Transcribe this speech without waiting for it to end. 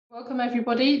Welcome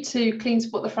everybody to Clean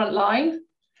Sport the Front Line.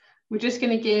 We're just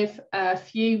going to give a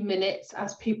few minutes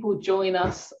as people join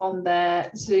us on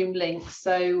their Zoom link.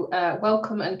 So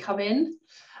welcome and come in,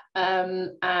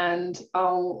 and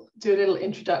I'll do a little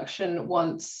introduction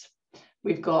once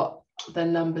we've got the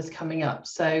numbers coming up.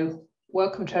 So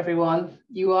welcome to everyone.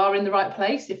 You are in the right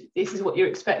place if this is what you're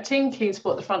expecting. Clean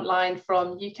Sport the Front Line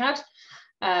from UCAD.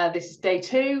 This is day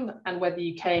 2, and whether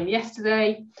you came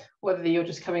yesterday, whether you're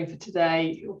just coming for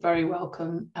today, you're very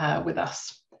welcome with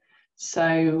us.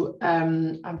 So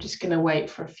I'm just going to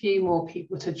wait for a few more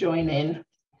people to join in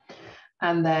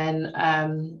and then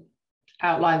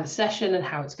outline the session and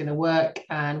how it's going to work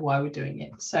and why we're doing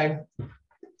it. So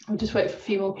I'll just wait for a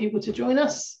few more people to join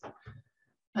us.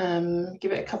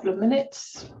 Give it a couple of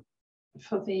minutes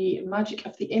for the magic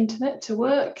of the internet to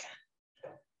work,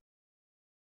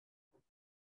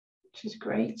 which is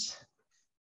great.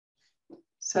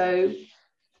 So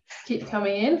keep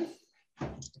coming in.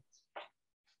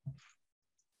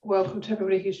 Welcome to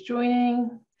everybody who's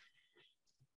joining.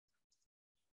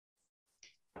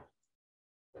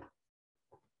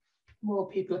 More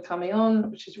people are coming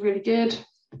on, which is really good.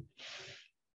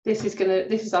 This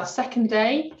is our second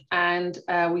day, and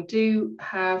we do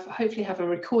hopefully have a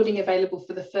recording available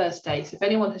for the first day. So if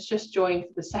anyone has just joined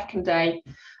for the second day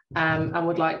and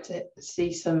would like to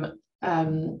see some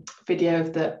video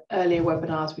of the earlier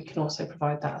webinars, we can also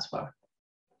provide that as well.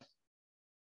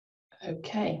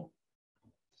 Okay.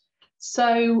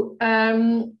 So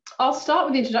I'll start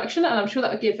with the introduction, and I'm sure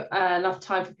that will give enough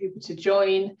time for people to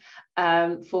join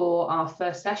for our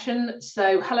first session.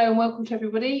 So hello and welcome to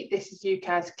everybody. This is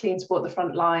UCAD's Clean Sport the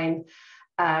Front Line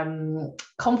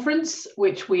conference,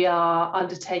 which we are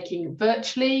undertaking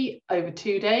virtually over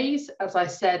 2 days. As I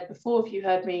said before, if you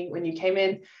heard me when you came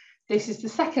in, this is the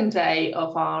second day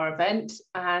of our event,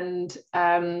 and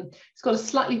it's got a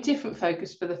slightly different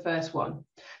focus for the first one.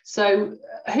 So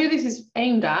who this is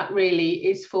aimed at really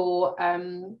is for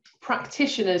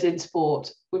practitioners in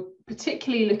sport. We're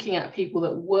particularly looking at people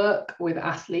that work with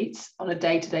athletes on a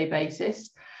day-to-day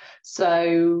basis.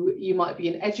 So you might be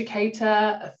an educator,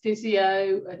 a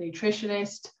physio, a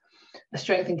nutritionist, a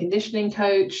strength and conditioning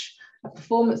coach, a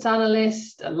performance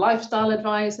analyst, a lifestyle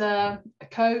advisor, a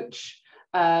coach,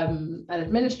 an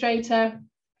administrator.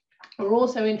 We're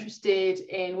also interested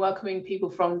in welcoming people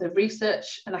from the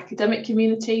research and academic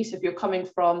community. So if you're coming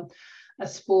from a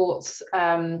sports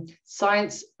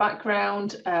science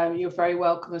background, you're very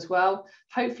welcome as well.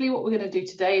 Hopefully what we're going to do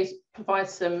today is provide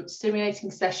some stimulating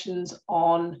sessions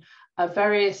on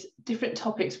various different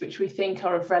topics which we think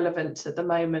are of relevance at the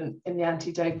moment in the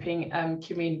anti-doping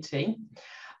community.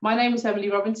 My name is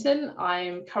Emily Robinson.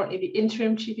 I'm currently the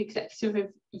Interim Chief Executive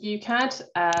of UCAD.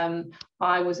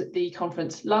 I was at the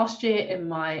conference last year in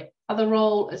my other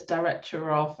role as Director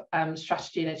of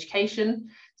Strategy and Education.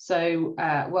 So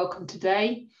welcome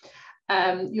today.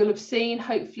 You'll have seen,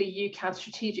 hopefully, UCAD's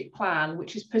strategic plan,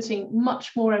 which is putting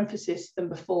much more emphasis than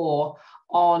before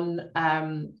on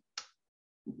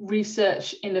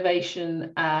research,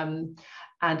 innovation,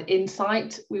 and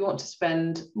insight. We want to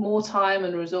spend more time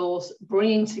and resource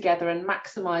bringing together and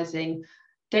maximising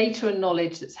data and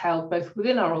knowledge that's held both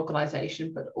within our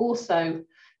organisation, but also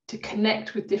to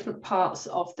connect with different parts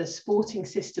of the sporting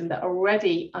system that are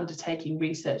already undertaking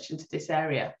research into this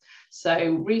area.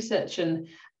 So research and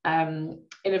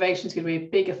innovation is going to be a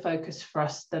bigger focus for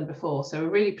us than before. So we're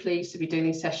really pleased to be doing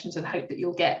these sessions and hope that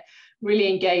you'll get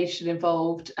really engaged and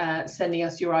involved, sending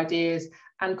us your ideas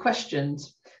and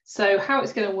questions. So how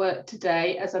it's going to work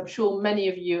today, as I'm sure many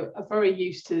of you are very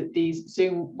used to these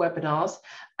Zoom webinars,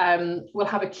 we'll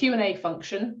have a Q&A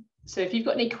function. So if you've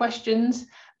got any questions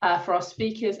for our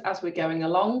speakers as we're going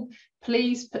along,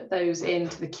 please put those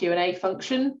into the Q&A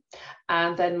function.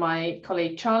 And then my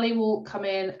colleague Charlie will come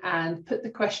in and put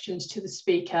the questions to the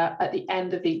speaker at the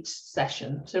end of each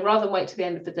session. So rather than wait to the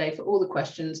end of the day for all the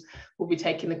questions, we'll be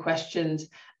taking the questions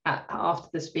after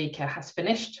the speaker has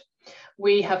finished.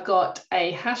 We have got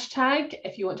a hashtag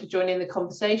if you want to join in the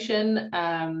conversation,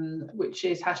 which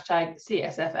is hashtag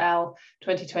CSFL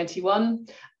 2021,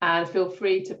 and feel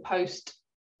free to post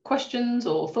questions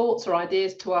or thoughts or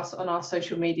ideas to us on our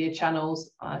social media channels,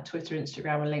 Twitter,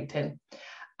 Instagram and LinkedIn.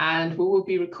 And we will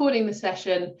be recording the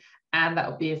session, and that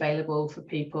will be available for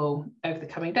people over the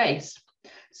coming days.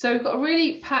 So we've got a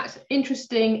really packed,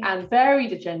 interesting and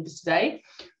varied agenda today,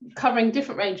 covering a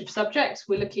different range of subjects.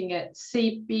 We're looking at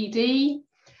CBD,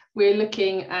 we're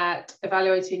looking at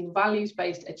evaluating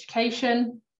values-based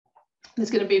education.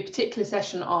 There's going to be a particular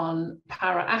session on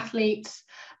para-athletes,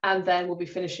 and then we'll be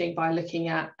finishing by looking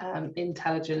at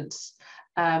intelligence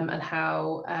and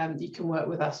how you can work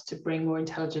with us to bring more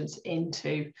intelligence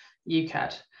into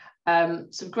UKAD.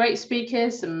 Some great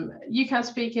speakers, some UKAD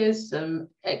speakers, some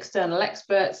external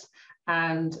experts,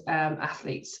 and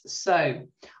athletes. So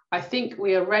I think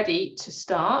we are ready to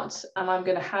start, and I'm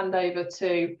going to hand over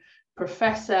to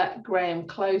Professor Graham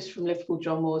Close from Liverpool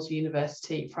John Moores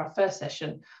University for our first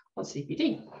session on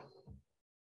CPD.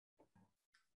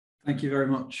 Thank you very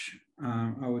much.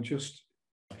 I will just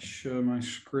share my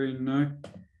screen now.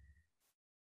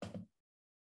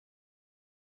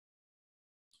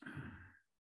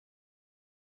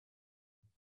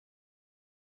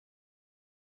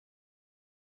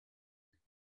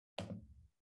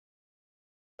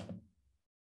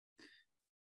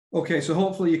 Okay, so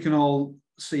hopefully you can all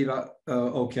see that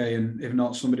okay, and if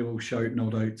not, somebody will shout, no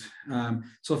doubt.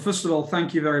 So first of all,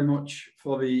 thank you very much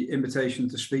for the invitation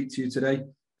to speak to you today.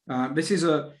 This is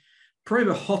probably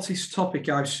the hottest topic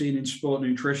I've seen in sport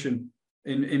nutrition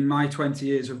in my 20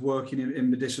 years of working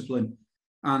in the discipline,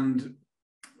 and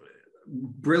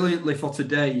brilliantly for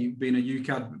today being a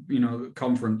UKAD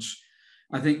conference.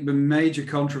 I think the major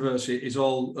controversy is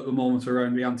all at the moment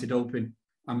around the anti-doping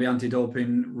and the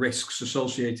anti-doping risks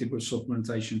associated with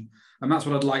supplementation. And that's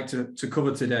what I'd like to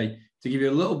cover today, to give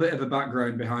you a little bit of a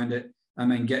background behind it,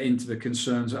 and then get into the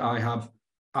concerns that I have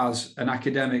as an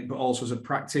academic, but also as a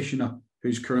practitioner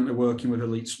who's currently working with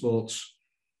elite sports.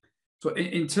 So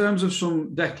in terms of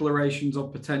some declarations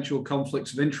of potential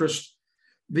conflicts of interest,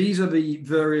 these are the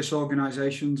various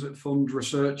organisations that fund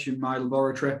research in my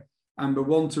laboratory. And the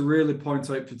one to really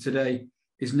point out for today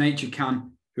is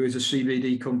NatureCan, who is a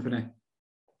CBD company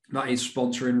that is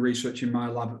sponsoring research in my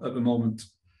lab at the moment.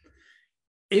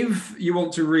 If you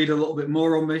want to read a little bit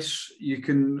more on this, you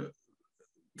can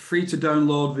free to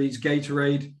download these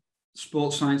Gatorade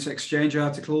Sports Science Exchange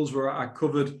articles, where I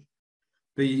covered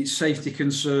the safety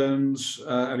concerns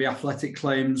and the athletic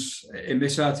claims in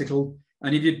this article.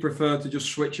 And if you'd prefer to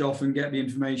just switch off and get the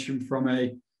information from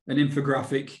an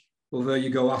infographic, well, there you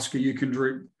go, Asker. You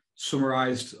can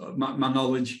summarised my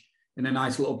knowledge in a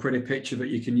nice little pretty picture that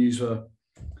you can use there.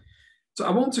 So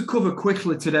I want to cover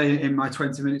quickly today in my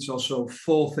 20 minutes or so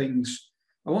 4 things.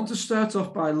 I want to start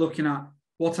off by looking at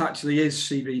what actually is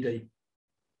CBD.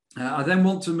 I then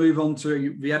want to move on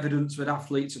to the evidence that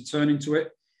athletes are turning to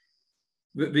it.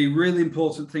 The really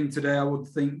important thing today, I would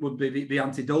think, would be the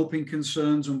anti-doping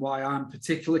concerns and why I'm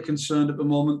particularly concerned at the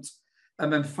moment.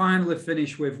 And then finally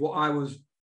finish with what I was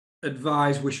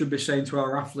advised we should be saying to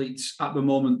our athletes at the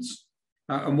moment.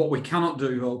 And what we cannot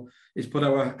do, though, is put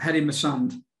our head in the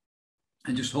sand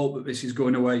and just hope that this is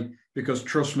going away, because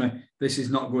trust me, this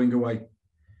is not going away.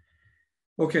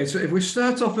 Okay, so if we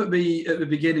start off at the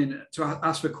beginning to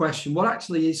ask the question, what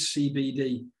actually is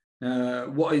CBD?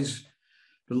 What is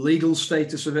the legal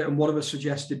status of it, and what are the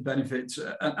suggested benefits?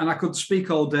 And I could speak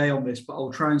all day on this, but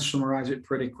I'll try and summarize it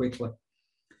pretty quickly.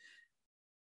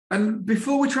 And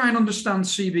before we try and understand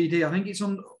CBD, I think it's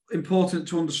important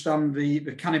to understand the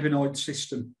cannabinoid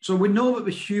system. So we know that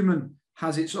the human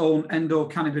has its own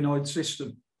endocannabinoid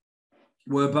system,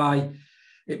 whereby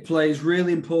it plays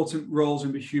really important roles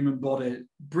in the human body,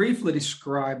 briefly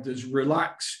described as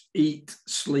relax, eat,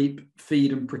 sleep,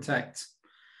 feed, and protect.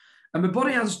 And the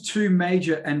body has 2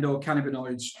 major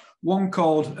endocannabinoids, one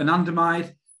called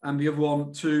anandamide and the other one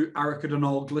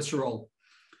 2-arachidiol glycerol.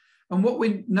 And what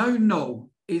we now know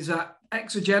is that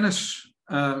exogenous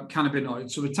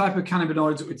cannabinoids, so the type of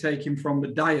cannabinoids that we're taking from the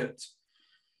diet,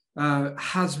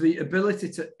 has the ability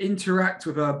to interact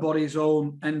with our body's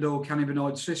own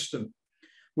endocannabinoid system,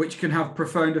 which can have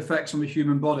profound effects on the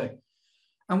human body.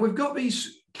 And we've got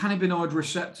these cannabinoid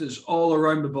receptors all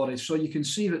around the body. So you can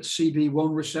see that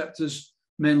CB1 receptors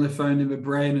mainly found in the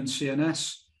brain and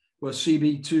CNS, where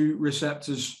CB2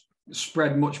 receptors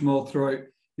spread much more throughout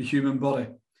the human body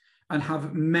and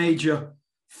have major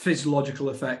physiological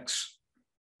effects.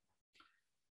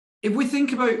 If we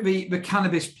think about the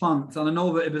cannabis plant, and I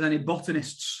know that if there's any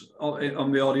botanists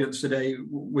on the audience today,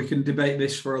 we can debate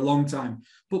this for a long time.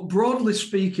 But broadly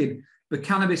speaking, the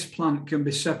cannabis plant can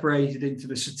be separated into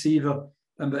the sativa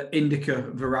and the indica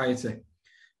variety.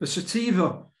 The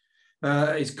sativa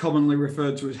is commonly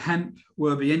referred to as hemp,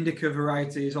 where the indica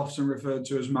variety is often referred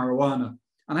to as marijuana.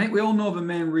 And I think we all know the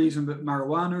main reason that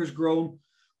marijuana is grown,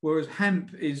 whereas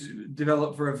hemp is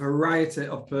developed for a variety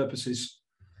of purposes.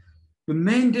 The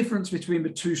main difference between the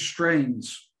 2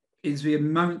 strains is the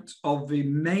amount of the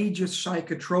major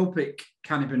psychotropic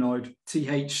cannabinoid,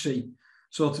 THC.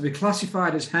 So to be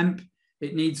classified as hemp,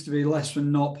 it needs to be less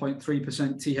than 0.3%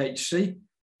 THC,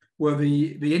 where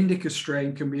the indica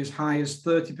strain can be as high as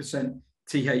 30%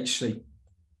 THC.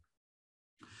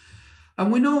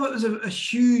 And we know that there's a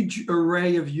huge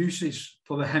array of uses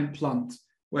for the hemp plant,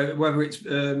 whether it's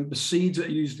the seeds that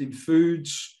are used in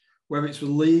foods, whether it's the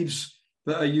leaves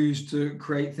that are used to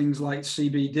create things like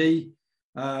CBD,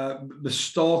 the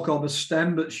stalk or the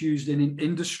stem that's used in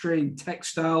industry, in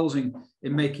textiles, in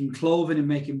making clothing, in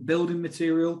making building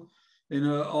material,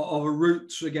 or the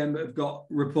roots, again, that have got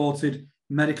reported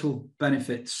medical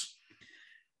benefits.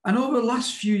 And over the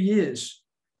last few years,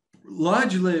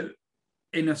 largely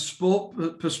in a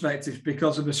sport perspective,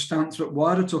 because of the stance that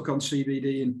WADA took on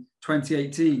CBD in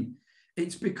 2018,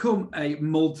 it's become a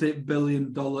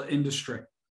multi-billion-dollar industry.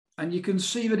 And you can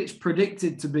see that it's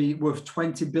predicted to be worth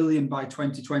 20 billion by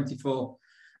 2024.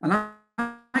 And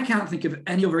I can't think of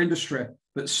any other industry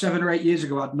that 7 or 8 years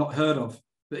ago I'd not heard of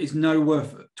that is now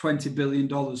worth $20 billion.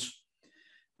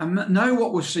 And now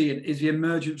what we're seeing is the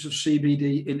emergence of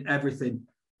CBD in everything,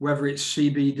 whether it's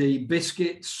CBD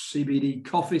biscuits, CBD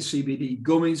coffee, CBD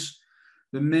gummies,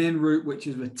 the main route, which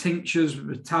is the tinctures,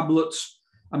 the tablets.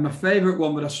 And my favorite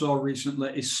one that I saw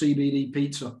recently is CBD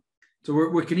pizza. So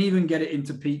we can even get it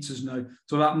into pizzas now.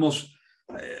 So that must,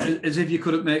 as if you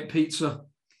couldn't make pizza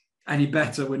any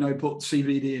better, we now put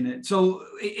CBD in it. So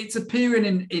it's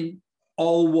appearing in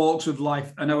all walks of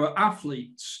life. And our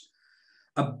athletes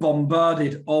are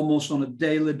bombarded almost on a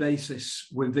daily basis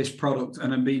with this product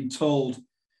and are being told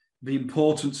the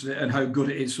importance of it and how good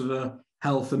it is for their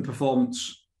health and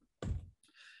performance. I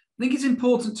think it's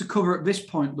important to cover at this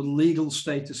point the legal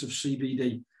status of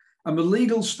CBD. And the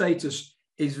legal status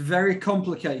is very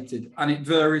complicated and it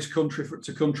varies country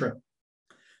to country.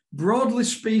 Broadly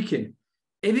speaking,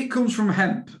 if it comes from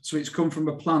hemp, so it's come from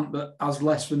a plant that has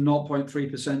less than 0.3%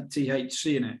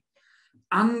 THC in it,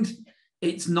 and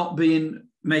it's not being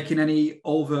making any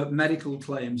overt medical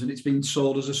claims and it's being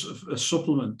sold as a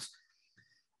supplement,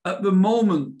 at the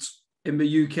moment in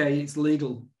the UK it's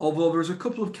legal, although there's a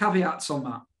couple of caveats on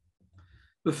that.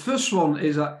 The first one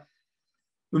is that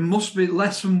there must be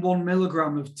less than 1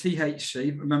 milligram of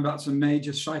THC. Remember, that's a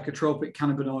major psychotropic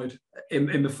cannabinoid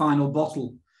in the final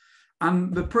bottle.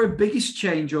 And the probably biggest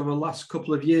change over the last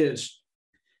couple of years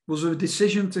was a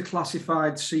decision to classify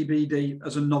CBD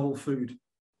as a novel food.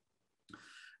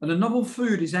 And a novel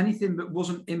food is anything that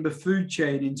wasn't in the food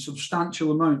chain in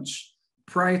substantial amounts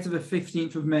prior to the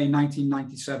 15th of May,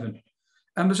 1997.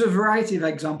 And there's a variety of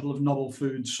examples of novel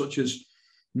foods, such as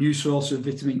new source of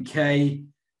vitamin K,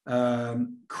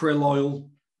 krill oil,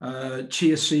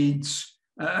 chia seeds,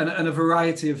 and a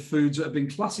variety of foods that have been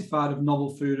classified as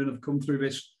novel food and have come through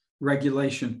this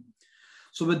regulation.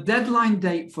 So the deadline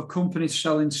date for companies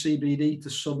selling CBD to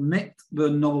submit the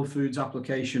novel foods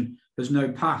application has now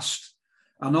passed.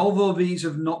 And although these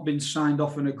have not been signed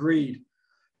off and agreed,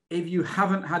 if you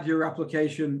haven't had your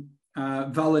application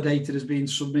validated as being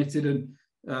submitted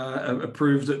and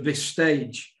approved at this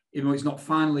stage, even though it's not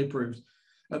finally approved,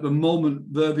 at the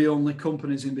moment, they're the only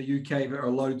companies in the UK that are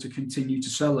allowed to continue to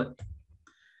sell it.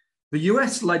 The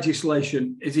US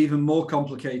legislation is even more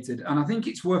complicated, and I think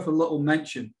it's worth a little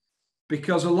mention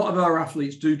because a lot of our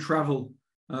athletes do travel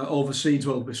overseas,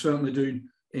 well, we certainly do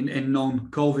in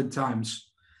non-COVID times.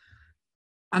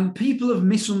 And people have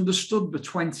misunderstood the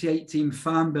 2018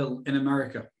 Farm Bill in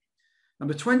America. And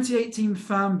the 2018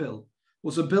 Farm Bill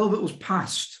was a bill that was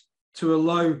passed to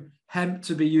allow hemp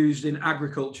to be used in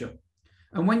agriculture.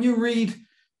 And when you read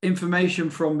information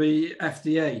from the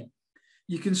FDA,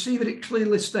 you can see that it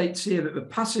clearly states here that the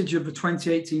passage of the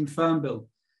 2018 Farm Bill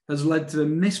has led to a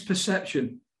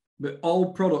misperception that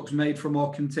all products made from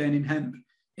or containing hemp,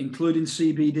 including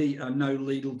CBD, are now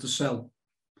legal to sell.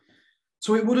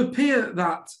 So it would appear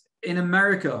that in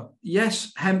America,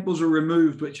 yes, hemp was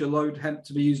removed, which allowed hemp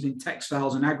to be used in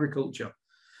textiles and agriculture.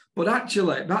 But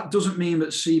actually, that doesn't mean that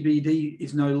CBD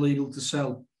is now legal to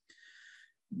sell.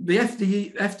 The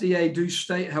FDA do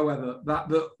state, however, that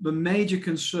the major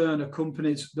concern are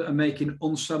companies that are making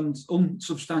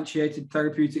unsubstantiated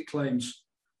therapeutic claims.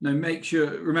 Now,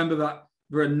 remember that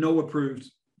there are no approved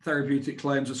therapeutic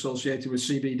claims associated with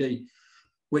CBD,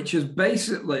 which has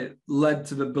basically led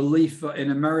to the belief that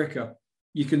in America,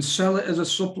 you can sell it as a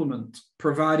supplement,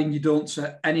 providing you don't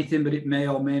say anything that it may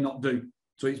or may not do.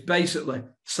 So it's basically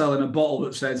selling a bottle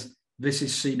that says, this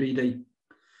is CBD.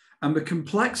 And the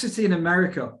complexity in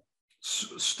America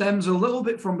stems a little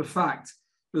bit from the fact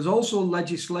there's also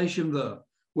legislation there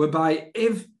whereby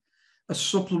if a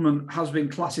supplement has been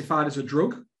classified as a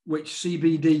drug, which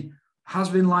CBD has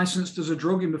been licensed as a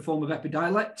drug in the form of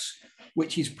Epidiolex,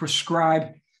 which is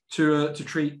prescribed to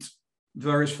treat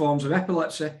various forms of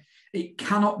epilepsy, it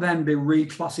cannot then be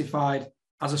reclassified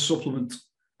as a supplement.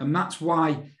 And that's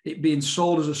why it being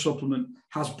sold as a supplement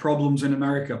has problems in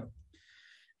America.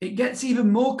 It gets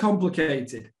even more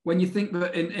complicated when you think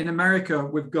that in America,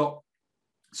 we've got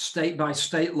state by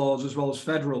state laws as well as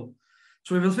federal.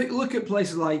 So if you look at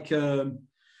places like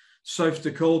South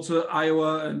Dakota,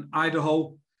 Iowa, and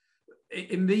Idaho.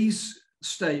 In these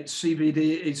states,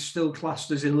 CBD is still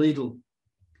classed as illegal.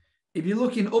 If you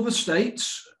look in other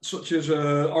states, such as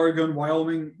Oregon,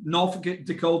 Wyoming, North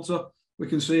Dakota, we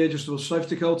can see here just above South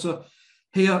Dakota,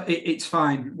 here it's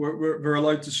fine. We're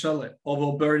allowed to sell it,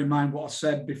 although bearing in mind what I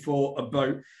said before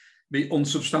about the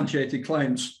unsubstantiated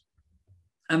claims.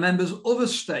 And then there's other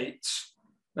states,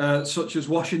 such as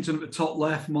Washington at the top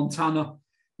left, Montana,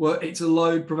 where it's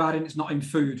allowed providing it's not in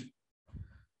food.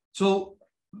 So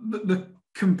the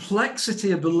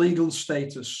complexity of the legal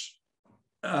status,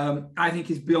 I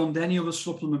think, is beyond any other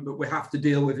supplement that we have to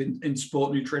deal with in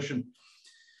sport nutrition.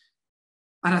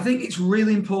 And I think it's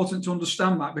really important to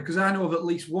understand that, because I know of at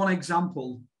least one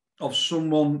example of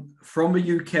someone from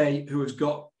the UK who has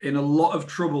got in a lot of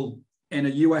trouble in a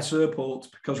US airport,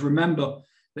 because remember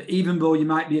that even though you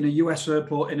might be in a US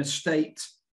airport in a state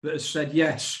that has said,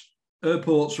 yes,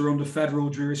 airports are under federal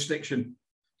jurisdiction.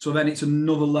 So then it's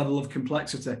another level of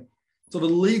complexity. So the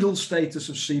legal status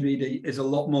of CBD is a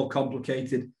lot more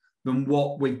complicated than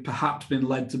what we've perhaps been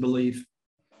led to believe.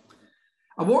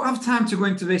 I won't have time to go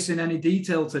into this in any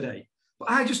detail today, but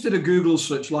I just did a Google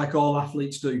search like all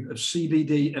athletes do of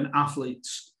CBD and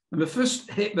athletes. And the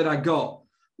first hit that I got,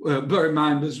 bear in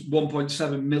mind there's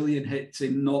 1.7 million hits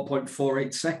in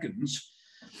 0.48 seconds,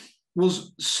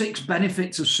 was 6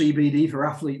 benefits of CBD for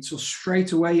athletes. So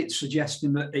straight away it's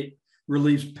suggesting that it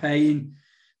relieves pain.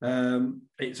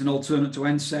 It's an alternate to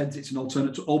NSAIDs, it's an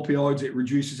alternate to opioids, it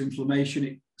reduces inflammation,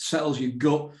 it settles your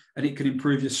gut, and it can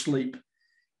improve your sleep.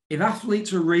 If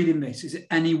athletes are reading this, is it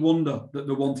any wonder that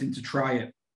they're wanting to try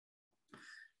it?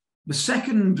 The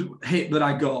second hit that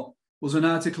I got was an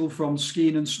article from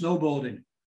Skiing and Snowboarding,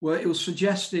 where it was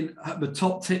suggesting the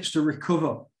top tips to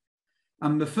recover.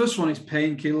 And the first one is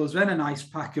painkillers, then an ice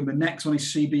pack, and the next one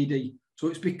is CBD. So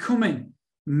it's becoming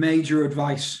major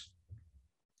advice.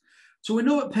 So we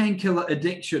know that painkiller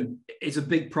addiction is a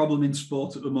big problem in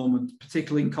sport at the moment,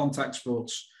 particularly in contact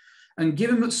sports. And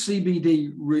given that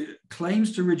CBD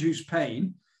claims to reduce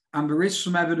pain, and there is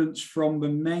some evidence from the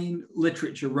main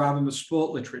literature rather than the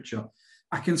sport literature,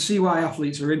 I can see why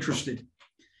athletes are interested.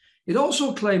 It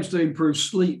also claims to improve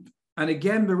sleep. And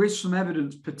again, there is some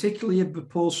evidence, particularly if the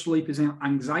poor sleep is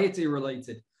anxiety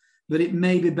related, that it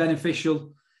may be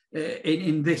beneficial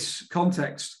in this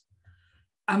context.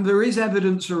 And there is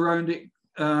evidence around it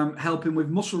helping with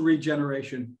muscle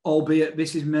regeneration, albeit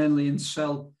this is mainly in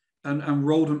cell and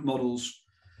rodent models.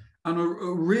 And a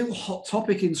real hot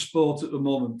topic in sport at the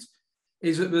moment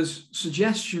is that there's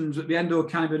suggestions that the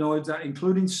endocannabinoids,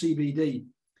 including CBD,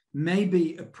 may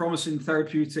be a promising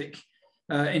therapeutic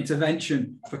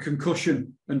intervention for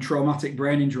concussion and traumatic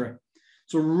brain injury.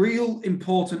 So real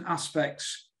important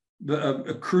aspects that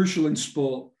are crucial in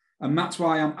sport. And that's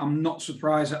why I'm not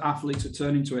surprised that athletes are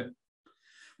turning to it.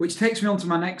 Which takes me on to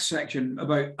my next section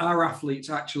about are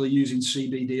athletes actually using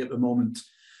CBD at the moment.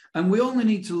 And we only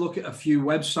need to look at a few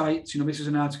websites. You know, this is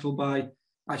an article by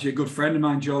actually a good friend of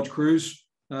mine, George Cruz,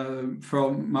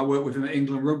 from my work with him at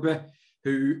England Rugby,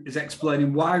 who is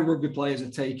explaining why rugby players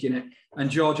are taking it. And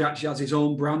George actually has his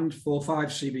own brand, 4-5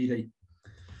 CBD.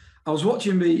 I was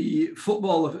watching the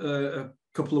football a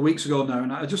couple of weeks ago now,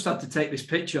 and I just had to take this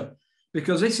picture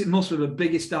because this must be the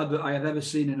biggest advert I have ever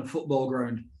seen in a football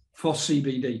ground for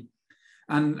CBD.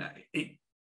 And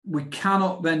we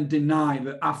cannot then deny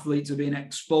that athletes are being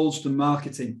exposed to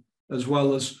marketing as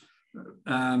well as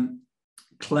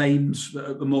claims that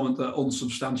at the moment that are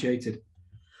unsubstantiated.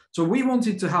 So we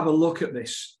wanted to have a look at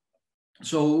this.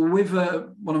 So with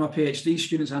one of my PhD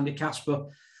students, Andy Casper,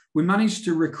 we managed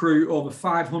to recruit over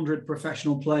 500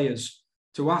 professional players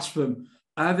to ask them,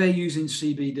 are they using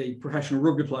CBD, professional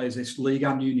rugby players, this league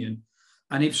and union?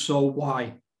 And if so,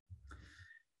 why?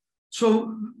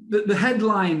 So the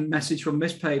headline message from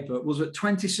this paper was that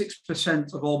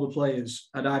 26% of all the players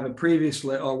had either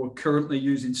previously or were currently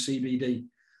using CBD.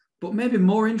 But maybe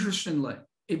more interestingly,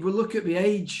 if we look at the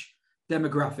age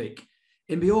demographic,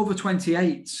 in the over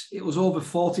 28s, it was over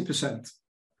 40%.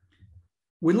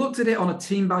 We looked at it on a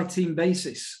team-by-team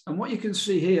basis. And what you can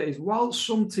see here is while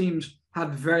some teams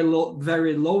had very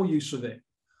low use of it,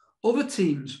 other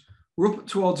teams were up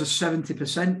towards a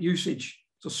 70% usage.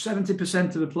 So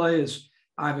 70% of the players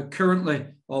either currently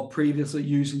or previously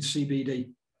using CBD.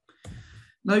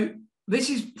 Now, this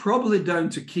is probably down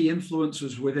to key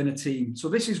influencers within a team. So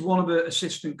this is one of the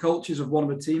assistant coaches of one of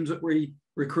the teams that we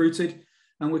recruited.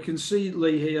 And we can see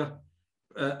Lee here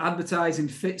advertising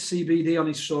Fit CBD on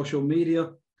his social media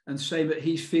and saying that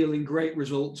he's feeling great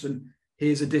results and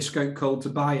here's a discount code to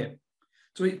buy it.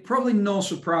 So it's probably no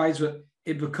surprise that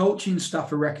if the coaching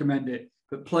staff are recommending it,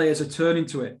 that players are turning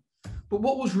to it. But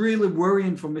what was really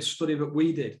worrying from this study that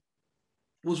we did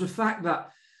was the fact that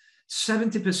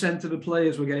 70% of the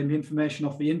players were getting the information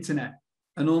off the internet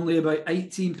and only about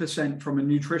 18% from a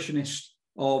nutritionist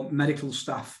or medical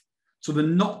staff. So they're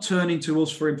not turning to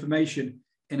us for information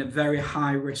in a very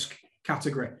high risk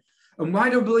category. And why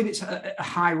do I believe it's a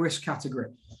high risk category?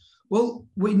 Well,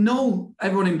 we know,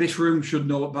 everyone in this room should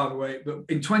know it, by the way, but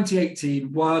in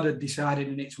 2018, WADA decided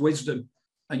in its wisdom,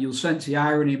 and you'll sense the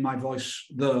irony in my voice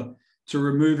there, to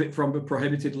remove it from the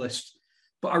prohibited list.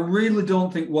 But I really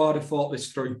don't think WADA thought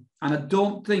this through. And I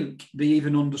don't think they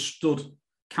even understood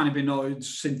cannabinoids,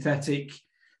 synthetic,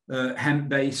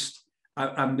 hemp-based,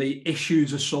 and the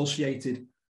issues associated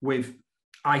with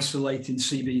isolating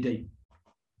CBD.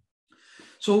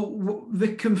 So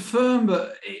they confirm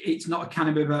that it's not a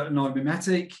cannabinoid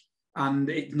mimetic and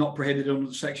it's not prohibited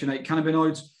under Section 8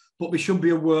 cannabinoids, but we should be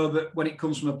aware that when it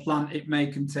comes from a plant, it may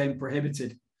contain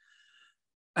prohibited.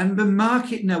 And the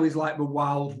market now is like the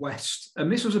Wild West.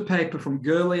 And this was a paper from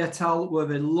Gurley et al., where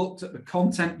they looked at the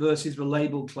content versus the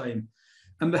label claim.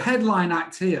 And the headline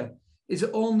act here is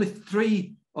that only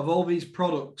 3 of all these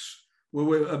products,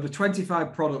 of the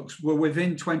 25 products, were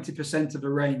within 20% of the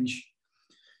range.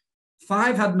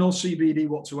 5 had no CBD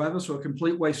whatsoever, so a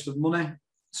complete waste of money.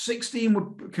 16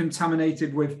 were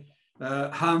contaminated with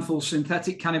harmful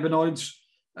synthetic cannabinoids.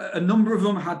 A number of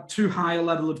them had too high a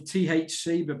level of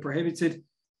THC, the prohibited,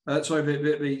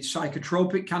 the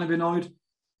psychotropic cannabinoid.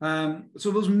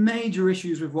 So there's major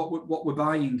issues with what we're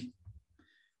buying.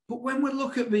 But when we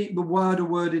look at the WADA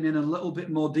wording in a little bit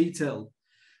more detail,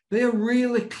 they are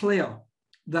really clear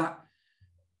that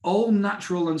all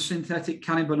natural and synthetic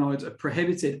cannabinoids are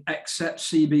prohibited except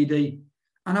CBD.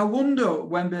 And I wonder,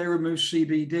 when they removed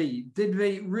CBD, did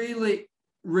they really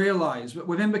realize that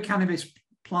within the cannabis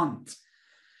plant,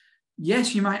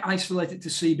 yes, you might isolate it to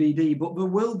CBD, but there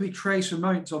will be trace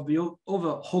amounts of the other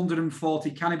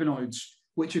 140 cannabinoids,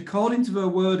 which according to their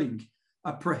wording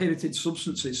are prohibited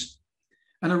substances.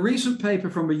 And a recent paper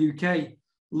from the UK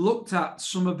looked at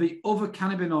some of the other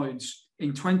cannabinoids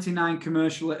in 29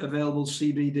 commercially available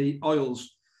CBD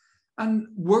oils. And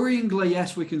worryingly,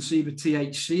 yes, we can see the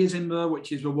THC is in there,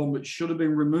 which is the one which should have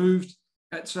been removed,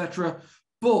 etc.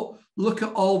 But look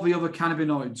at all the other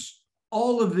cannabinoids.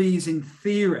 All of these, in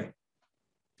theory,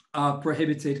 are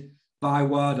prohibited by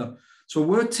WADA. So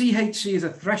where THC is a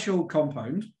threshold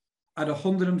compound at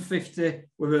 150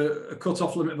 with a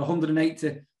cutoff limit of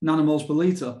 180 nanomoles per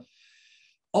litre,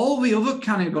 all the other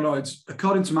cannabinoids,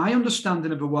 according to my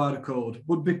understanding of the WADA code,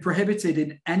 would be prohibited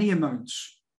in any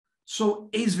amounts. So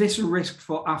is this a risk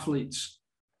for athletes?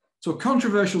 So a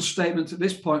controversial statement at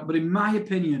this point, but in my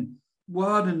opinion,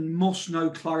 WADA must now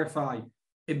clarify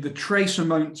if the trace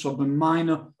amounts of the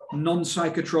minor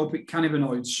non-psychotropic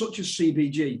cannabinoids, such as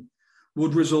CBG,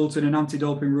 would result in an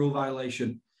anti-doping rule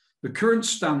violation. The current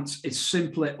stance is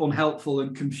simply unhelpful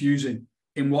and confusing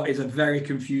in what is a very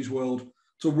confused world.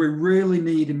 So we really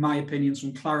need, in my opinion,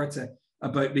 some clarity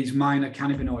about these minor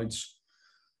cannabinoids.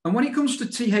 And when it comes to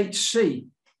THC,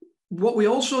 what we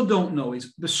also don't know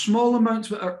is the small amounts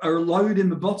that are allowed in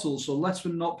the bottles, so less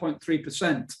than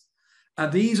 0.3%, are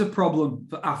these a problem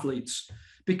for athletes?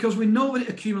 Because we know that it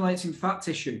accumulates in fat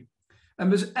tissue. And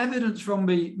there's evidence from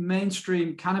the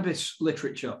mainstream cannabis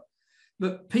literature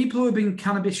that people who have been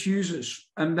cannabis users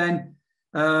and then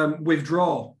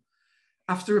withdraw,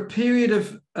 after a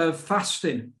period of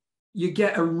fasting, you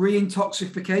get a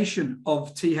reintoxication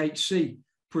of THC,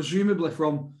 presumably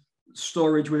from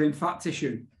storage within fat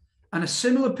tissue. And a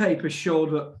similar paper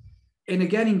showed that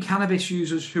in cannabis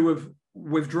users who have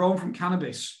withdrawn from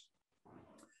cannabis,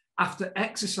 after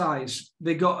exercise,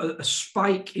 they got a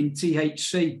spike in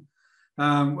THC,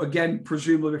 again,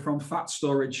 presumably from fat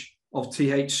storage of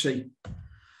THC.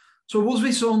 So was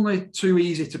this only too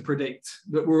easy to predict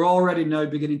that we're already now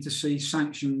beginning to see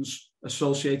sanctions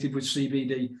associated with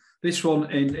CBD? This one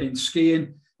in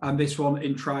skiing and this one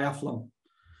in triathlon.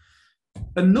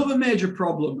 Another major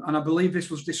problem, and I believe this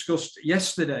was discussed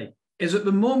yesterday, is at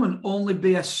the moment only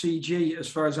BSCG, as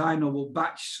far as I know, will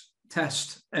batch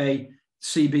test a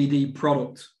CBD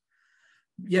product.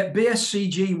 Yet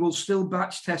BSCG will still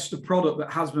batch test a product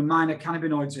that has the minor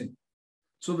cannabinoids in.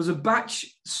 So there's a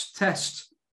batch test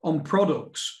on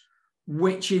products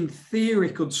which in theory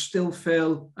could still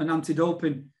fail an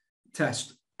anti-doping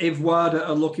test if WADA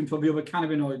are looking for the other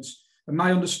cannabinoids. And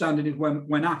my understanding is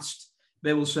when asked,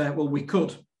 they will say, well, we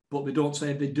could, but they don't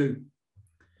say they do.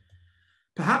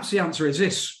 Perhaps the answer is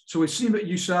this. So we've seen that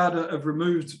USADA have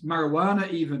removed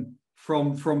marijuana even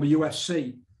from the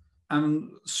UFC. And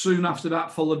soon after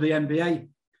that followed the NBA.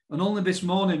 And only this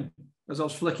morning, as I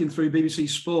was flicking through BBC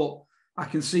Sport, I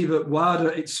can see that WADA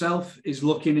itself is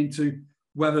looking into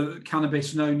whether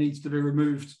cannabis now needs to be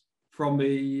removed from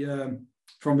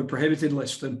the prohibited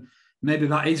list, and maybe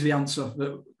that is the answer,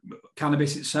 that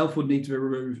cannabis itself would need to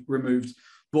be removed.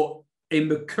 But in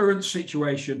the current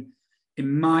situation,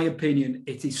 in my opinion,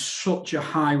 it is such a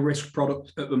high risk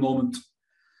product at the moment.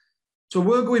 So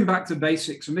we're going back to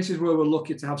basics, and this is where we're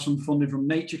lucky to have some funding from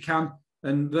NatureCan,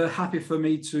 and they're happy for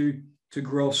me to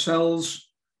grow cells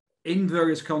in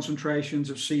various concentrations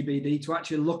of CBD to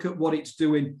actually look at what it's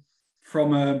doing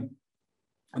from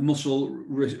a muscle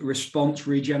response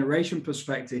regeneration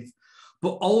perspective.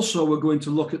 But also we're going to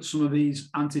look at some of these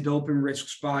anti-doping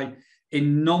risks by,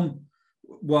 in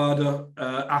non-WADA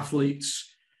athletes,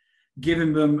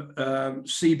 giving them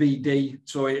CBD,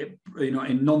 so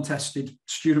in non-tested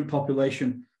student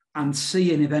population, and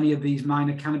seeing if any of these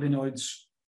minor cannabinoids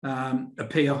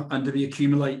appear and do they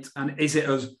accumulate, and is it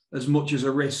as much as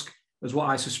a risk as what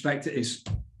I suspect it is.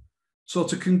 So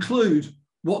to conclude,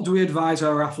 what do we advise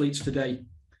our athletes today?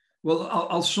 Well,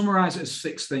 I'll summarize it as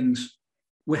 6 things.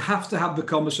 We have to have the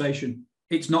conversation.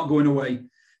 It's not going away.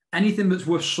 Anything that's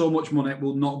worth so much money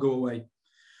will not go away.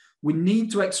 We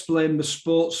need to explain the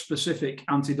sport-specific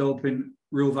anti-doping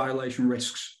rule violation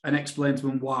risks and explain to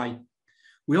them why.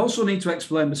 We also need to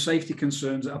explain the safety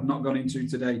concerns that I've not gone into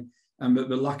today and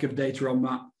the lack of data on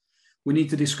that. We need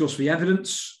to discuss the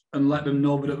evidence and let them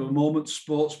know that at the moment,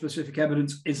 sport-specific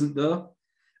evidence isn't there.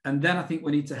 And then I think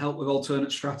we need to help with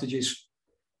alternate strategies,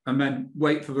 and then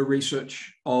wait for the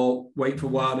research or wait for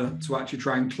WADA to actually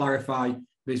try and clarify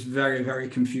this very, very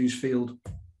confused field.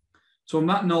 So on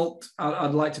that note,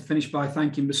 I'd like to finish by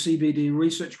thanking the CBD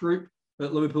Research Group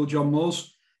at Liverpool John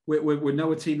Moores. We're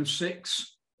now a team of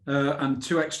 6 and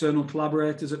 2 external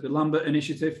collaborators at the Lambert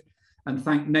Initiative, and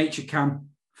thank NatureCan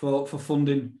for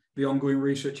funding the ongoing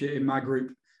research in my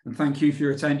group. And thank you for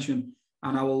your attention,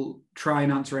 and I will try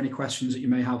and answer any questions that you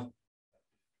may have.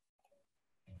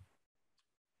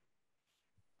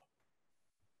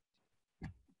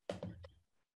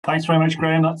 Thanks very much,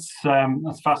 Graham. That's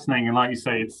fascinating, and like you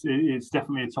say, it's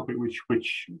definitely a topic which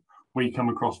we come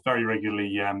across very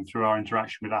regularly through our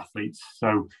interaction with athletes.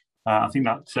 So I think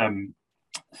that some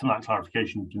of that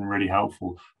clarification has been really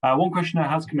helpful. One question that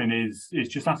has come in is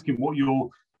just asking what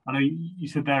I know you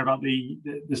said there about the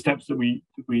steps that we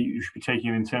should be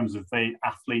taking in terms of the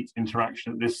athlete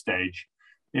interaction at this stage.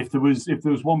 If there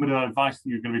was one bit of advice that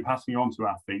you're going to be passing on to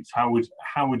athletes, how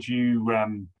would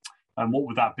you and what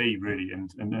would that be really,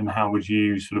 and how would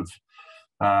you sort of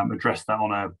address that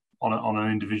on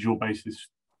an individual basis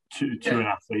to an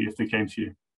athlete if they came to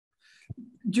you?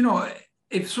 Do you know,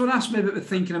 if someone asked me that they're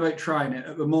thinking about trying it,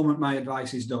 at the moment my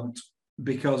advice is don't,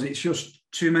 because it's just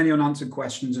too many unanswered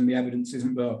questions and the evidence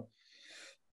isn't there.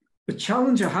 The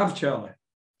challenge I have, Charlie,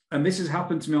 and this has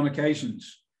happened to me on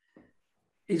occasions,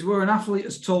 is where an athlete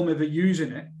has told me they're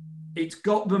using it, it's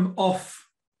got them off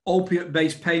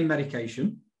opiate-based pain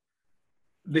medication,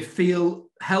 they feel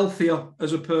healthier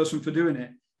as a person for doing it,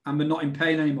 and they're not in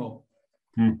pain anymore.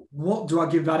 What do I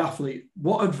give that athlete?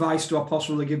 What advice do I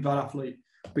possibly give that athlete?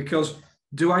 Because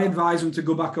do I advise them to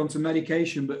go back onto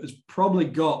medication that has probably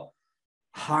got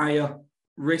higher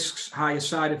risks, higher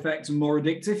side effects, and more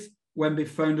addictive when they've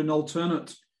found an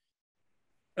alternate?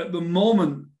 At the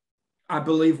moment, I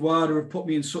believe WADA have put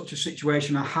me in such a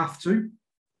situation I have to,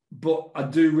 but I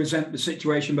do resent the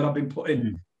situation that I've been put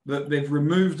in, that they've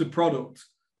removed the product,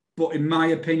 but in my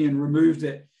opinion, removed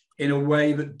it in a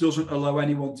way that doesn't allow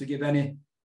anyone to give any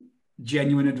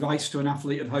genuine advice to an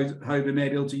athlete of how they may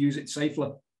be able to use it safely.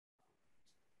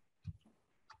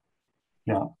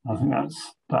 Yeah, I think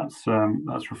that's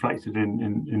reflected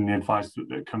in the advice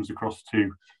that comes across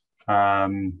to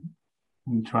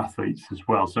athletes as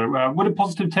well. So, would a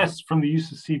positive test from the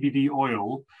use of CBD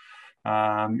oil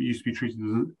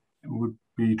would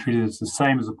be treated as the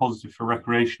same as a positive for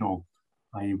recreational,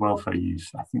 i.e., welfare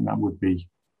use? I think that would be.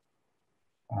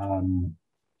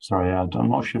 Sorry, I'm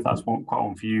not sure if that's quite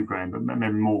one for you, Graham, but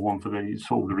maybe more one for the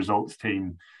sort of the results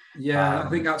team. Yeah, I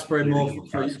think that's probably more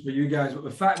for you guys. But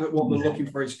the fact that what we're looking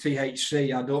for is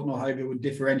THC, I don't know how they would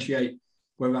differentiate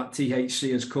whether that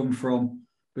THC has come from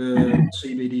the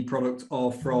CBD product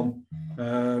or from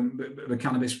the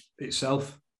cannabis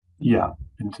itself. Yeah,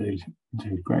 indeed,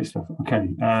 great stuff.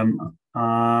 Okay,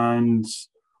 and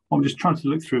I'm just trying to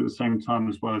look through at the same time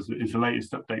as well as the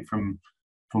latest update from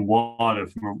WADA,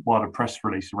 from a WADA press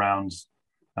release around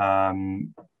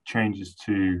changes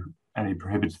to any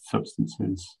prohibited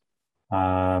substances.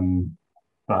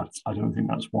 But I don't think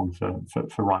that's one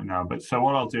for right now. But so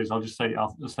what I'll do is I'll just say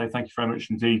thank you very much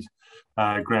indeed,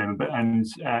 Graham. And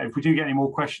if we do get any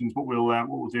more questions, what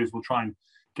we'll do is we'll try and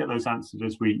get those answered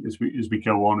as we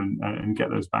go on and get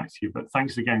those back to you. But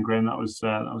thanks again, Graham. That was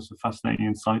a fascinating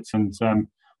insights and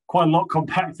quite a lot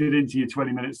compacted into your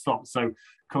 20-minute slot. So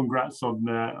congrats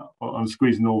on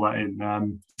squeezing all that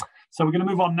in. So we're going to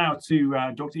move on now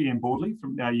to Dr. Ian Boardley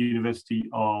from University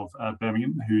of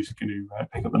Birmingham, who's going to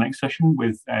pick up the next session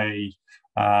with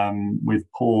with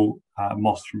Paul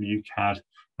Moss from UCAD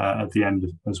at the end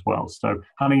as well. So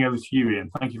handing over to you,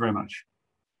 Ian. Thank you very much.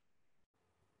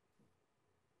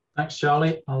 Thanks,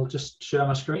 Charlie. I'll just share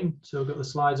my screen so we've got the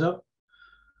slides up.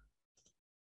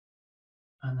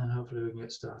 And then hopefully we can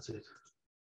get started.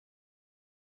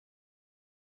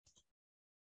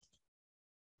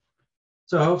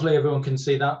 So hopefully everyone can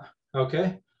see that.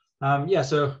 Okay. Yeah,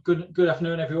 so good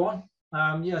afternoon, everyone.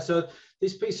 Yeah, so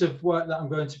this piece of work that I'm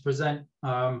going to present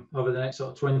over the next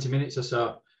sort of 20 minutes or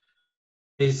so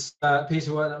is a piece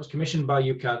of work that was commissioned by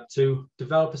UCAD to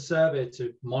develop a survey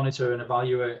to monitor and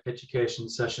evaluate education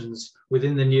sessions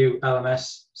within the new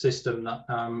LMS system that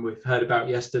we've heard about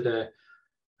yesterday.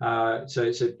 So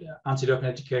it's an anti-doping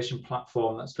education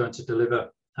platform that's going to deliver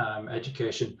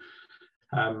education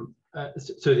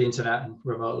through the internet and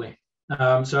remotely.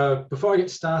 So before I get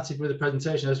started with the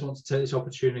presentation, I just want to take this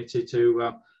opportunity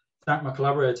to thank my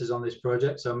collaborators on this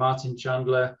project. So Martin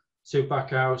Chandler, Sue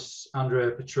Backhouse,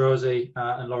 Andrea Petrozzi,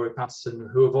 and Laurie Patterson,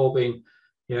 who have all been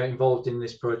involved in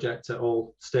this project at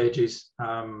all stages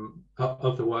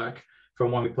of the work,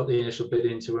 from when we put the initial bid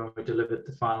into when we delivered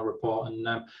the final report.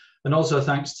 And also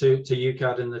thanks to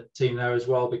UCAD and the team there as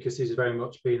well, because this has very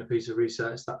much been a piece of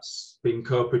research that's been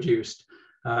co-produced.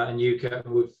 And UCAD,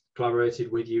 we've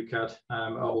collaborated with UCAD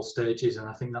at all stages, and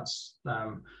I think that's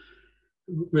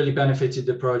really benefited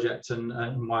the project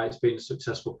and why it's been a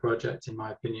successful project, in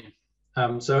my opinion.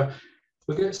 So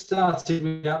we'll get started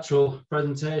with the actual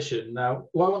presentation. Now,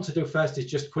 what I want to do first is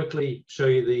just quickly show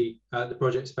you the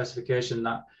project specification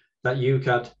that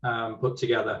UCAD put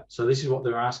together. So this is what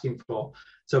they're asking for.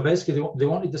 So basically, they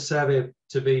wanted the survey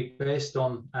to be based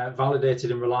on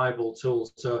validated and reliable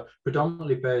tools, so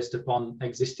predominantly based upon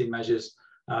existing measures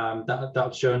that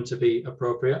have shown to be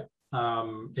appropriate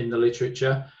in the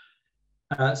literature.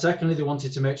 Secondly, they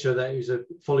wanted to make sure that it was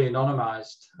fully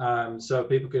anonymized, so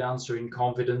people could answer in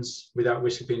confidence without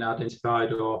risk of being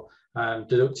identified or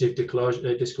deductive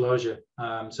disclosure,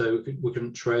 so we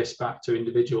couldn't trace back to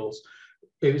individuals.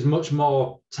 It was much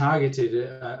more targeted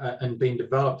and being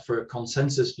developed for a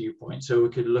consensus viewpoint, so we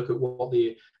could look at what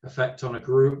the effect on a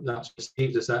group that's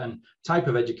received a certain type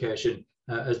of education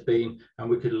has been, and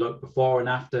we could look before and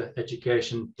after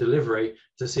education delivery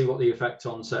to see what the effect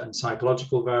on certain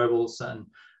psychological variables, certain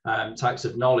types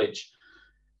of knowledge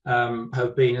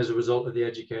have been as a result of the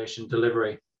education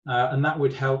delivery. And that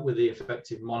would help with the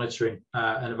effective monitoring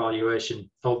and evaluation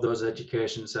of those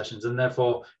education sessions, and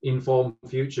therefore inform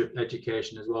future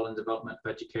education as well and development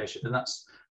of education. And that's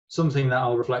something that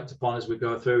I'll reflect upon as we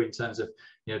go through in terms of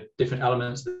different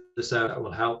elements of the survey that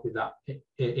will help with that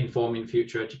informing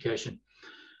future education.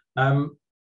 And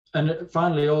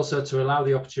finally, also to allow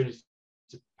the opportunity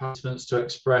to participants to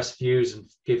express views and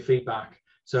give feedback.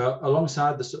 So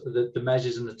alongside the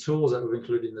measures and the tools that we've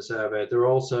included in the survey, there are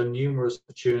also numerous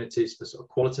opportunities for sort of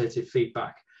qualitative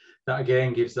feedback that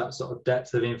again gives that sort of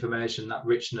depth of information, that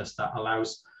richness that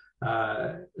allows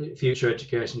future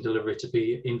education delivery to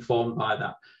be informed by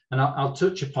that. And I'll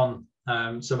touch upon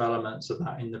some elements of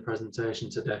that in the presentation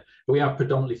today, but we are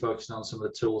predominantly focusing on some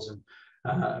of the tools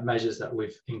and measures that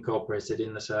we've incorporated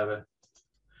in the survey.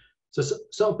 So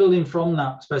sort of building from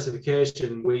that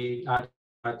specification, we had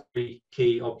 3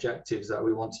 key objectives that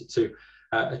we wanted to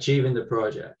achieve in the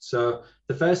project. So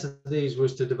the first of these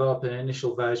was to develop an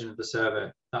initial version of the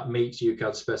survey that meets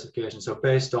UCAD's specification. So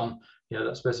based on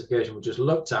that specification we just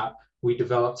looked at, we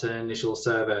developed an initial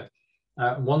survey.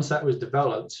 Once that was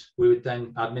developed, we would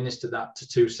then administer that to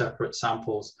 2 separate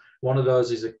samples. One of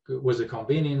those was a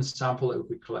convenience sample that we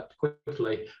could collect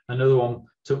quickly. Another one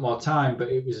took more time, but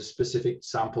it was a specific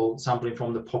sampling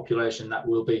from the population that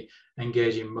will be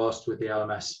engaging most with the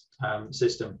LMS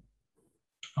system.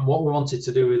 And what we wanted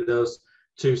to do with those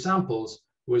 2 samples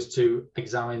was to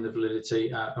examine the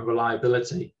validity and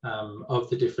reliability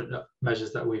of the different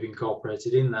measures that we've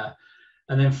incorporated in there.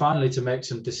 And then finally, to make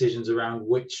some decisions around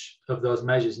which of those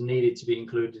measures needed to be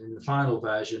included in the final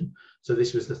version. So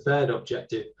this was the third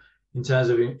objective in terms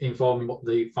of informing what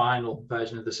the final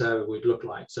version of the survey would look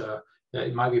like. So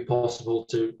it might be possible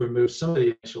to remove some of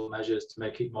the initial measures to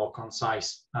make it more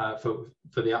concise for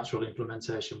the actual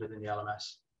implementation within the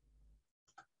LMS.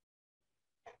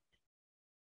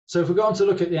 So if we go on to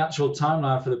look at the actual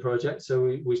timeline for the project, so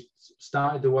we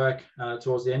started the work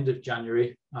towards the end of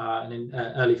January, and in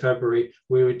early February,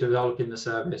 we were developing the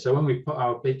survey. So when we put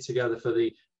our bid together for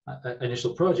the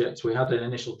initial project, we had an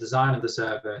initial design of the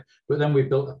survey, but then we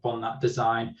built upon that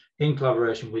design in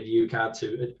collaboration with UCAD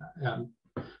to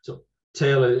sort of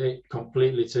tailor it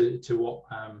completely to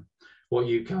what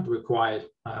UCAD required,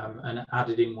 and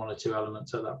added in one or two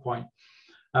elements at that point.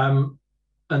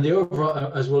 And the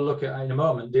overall, as we'll look at in a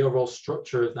moment, the overall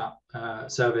structure of that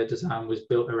survey design was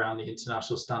built around the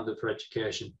International Standard for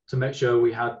Education to make sure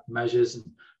we had measures and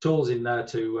tools in there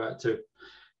to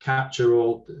capture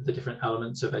all the different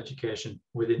elements of education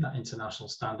within that international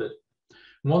standard.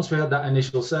 And once we had that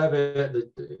initial survey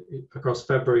across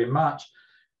February and March,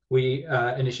 we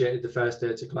initiated the first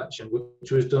data collection,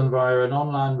 which was done via an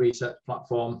online research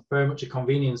platform, very much a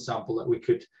convenience sample that we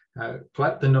could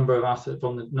collect the number of athletes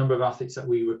from the number of athletes that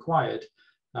we required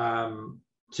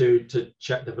to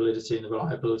check the validity and the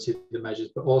reliability of the measures,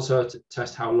 but also to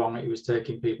test how long it was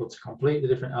taking people to complete the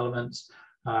different elements,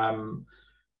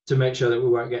 to make sure that we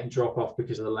weren't getting drop off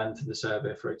because of the length of the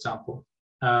survey, for example.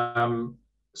 And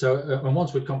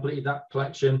once we'd completed that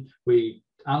collection, we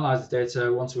analysed the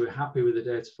data. Once we were happy with the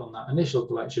data from that initial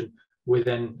collection, we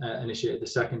then initiated the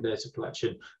second data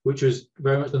collection, which was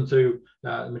very much done through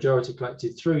the majority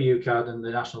collected through UCAD and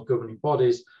the national governing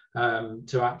bodies,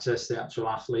 to access the actual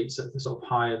athletes at the sort of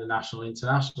higher, the national,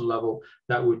 international level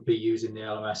that would be using the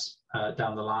LMS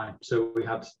down the line. So we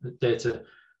had the data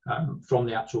from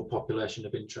the actual population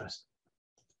of interest.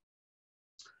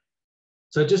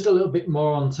 So just a little bit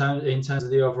more in terms of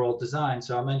the overall design.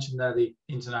 So I mentioned there the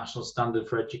International Standard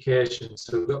for Education.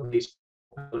 So we've got these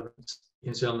elements you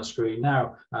can see on the screen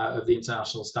now of the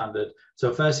international standard.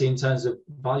 So firstly, in terms of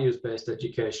values-based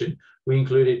education, we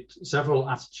included several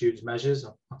attitudes measures.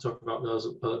 I'll talk about those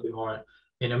a little bit more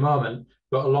in a moment.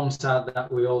 But alongside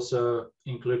that, we also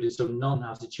included some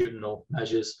non-attitudinal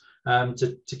measures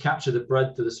to capture the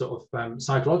breadth of the sort of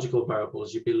psychological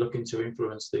variables you'd be looking to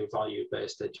influence the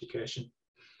value-based education.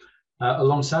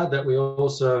 Alongside that, we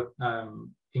also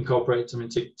incorporate something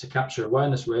to capture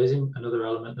awareness raising, another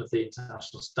element of the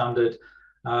international standard.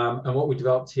 And what we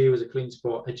developed here was a clean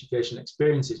sport education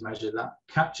experiences measure that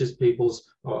captures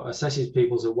people's or assesses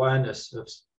people's awareness of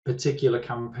particular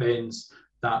campaigns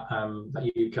that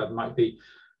UCAD might be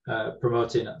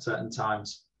promoting at certain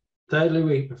times.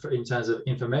 Thirdly, in terms of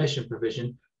information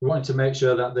provision, we wanted to make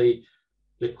sure that the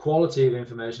quality of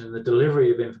information and the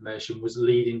delivery of information was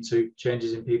leading to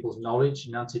changes in people's knowledge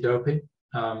in anti-doping.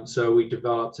 So we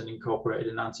developed and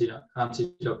incorporated an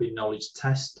anti-doping knowledge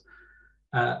test.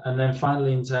 And then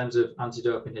finally, in terms of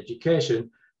anti-doping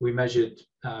education, we measured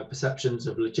perceptions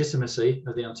of legitimacy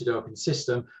of the anti-doping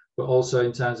system, but also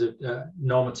in terms of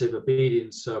normative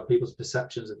obedience, so people's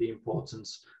perceptions of the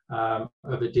importance of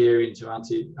adhering to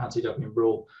anti-doping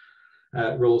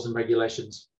rules and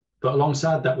regulations. But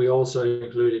alongside that, we also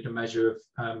included a measure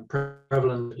of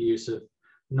prevalent use of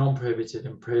non-prohibited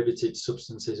and prohibited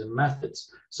substances and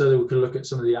methods, so that we could look at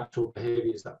some of the actual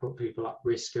behaviours that put people at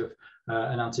risk of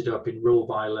an anti-doping rule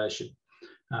violation.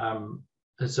 And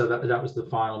so that was the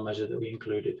final measure that we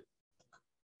included.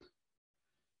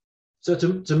 So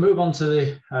to move on to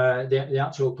the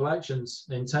actual collections,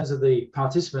 in terms of the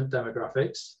participant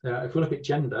demographics, if we look at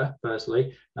gender,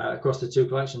 firstly, across the two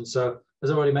collections, so as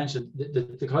I already mentioned,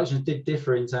 the collections did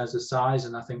differ in terms of size,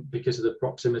 and I think because of the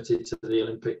proximity to the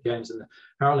Olympic Games and the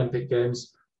Paralympic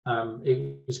Games,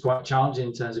 it was quite challenging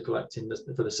in terms of collecting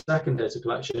for the second data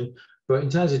collection. But in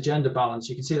terms of gender balance,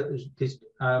 you can see that there's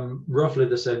roughly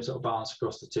the same sort of balance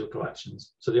across the two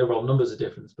collections. So the overall numbers are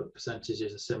different, but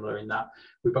percentages are similar in that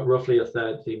we've got roughly a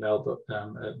third female, but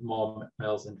more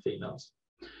males than females.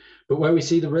 But where we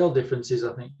see the real differences,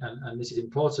 I think, and this is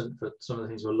important for some of the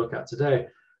things we'll look at today,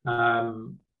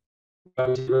 where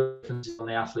we see differences on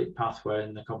the athlete pathway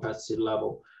and the competitive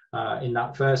level. In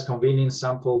that first convenience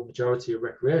sample, majority of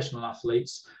recreational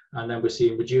athletes, and then we're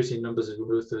seeing reducing numbers as we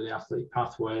move through the athlete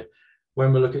pathway.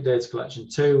 When we look at data collection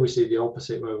 2, we see the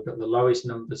opposite, where we've got the lowest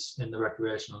numbers in the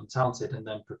recreational and talented, and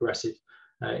then progressive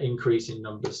increase in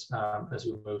numbers as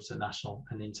we move to national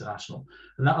and international.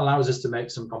 And that allows us to make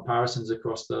some comparisons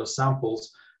across those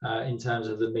samples in terms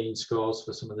of the mean scores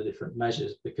for some of the different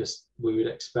measures, because we would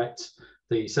expect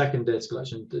the second data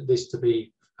collection, this to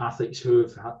be athletes who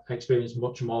have experienced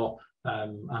much more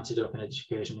anti-doping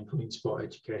education and clean sport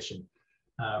education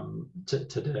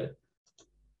to date.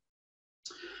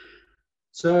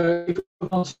 So if we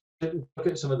want to look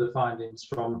at some of the findings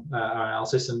from our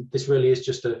analysis, and this really is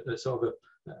just a sort of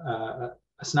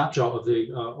a snapshot of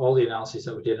all the analyses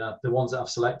that we did. The ones that I've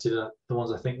selected are the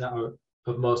ones I think that are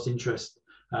of most interest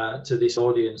to this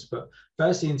audience. But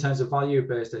firstly, in terms of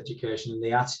value-based education and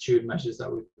the attitude measures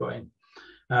that we've got in.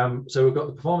 So we've got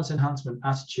the performance enhancement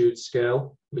attitude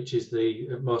scale, which is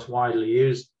the most widely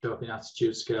used doping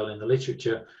attitude scale in the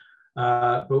literature.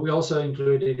 But we also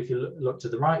included, if you look to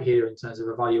the right here in terms of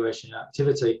evaluation and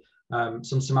activity,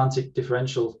 some semantic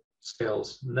differential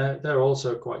scales. And they're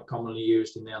also quite commonly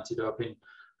used in the anti-doping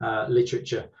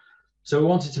literature. So we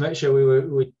wanted to make sure we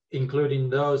were including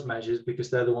those measures because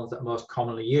they're the ones that are most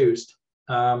commonly used.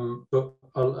 And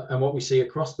what we see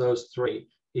across those three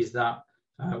is that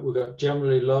we've got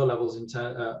generally low levels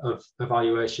of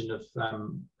evaluation of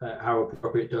how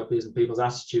appropriate dope is and people's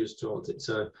attitudes towards it.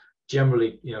 So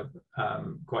generally,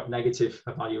 quite negative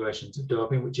evaluations of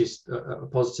doping, which is a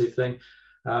positive thing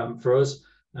for us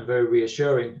and very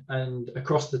reassuring. And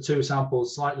across the two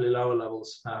samples, slightly lower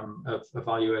levels of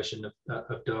evaluation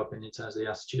of doping in terms of the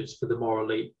attitudes for the more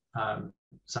elite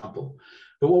sample.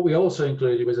 But what we also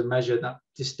included was a measure that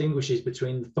distinguishes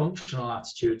between the functional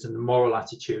attitudes and the moral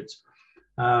attitudes.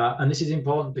 And this is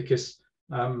important because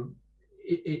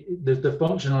the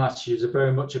functional attitudes are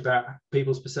very much about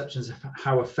people's perceptions of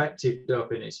how effective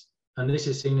doping is. And this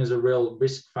is seen as a real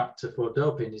risk factor for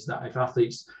doping, is that if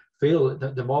athletes feel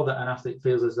that the more that an athlete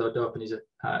feels as though doping is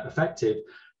effective,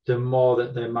 the more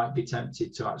that they might be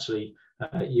tempted to actually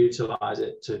utilize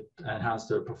it to enhance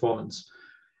their performance.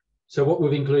 So what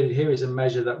we've included here is a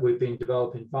measure that we've been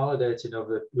developing, validating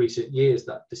over recent years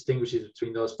that distinguishes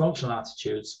between those functional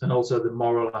attitudes and also the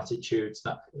moral attitudes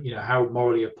that, how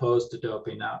morally opposed to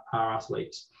doping are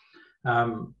athletes,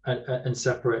 and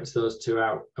separates those two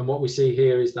out. And what we see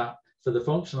here is that for the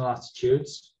functional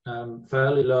attitudes,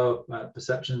 fairly low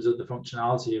perceptions of the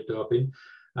functionality of doping,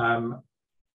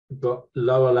 but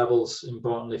lower levels,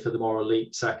 importantly, for the more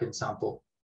elite second sample.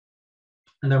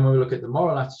 And then when we look at the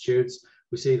moral attitudes,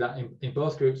 we see that in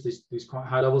both groups, there's quite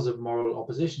high levels of moral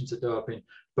opposition to doping,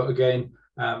 but again,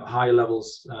 high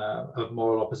levels of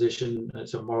moral opposition,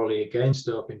 so morally against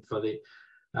doping for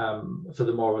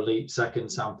the more elite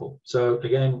second sample. So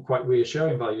again, quite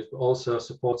reassuring values, but also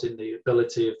supporting the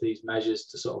ability of these measures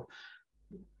to sort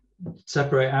of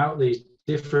separate out these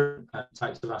different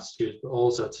types of attitudes, but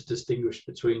also to distinguish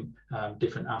between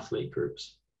different athlete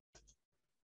groups.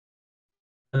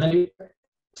 And then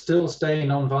still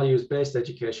staying on values-based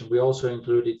education, we also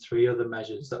included three other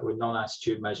measures that were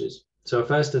non-attitude measures. So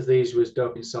first of these was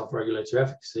doping self-regulatory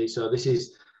efficacy. So this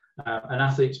is an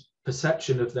athlete's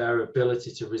perception of their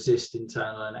ability to resist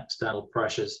internal and external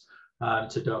pressures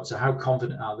to dope. So how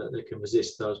confident are they that they can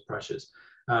resist those pressures?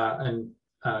 And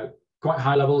quite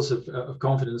high levels of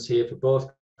confidence here for both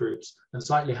groups and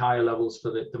slightly higher levels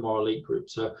for the more elite group.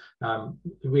 So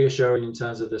reassuring in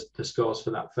terms of the scores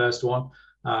for that first one.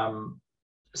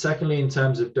 Secondly, in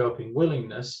terms of doping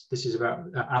willingness, this is about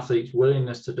athletes'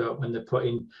 willingness to dope when they're put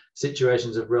in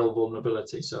situations of real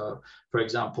vulnerability. So, for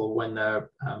example, when they're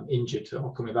injured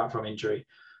or coming back from injury,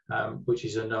 which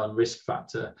is a known risk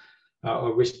factor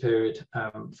or risk period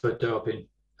for doping.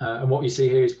 And what you see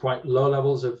here is quite low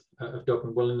levels of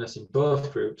doping willingness in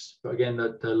both groups, but again,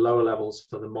 the lower levels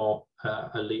for the more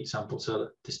elite sample, so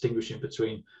distinguishing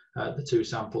between the two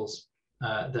samples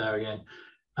there again.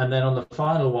 And then on the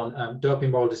final one, doping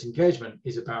moral disengagement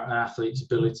is about an athlete's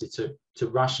ability to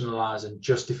rationalize and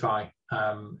justify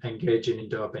engaging in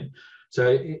doping.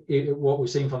 So what we've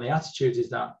seen from the attitudes is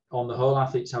that on the whole,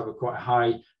 athletes have a quite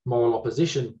high moral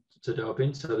opposition to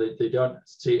doping, so they don't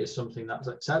see it as something that's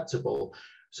acceptable.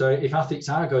 So if athletes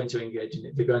are going to engage in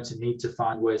it, they're going to need to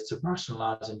find ways to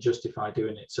rationalize and justify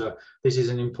doing it. So this is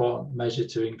an important measure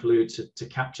to include to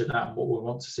capture that. And what we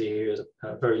want to see here is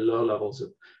very low levels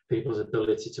of people's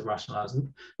ability to rationalize.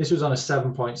 And this was on a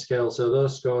 7-point scale, so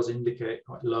those scores indicate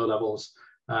quite low levels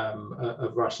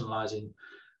of rationalizing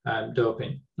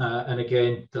doping. And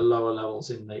again, the lower levels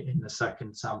in the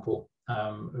second sample,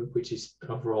 which is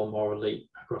overall more elite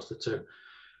across the two.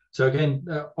 So again,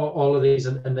 all of these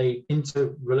and the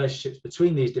interrelationships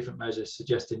between these different measures,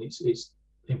 suggesting it's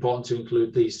important to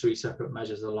include these three separate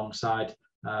measures alongside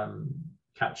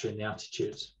capturing the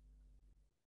attitudes.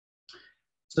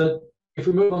 So if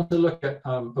we move on to look at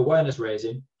awareness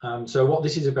raising, so what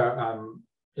this is about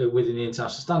within the international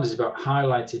standards is about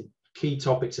highlighting key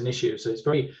topics and issues. So it's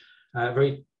very,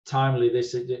 very timely.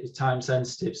 This is time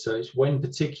sensitive. So it's when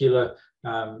particular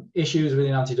issues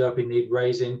within anti-doping need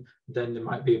raising, then there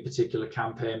might be a particular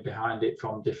campaign behind it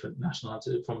from different national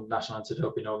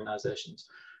anti-doping organisations.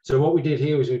 So what we did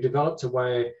here was we developed a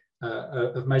way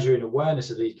of measuring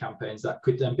awareness of these campaigns that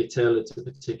could then be tailored to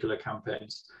particular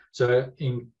campaigns. So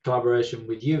in collaboration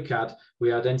with UCAD,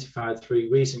 we identified 3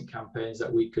 recent campaigns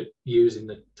that we could use in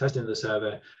the testing of the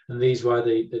survey. And these were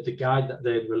the guide that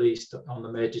they'd released on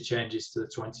the major changes to the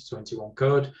 2021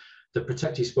 code, the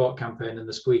Protect Your Sport campaign, and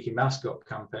the Squeaky Mascot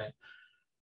campaign.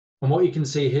 And what you can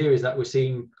see here is that we're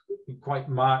seeing quite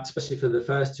marked, especially for the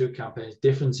first 2 campaigns,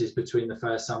 differences between the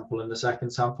first sample and the second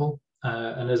sample.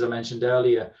 And as I mentioned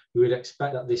earlier, we would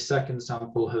expect that this second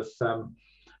sample have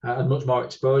had much more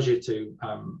exposure to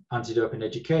anti-doping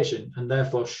education, and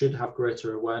therefore should have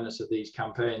greater awareness of these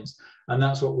campaigns. And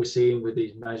that's what we're seeing with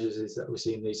these measures, is that we're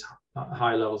seeing these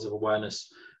high levels of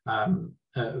awareness for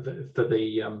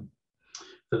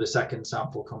the second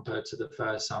sample compared to the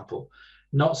first sample.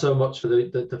 Not so much for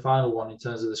the final one in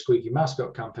terms of the Squeaky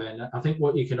Mascot campaign. I think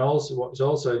what is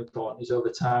also important is over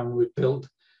time we've built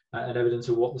an evidence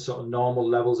of what the sort of normal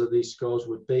levels of these scores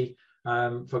would be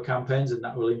for campaigns, and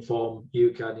that will inform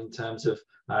UCAD in terms of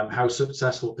how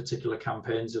successful particular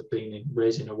campaigns have been in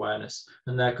raising awareness,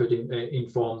 and that could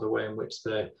inform the way in which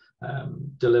they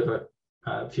deliver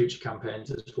future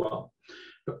campaigns as well.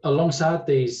 But alongside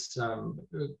these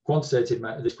quantitative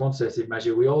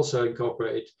measure, we also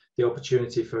incorporated the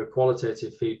opportunity for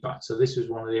qualitative feedback. So this was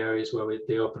one of the areas where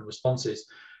the open responses,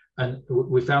 and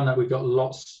we found that we got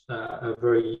lots of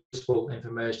very useful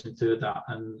information through that,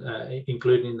 and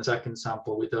including in the second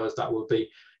sample with those that will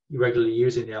be regularly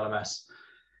using the LMS.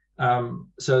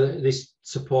 So this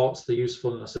supports the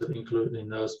usefulness of including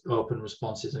those open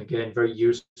responses, and again, very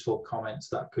useful comments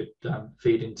that could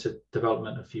feed into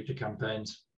development of future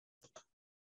campaigns.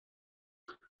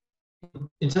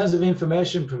 In terms of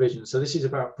information provision, so this is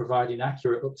about providing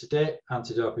accurate, up-to-date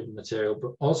anti-doping material,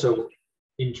 but also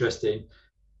interesting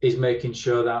is making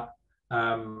sure that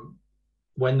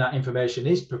when that information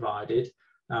is provided,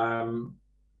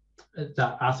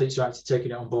 that athletes are actually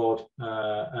taking it on board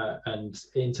and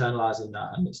internalising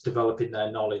that, and it's developing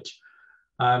their knowledge.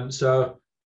 So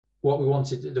what we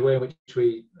wanted, the way in which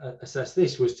we assessed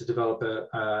this was to develop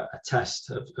a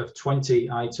test of 20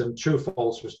 item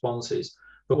true-false responses.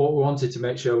 But what we wanted to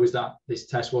make sure was that this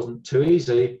test wasn't too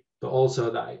easy, but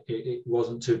also that it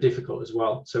wasn't too difficult as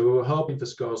well. So we were hoping for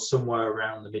scores somewhere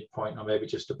around the midpoint or maybe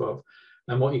just above.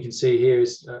 And what you can see here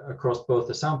is across both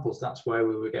the samples, that's where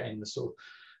we were getting the sort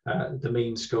of the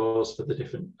mean scores for the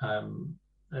different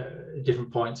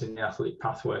points in the athlete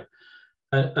pathway.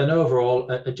 And overall,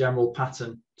 a general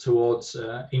pattern towards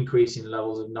increasing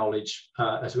levels of knowledge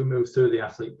as we move through the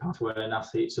athlete pathway, and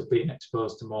athletes are being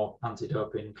exposed to more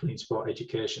anti-doping and clean sport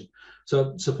education.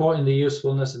 So supporting the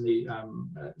usefulness and the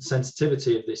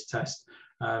sensitivity of this test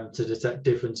to detect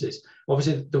differences.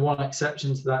 Obviously, the one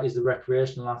exception to that is the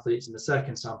recreational athletes in the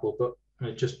second sample, but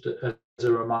just as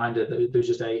a reminder, there's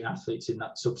just 8 athletes in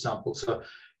that subsample. So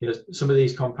some of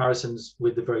these comparisons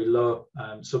with the very low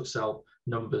subcell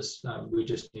numbers, we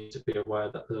just need to be aware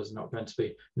that those are not going to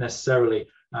be necessarily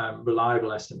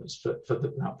reliable estimates for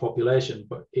that population,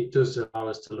 but it does allow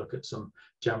us to look at some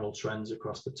general trends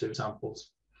across the 2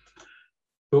 samples.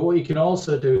 But what you can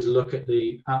also do is look at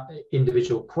the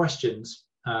individual questions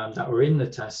that were in the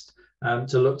test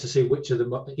to look to see which are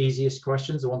the easiest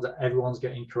questions, the ones that everyone's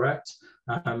getting correct.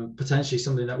 Potentially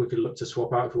something that we could look to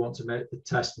swap out if we want to make the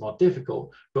test more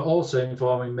difficult, but also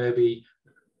informing maybe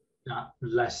that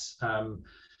less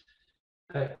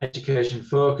education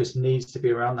focus needs to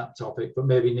be around that topic, but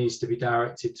maybe needs to be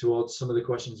directed towards some of the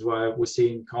questions where we're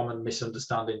seeing common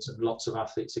misunderstandings and lots of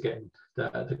athletes are getting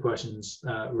the questions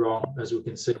wrong, as we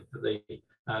can see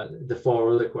the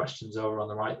 4 other questions over on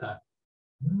the right there.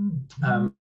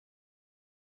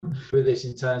 With this,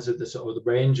 in terms of the sort of the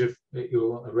range of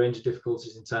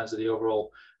difficulties in terms of the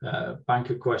overall bank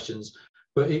of questions,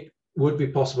 but it would be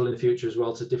possible in the future as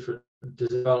well to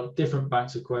develop different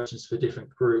banks of questions for different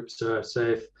groups. So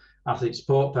say if athlete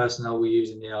support personnel were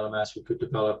using the LMS, we could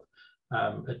develop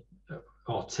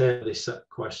or tailor this set of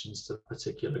questions to a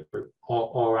particular group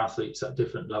or athletes at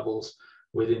different levels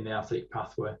within the athlete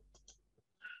pathway.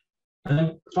 And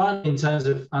then finally, in terms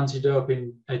of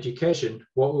anti-doping education,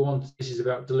 what we want, this is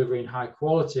about delivering high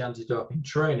quality anti-doping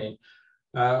training.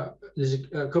 There's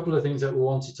a couple of things that we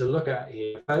wanted to look at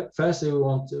here. Firstly,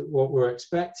 what we're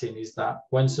expecting is that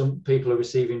when some people are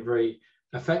receiving very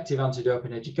effective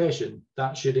anti-doping education,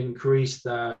 that should increase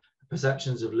their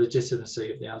perceptions of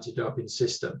legitimacy of the anti-doping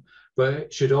system, but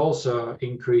it should also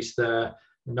increase their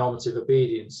normative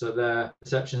obedience, so their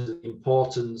perceptions of the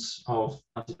importance of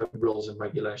anti-doping rules and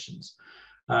regulations.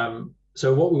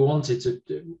 So what we wanted to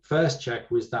first check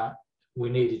was that we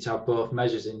needed to have both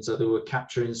measures in, so they were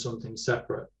capturing something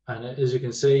separate. And as you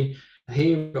can see,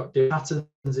 here we've got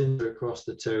patterns in across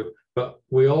the two, but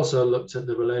we also looked at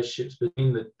the relationships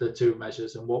between the two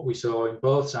measures, and what we saw in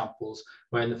both samples,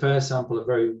 where in the first sample a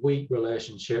very weak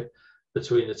relationship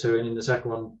between the two, and in the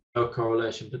second one no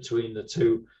correlation between the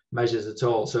two measures at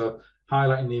all. So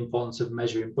highlighting the importance of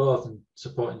measuring both and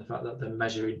supporting the fact that they're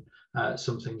measuring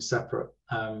something separate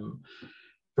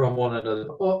from one another.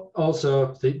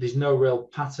 Also, there's no real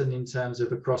pattern in terms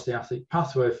of across the athlete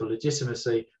pathway for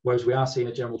legitimacy, whereas we are seeing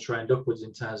a general trend upwards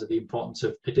in terms of the importance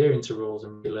of adhering to rules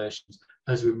and regulations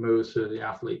as we move through the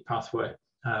athlete pathway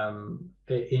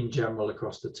in general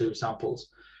across the two samples.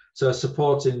 So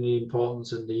supporting the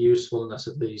importance and the usefulness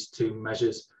of these two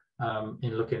measures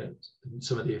in looking at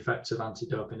some of the effects of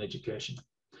anti-doping education.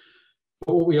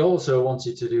 But what we also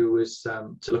wanted to do was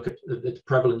to look at the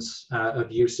prevalence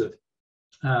of use of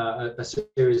a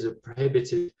series of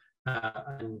prohibited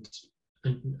and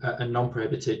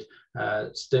non-prohibited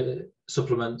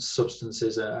supplements,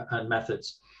 substances, and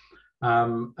methods.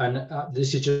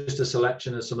 This is just a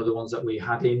selection of some of the ones that we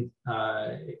had in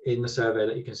the survey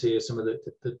that you can see as some of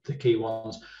the key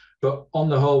ones. But on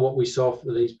the whole, what we saw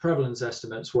for these prevalence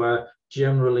estimates were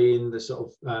generally in the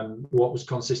sort of what was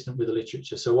consistent with the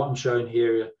literature. So what I'm showing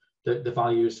here are the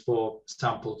values for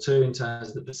sample 2 in terms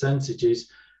of the percentages.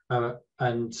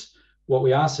 And what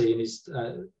we are seeing is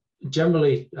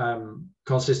generally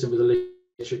consistent with the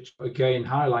literature, again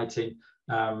highlighting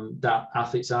that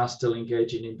athletes are still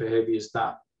engaging in behaviours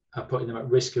that are putting them at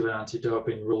risk of an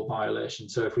anti-doping rule violation.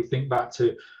 So if we think back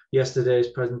to yesterday's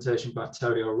presentation by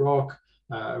Terry O'Rourke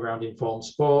around informed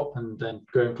sport, and then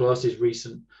Graham Close's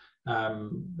recent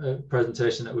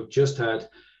presentation that we've just heard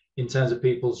in terms of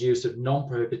people's use of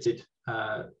non-prohibited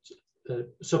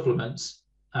supplements,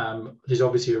 there's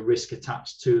obviously a risk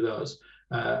attached to those.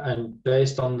 And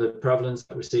based on the prevalence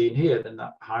that we're seeing here, then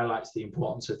that highlights the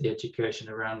importance of the education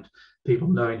around people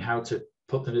knowing how to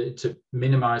put them to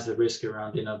minimize the risk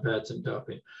around inadvertent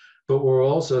doping. But we're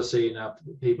also seeing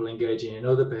people engaging in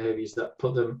other behaviors that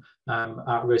put them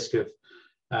at risk of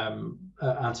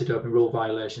anti-doping rule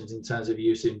violations in terms of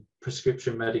using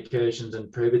prescription medications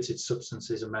and prohibited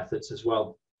substances and methods as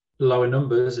well. Lower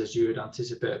numbers, as you would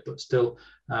anticipate, but still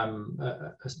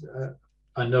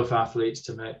enough athletes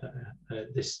to make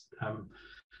this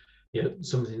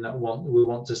something that we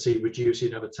want to see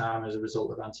reducing over time as a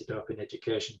result of anti-doping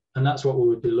education. And that's what we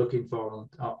would be looking for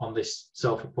on this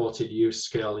self-reported use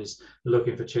scale, is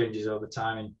looking for changes over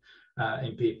time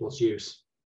in people's use.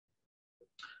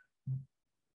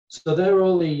 So there are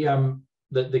all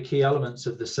the key elements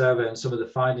of the survey and some of the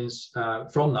findings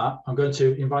from that. I'm going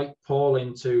to invite Paul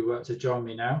in to join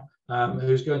me now,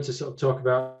 who's going to sort of talk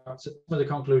about some of the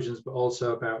conclusions, but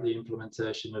also about the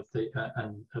implementation of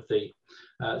the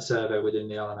survey within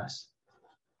the LMS.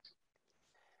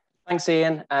 Thanks,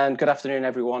 Ian, and good afternoon,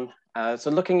 everyone. So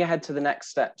looking ahead to the next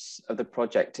steps of the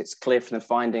project, it's clear from the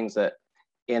findings that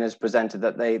Ian has presented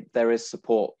that there is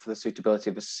support for the suitability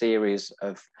of a series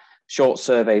of short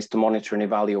surveys to monitor and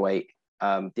evaluate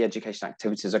the education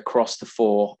activities across the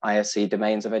 4 ISC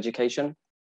domains of education.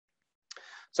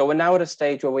 So we're now at a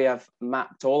stage where we have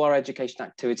mapped all our education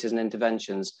activities and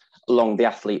interventions along the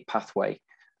athlete pathway.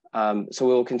 So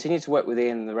we will continue to work with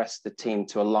Ian and the rest of the team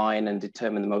to align and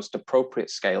determine the most appropriate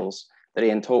scales that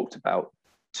Ian talked about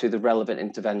to the relevant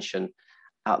intervention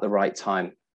at the right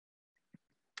time.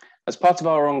 As part of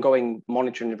our ongoing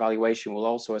monitoring and evaluation, we'll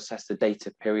also assess the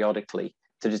data periodically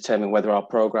to determine whether our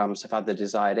programs have had the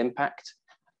desired impact,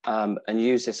 and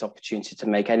use this opportunity to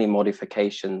make any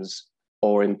modifications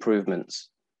or improvements.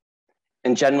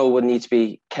 In general, we'll need to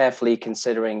be carefully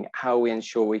considering how we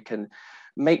ensure we can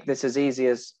make this as easy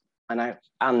as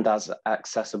and as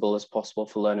accessible as possible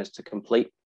for learners to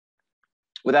complete,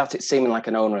 without it seeming like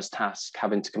an onerous task,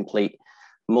 having to complete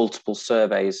multiple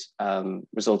surveys,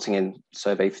 resulting in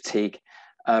survey fatigue.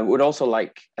 We'd also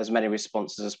like as many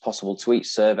responses as possible to each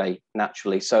survey,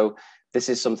 naturally. So this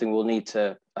is something we'll need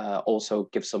to also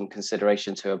give some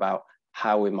consideration to about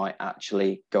how we might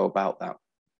actually go about that.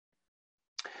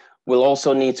 We'll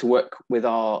also need to work with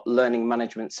our learning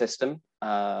management system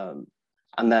and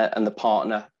the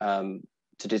partner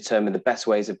to determine the best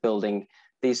ways of building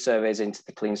these surveys into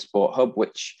the Clean Sport Hub,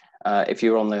 which if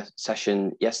you were on the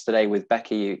session yesterday with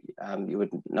Becky, you would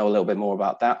know a little bit more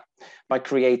about that, by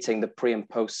creating the pre and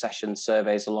post session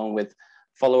surveys along with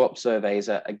follow-up surveys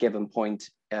at a given point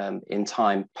in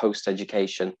time post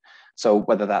education. So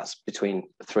whether that's between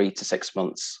 3 to 6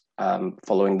 months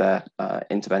following their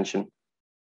intervention,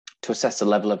 to assess the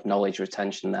level of knowledge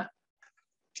retention there.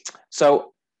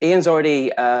 So Ian's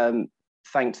already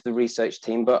thanked the research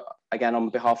team, but again, on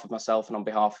behalf of myself and on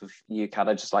behalf of UCAD,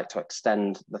 I'd just like to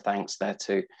extend the thanks there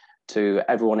to to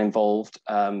everyone involved.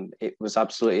 It was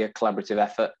absolutely a collaborative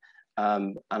effort,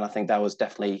 and I think that was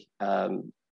definitely a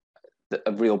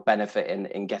real benefit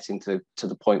in getting to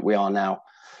the point we are now.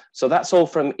 So that's all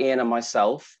from Ian and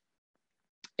myself.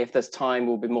 If there's time,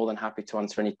 we'll be more than happy to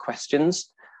answer any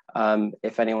questions.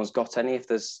 If anyone's got any, if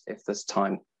there's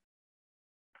time.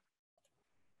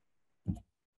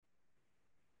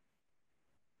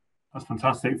 That's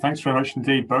fantastic. Thanks very much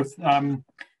indeed, both.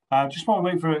 Just want to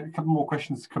wait for a couple more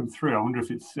questions to come through. I wonder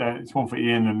if it's one for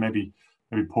Ian and maybe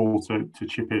Paul to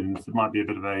chip in. It might be a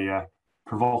bit of a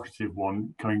provocative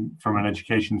one coming from an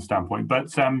education standpoint.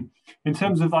 But in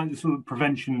terms of like the sort of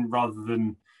prevention rather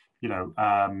than, you know,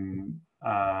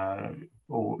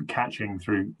 or catching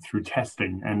through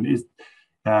testing, and is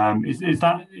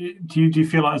that, do you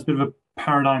feel like there's a bit of a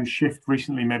paradigm shift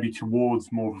recently, maybe towards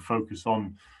more of a focus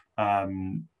on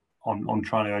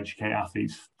trying to educate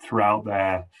athletes throughout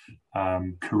their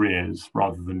careers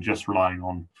rather than just relying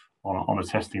on a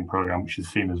testing program, which is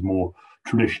seen as more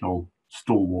traditional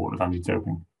stalwart of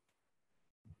anti-doping?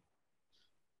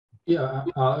 Yeah,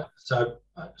 so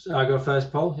I go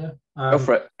first, Paul. Yeah, go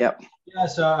for it. Yeah. Yeah,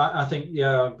 so I think,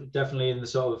 yeah, definitely in the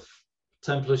sort of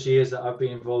 10+ years that I've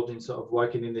been involved in sort of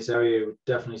working in this area, we've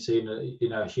definitely seen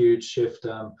a huge shift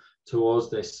towards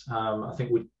this. I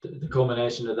think the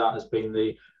culmination of that has been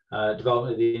the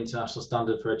development of the international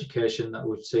standard for education that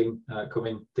we've seen come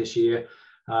in this year.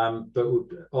 But we've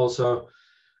also,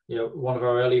 you know, one of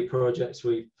our early projects,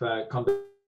 we've conducted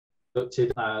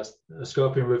a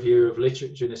scoping review of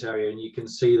literature in this area, and you can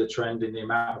see the trend in the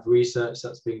amount of research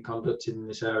that's been conducted in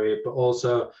this area, but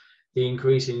also the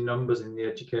increasing numbers in the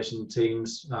education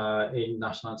teams in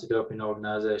national anti-doping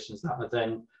organisations that are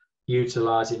then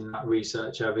utilising that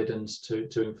research evidence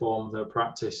to inform their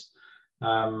practice.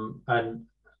 And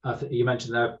I think you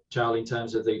mentioned there, Charlie, in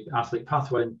terms of the athlete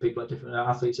pathway and people at different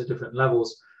athletes at different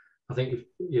levels. I think,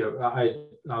 you know,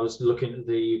 I was looking at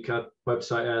the UKAD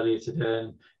website earlier today,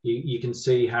 and you can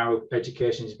see how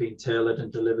education is being tailored and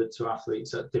delivered to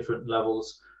athletes at different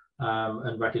levels,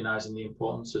 and recognising the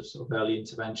importance of sort of early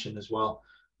intervention as well.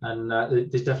 And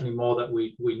there's definitely more that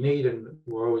we need, and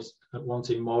we're always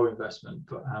wanting more investment,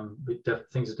 but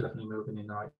things are definitely moving in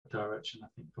the right direction, I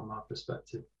think, from our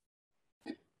perspective.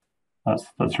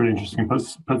 That's really interesting.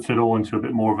 Puts it all into a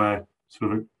bit more of a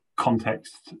sort of a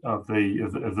context of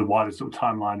the wider sort of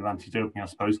timeline of anti-doping, I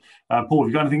suppose. Paul, have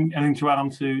you got anything to add on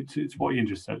to what Ian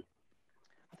just said?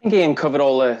 I think Ian covered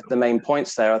all the main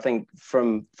points there. I think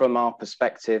from our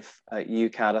perspective at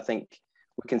UKAD, I think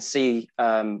we can see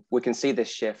this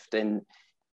shift in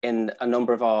a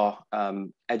number of our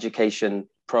education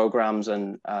programs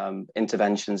and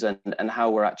interventions, and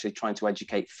how we're actually trying to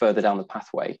educate further down the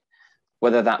pathway,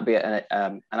 whether that be at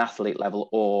an athlete level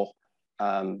or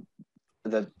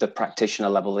the practitioner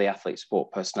level, the athlete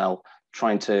support personnel,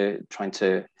 trying to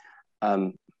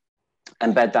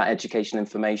embed that education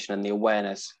information and the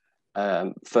awareness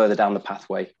further down the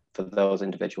pathway for those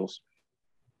individuals.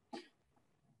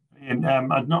 And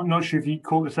I'm not sure if you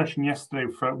caught the session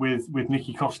yesterday with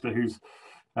Nikki Costa, who's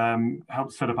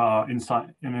helped set up our Insight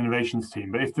and Innovations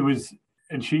team. But if there was,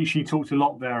 and she talked a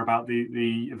lot there about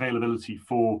the availability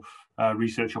for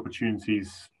research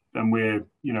opportunities, and we're,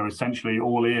 you know, essentially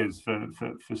all ears for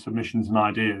submissions and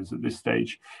ideas at this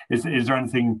stage. Is there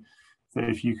anything that,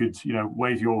 if you could, you know,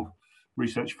 wave your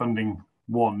research funding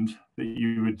wand, that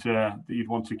you'd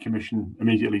want to commission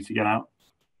immediately to get out?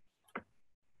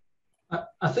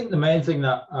 I think the main thing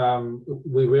that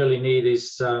we really need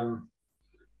is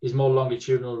more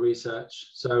longitudinal research.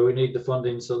 So we need the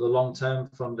funding, so the long-term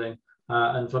funding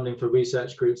and funding for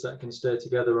research groups that can stay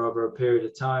together over a period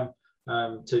of time.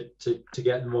 To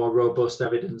get more robust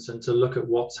evidence and to look at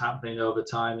what's happening over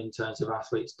time in terms of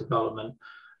athletes' development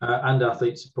and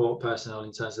athlete support personnel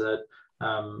in terms of their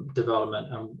development,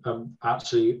 and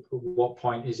actually what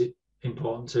point is it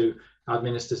important to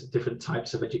administer different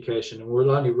types of education. And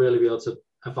we'll only really be able to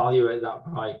evaluate that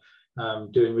by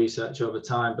doing research over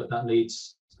time, but that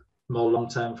needs more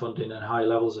long-term funding and high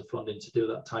levels of funding to do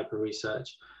that type of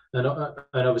research, and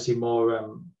obviously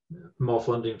more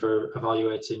funding for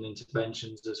evaluating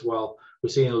interventions as well. We're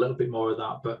seeing a little bit more of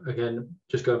that, but again,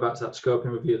 just going back to that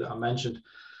scoping review that I mentioned,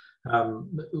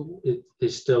 it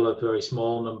is still a very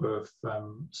small number of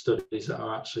studies that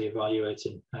are actually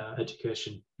evaluating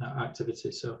education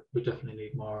activities. So we definitely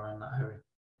need more around that area.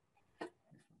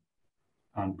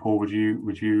 And Paul, would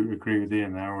you agree with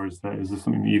Ian there, or is there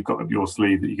something that you've got up your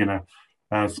sleeve that you're going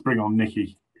to spring on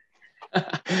Nikki?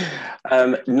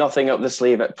 Nothing up the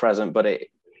sleeve at present, but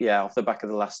off the back of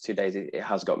the last 2 days, it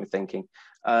has got me thinking.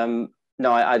 No,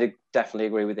 I definitely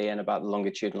agree with Ian about the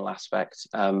longitudinal aspect.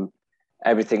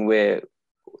 Everything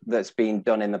that's been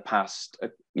done in the past,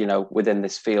 you know, within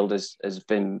this field has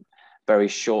been very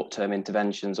short-term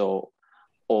interventions or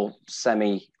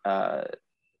semi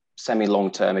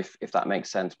long term, if that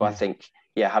makes sense. But I think,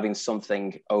 yeah, having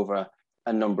something over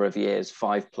a number of years,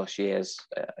 5+ years,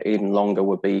 even longer,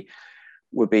 would be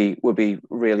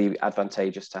really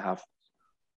advantageous to have.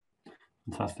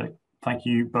 Fantastic. Thank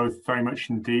you both very much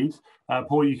indeed.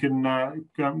 Paul, you can go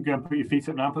and put your feet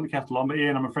up now, put the kettle on. But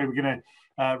Ian, I'm afraid we're going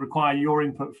to require your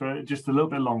input for just a little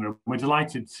bit longer. We're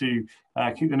delighted to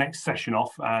kick the next session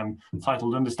off,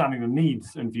 titled Understanding the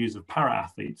Needs and Views of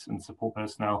Para-Athletes and Support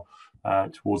Personnel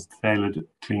towards Tailored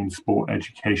Clean Sport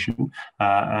Education.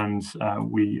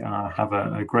 We have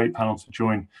a great panel to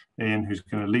join Ian, who's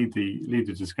going to lead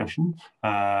the discussion,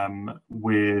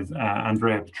 with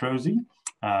Andrea Petrozzi,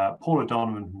 Paula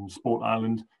Donovan from Sport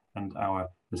Island, and our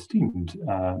esteemed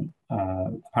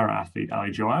para-athlete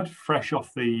Ali Joad, fresh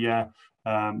off the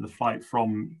flight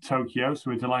from Tokyo.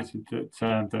 So we're delighted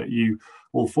that you,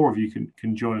 all four of you,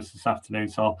 can join us this afternoon.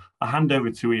 So I'll hand over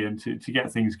to Ian to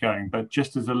get things going. But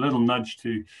just as a little nudge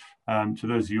to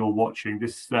those of you all watching,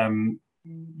 this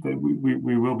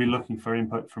we will be looking for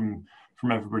input from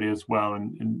everybody as well.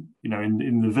 And you know,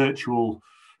 in the virtual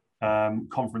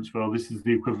conference world, this is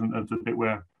the equivalent of the bit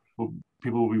where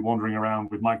people will be wandering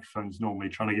around with microphones normally,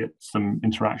 trying to get some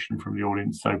interaction from the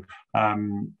audience. So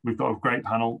we've got a great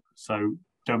panel, so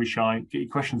don't be shy, get your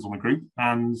questions on the group,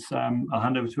 and I'll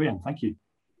hand over to Ian. Thank you.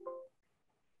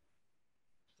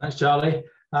 Thanks, Charlie.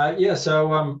 Yeah,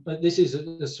 so this is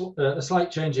a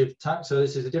slight change of tack. So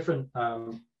this is a different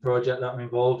project that I'm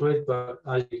involved with, but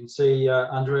as you can see,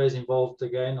 Andrea is involved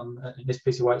again in this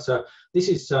piece of work. So this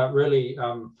is really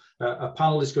a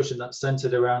panel discussion that's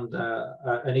centered around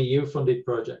an EU-funded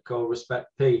project called Respect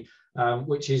P,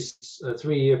 which is a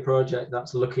 3-year project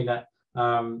that's looking at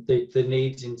the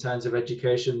needs in terms of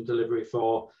education delivery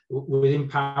within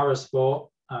para sport,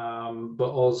 but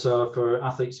also for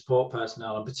athlete support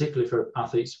personnel, and particularly for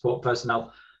athlete support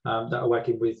personnel that are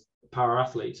working with para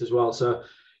athletes as well. So,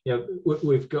 you know,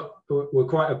 we're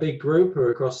quite a big group.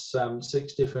 We're across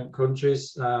 6 different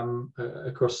countries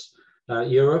across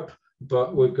Europe,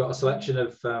 but we've got a selection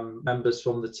of members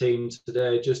from the team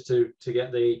today just to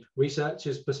get the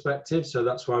researchers' perspective. So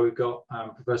that's why we've got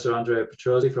Professor Andrea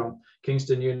Petrozzi from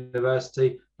Kingston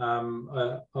University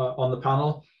on the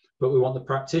panel. But we want the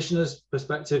practitioners'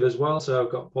 perspective as well. So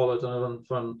I've got Paula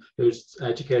Donovan, who's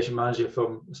education manager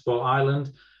from Sport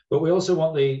Island. But we also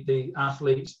want the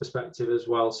athletes' perspective as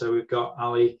well. So we've got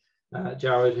Ali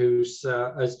Joad, who's,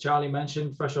 as Charlie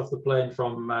mentioned, fresh off the plane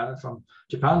from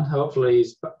Japan. Hopefully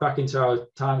he's back into our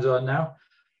time zone now,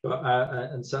 but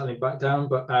and settling back down.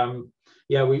 But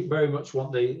yeah, we very much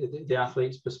want the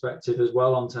athletes' perspective as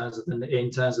well in terms of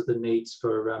the needs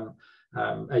for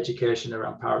education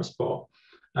around parasport.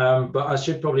 But I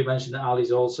should probably mention that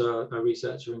Ali's also a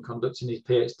researcher and conducting his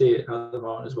PhD at the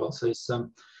moment as well. So he's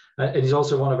and he's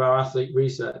also one of our athlete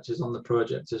researchers on the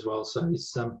project as well. So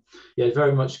he's yeah,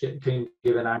 very much can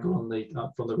give an angle on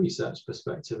from the research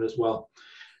perspective as well.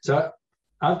 So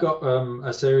I've got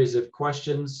a series of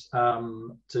questions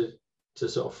to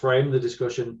sort of frame the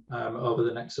discussion over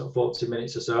the next sort of 40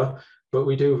 minutes or so. But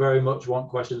we do very much want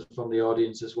questions from the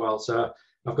audience as well. So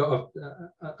I've got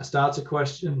a starter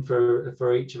question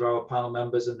for each of our panel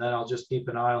members, and then I'll just keep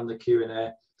an eye on the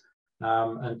Q&A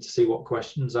and to see what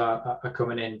questions are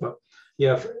coming in. But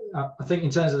yeah, I think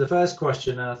in terms of the first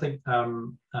question, and I think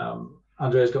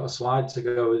Andrea's got a slide to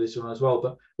go with this one as well,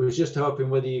 but we was just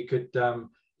hoping whether you could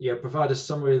yeah, provide a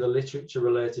summary of the literature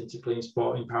relating to clean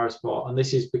sport in parasport. And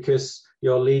this is because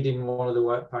you're leading one of the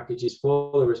work packages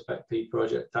for the Respect P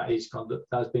project that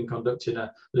has been conducting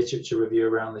a literature review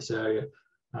around this area.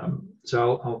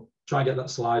 So I'll try and get that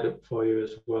slide up for you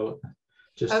as well.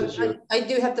 Just as I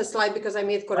do have the slide because I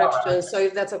made corrections. So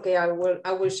if that's okay, I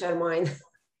will share mine.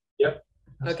 Yep.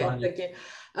 Okay, fine. Thank you.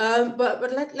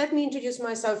 But let me introduce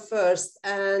myself first.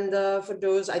 And for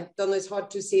those, I don't know, it's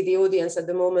hard to see the audience at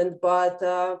the moment, but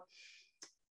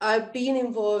I've been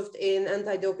involved in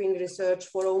anti-doping research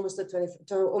for almost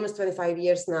 25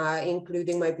 years now,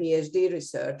 including my PhD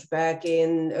research back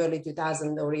in early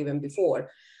 2000 or even before.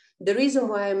 The reason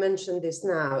why I mention this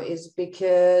now is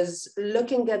because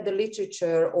looking at the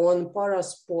literature on para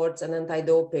sports and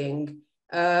anti-doping,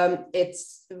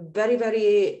 it's very,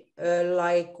 very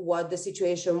like what the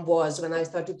situation was when I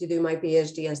started to do my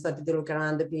PhD and started to look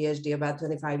around the PhD about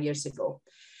 25 years ago,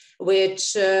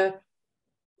 which to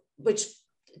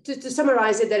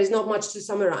summarize it, there is not much to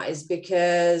summarize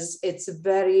because it's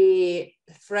very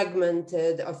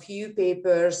fragmented, a few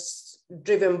papers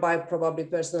driven by probably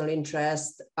personal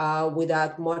interest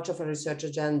without much of a research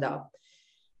agenda.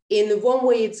 In one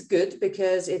way, it's good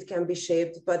because it can be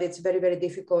shaped, but it's very, very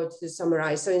difficult to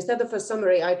summarize. So instead of a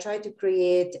summary, I try to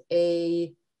create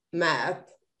a map.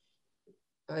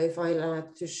 If I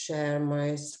like to share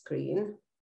my screen,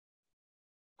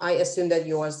 I assume that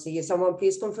you all see. Someone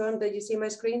please confirm that you see my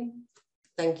screen.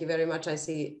 Thank you very much. I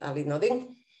see Ali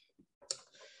nodding.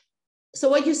 So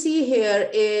what you see here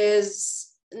is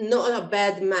not a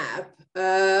bad map,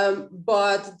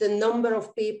 but the number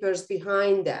of papers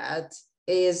behind that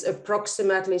is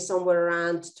approximately somewhere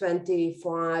around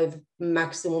 25,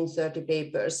 maximum 30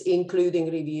 papers,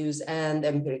 including reviews and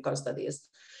empirical studies.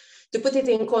 To put it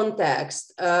in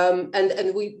context,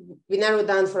 and we narrowed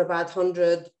down for about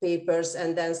 100 papers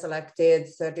and then selected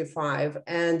 35.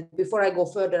 And before I go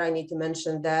further, I need to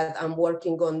mention that I'm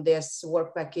working on this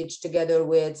work package together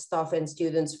with staff and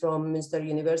students from Münster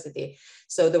University.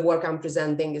 So the work I'm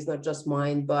presenting is not just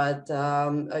mine, but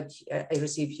I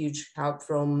receive huge help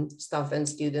from staff and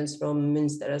students from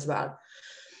Münster as well.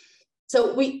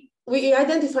 So we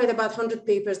identified about 100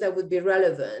 papers that would be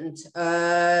relevant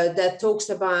that talks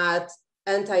about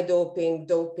anti-doping,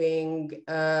 doping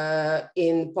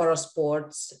in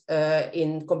parasports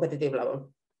in competitive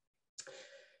level.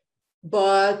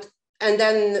 And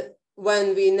then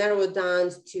when we narrowed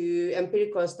down to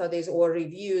empirical studies or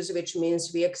reviews, which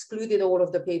means we excluded all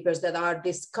of the papers that are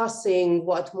discussing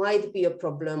what might be a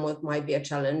problem, what might be a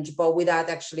challenge, but without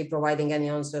actually providing any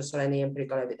answers or any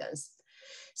empirical evidence.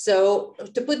 So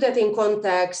to put that in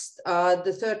context,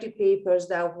 the 30 papers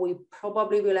that we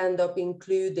probably will end up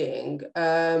including,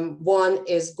 one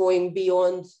is going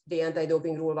beyond the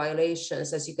anti-doping rule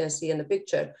violations, as you can see in the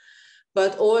picture.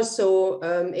 But also,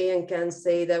 Ian can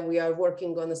say that we are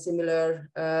working on a similar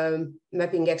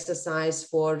mapping exercise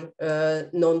for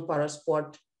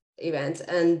non-parasport events.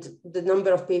 And the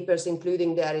number of papers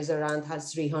including there is around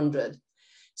 300.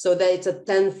 So that it's a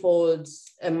 10-fold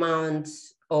amount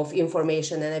of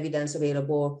information and evidence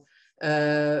available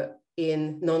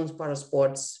in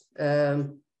non-parasports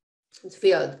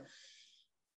field.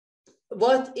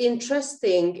 What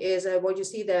interesting is what you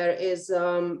see there is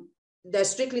there's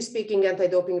strictly speaking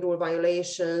anti-doping rule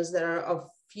violations. There are a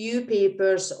few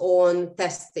papers on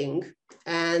testing,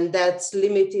 and that's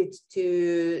limited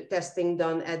to testing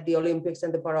done at the Olympics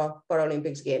and the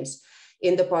Paralympics Games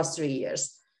in the past 3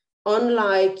 years.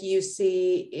 Unlike you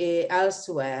see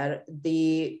elsewhere,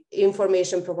 the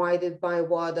information provided by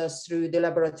WADA through the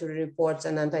laboratory reports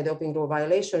and anti-doping rule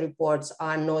violation reports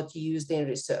are not used in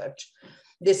research.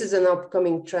 This is an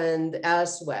upcoming trend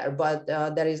elsewhere, but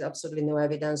there is absolutely no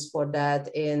evidence for that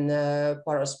in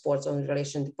parasports or in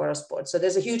relation to parasports. So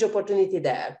there's a huge opportunity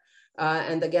there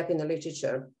and a gap in the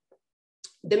literature.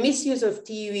 The misuse of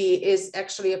TV is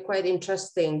actually quite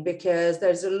interesting because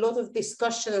there's a lot of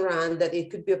discussion around that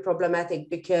it could be problematic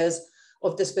because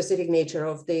of the specific nature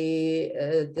of the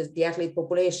athlete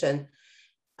population.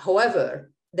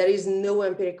 However, there is no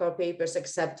empirical papers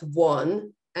except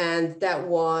one, and that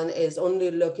one is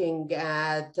only looking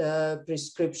at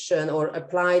prescription or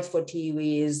applied for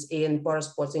TVs in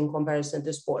parasports in comparison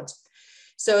to sports.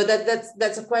 So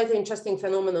that's a quite interesting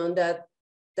phenomenon that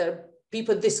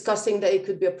people discussing that it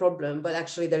could be a problem, but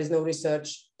actually there is no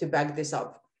research to back this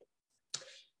up.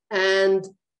 And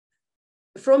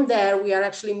from there, we are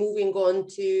actually moving on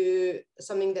to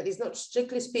something that is not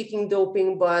strictly speaking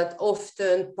doping, but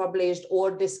often published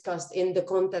or discussed in the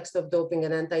context of doping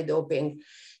and anti-doping.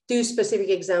 Two specific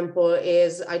examples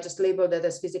is, I just labeled that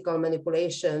as physical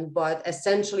manipulation, but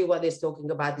essentially what it's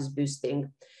talking about is boosting,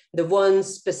 the one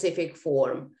specific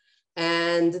form.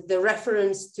 And the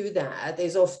reference to that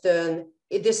is often,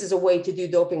 this is a way to do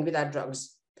doping without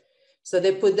drugs. So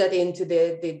they put that into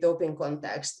the doping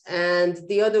context. And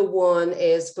the other one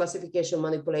is classification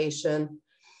manipulation,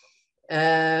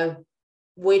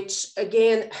 which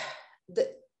again,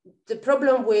 the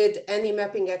problem with any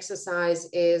mapping exercise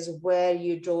is where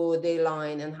you draw the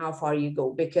line and how far you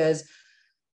go, because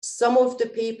some of the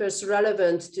papers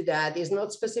relevant to that is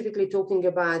not specifically talking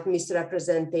about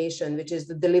misrepresentation, which is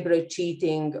the deliberate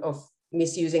cheating of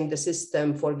misusing the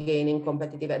system for gaining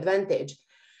competitive advantage,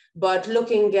 but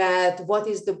looking at what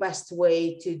is the best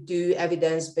way to do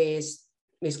evidence-based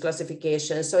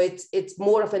misclassification. So it's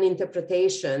more of an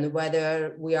interpretation,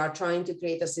 whether we are trying to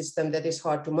create a system that is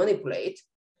hard to manipulate,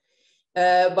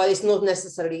 but it's not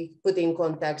necessarily put in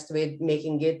context with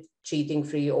making it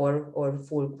cheating-free or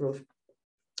foolproof.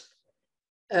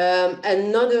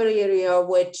 Another area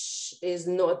which is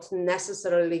not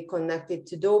necessarily connected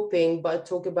to doping, but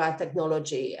talk about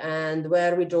technology and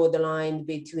where we draw the line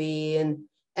between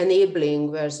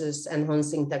enabling versus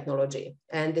enhancing technology.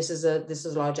 And this is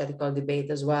a large ethical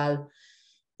debate as well.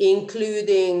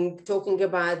 including talking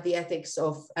about the ethics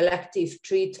of elective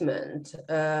treatment,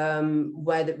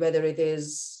 whether it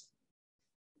is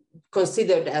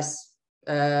considered as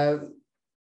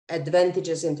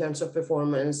advantages in terms of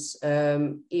performance,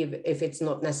 if it's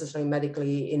not necessarily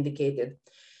medically indicated.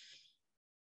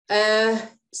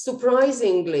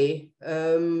 Surprisingly,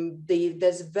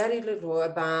 there's very little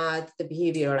about the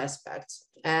behavioral aspects,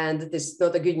 and this is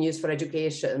not a good news for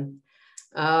education.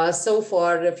 So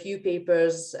far, a few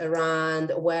papers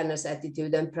around awareness,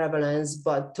 attitude, and prevalence,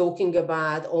 but talking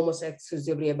about almost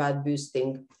exclusively about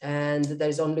boosting. And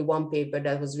there's only one paper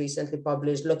that was recently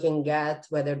published looking at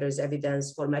whether there's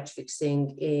evidence for match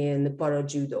fixing in para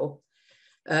judo.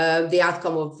 The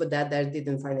outcome of that, there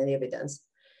didn't find any evidence.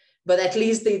 But at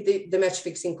least the match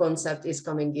fixing concept is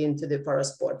coming into the para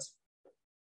sports.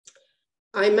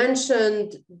 I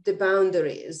mentioned the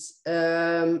boundaries.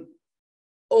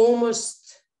 Almost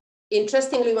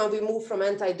interestingly, when we move from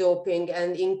anti-doping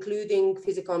and including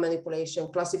physical manipulation,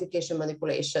 classification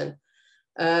manipulation,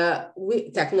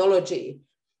 technology,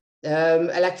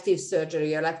 elective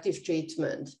surgery, elective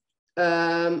treatment,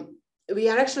 we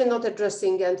are actually not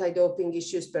addressing anti-doping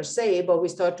issues per se, but we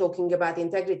start talking about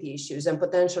integrity issues and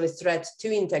potentially threats to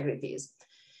integrities.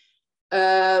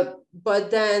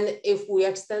 But then if we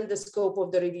extend the scope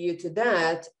of the review to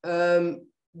that,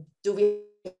 do we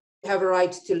have a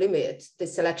right to limit the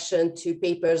selection to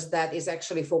papers that is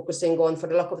actually focusing on, for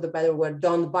the lack of the better word,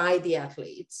 done by the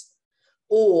athletes?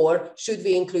 Or should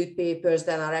we include papers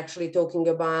that are actually talking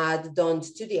about done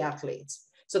to the athletes?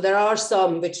 So there are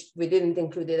some, which we didn't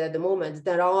include it at the moment,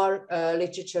 there are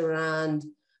literature around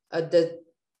the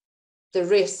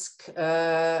risk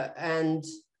and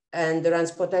the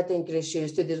transporting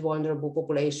issues to this vulnerable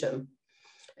population.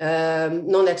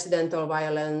 Non-accidental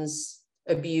violence,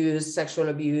 abuse, sexual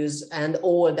abuse, and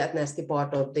all that nasty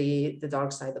part of the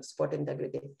dark side of sport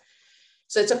integrity.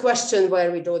 So it's a question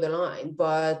where we draw the line,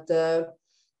 but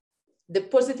the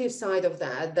positive side of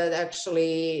that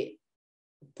actually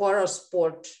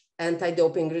parasport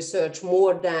anti-doping research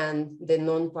more than the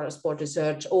non-parasport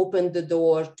research opened the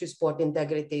door to sport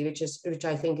integrity, which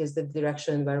I think is the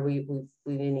direction where we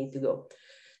need to go.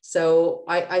 So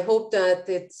I hope that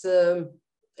it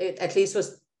at least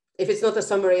was, if it's not a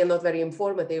summary and not very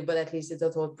informative, but at least it's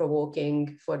a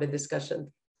thought-provoking for the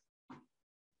discussion.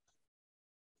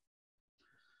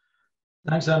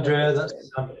 Thanks, Andrea. That's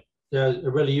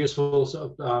a really useful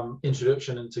sort of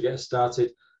introduction and to get us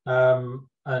started.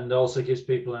 And also gives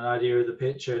people an idea of the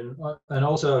picture, and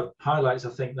also highlights,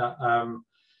 I think, that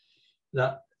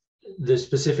that the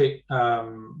specific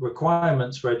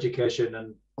requirements for education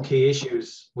and key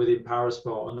issues within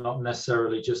parasport are not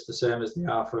necessarily just the same as they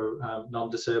are for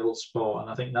non-disabled sport.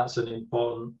 And I think that's an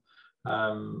important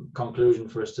conclusion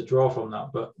for us to draw from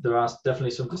that. But there are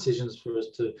definitely some decisions for us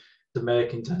to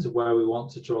make in terms of where we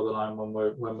want to draw the line when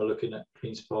we're looking at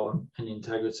clean sport and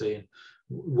integrity, and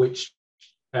which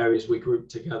areas we group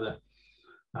together,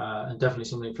 and definitely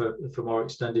something for more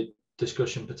extended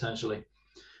discussion potentially.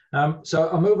 So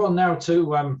I'll move on now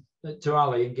to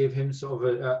Ali and give him sort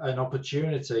of an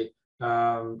opportunity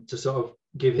to sort of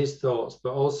give his thoughts,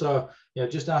 but also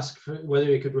just ask whether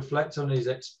he could reflect on his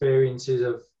experiences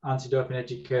of anti-doping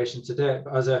education to date,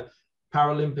 but as a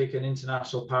Paralympic and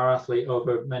international para-athlete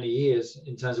over many years,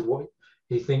 in terms of what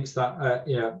he thinks that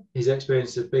his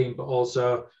experience have been, but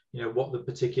also what the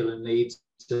particular needs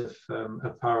of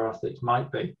para-athletes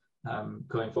might be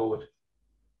going forward.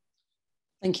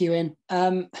 Thank you, Ian.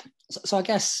 So I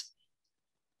guess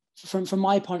from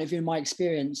my point of view and my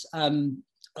experience,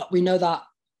 we know that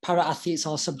para-athletes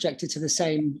are subjected to the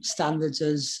same standards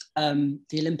as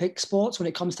the Olympic sports when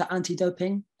it comes to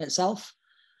anti-doping itself.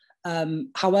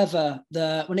 However,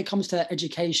 when it comes to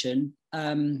education,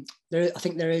 I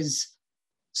think there is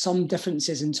some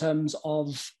differences in terms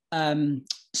of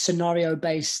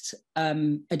scenario-based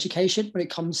education when it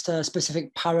comes to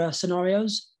specific para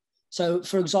scenarios. So,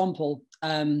 for example,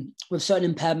 with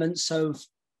certain impairments, so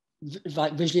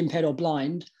like visually impaired or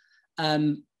blind,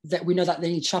 that we know that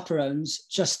they need chaperones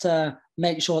just to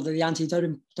make sure that the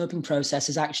anti-doping process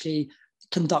is actually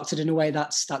conducted in a way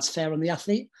that's fair on the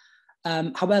athlete.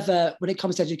 However, when it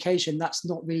comes to education, that's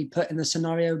not really put in the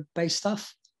scenario-based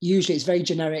stuff. Usually it's very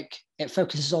generic. It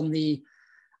focuses on the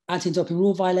anti-doping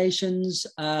rule violations,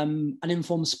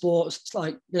 uninformed sports, so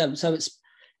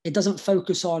it doesn't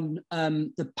focus on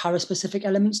the para-specific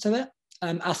elements to it.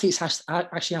 Athletes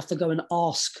actually have to go and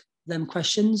ask them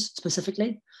questions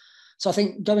specifically. So I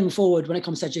think going forward, when it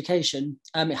comes to education,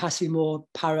 it has to be more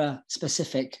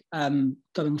para-specific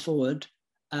going forward.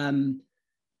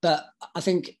 But I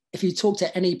think if you talk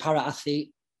to any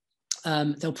para-athlete,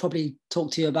 they'll probably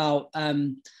talk to you about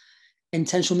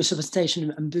intentional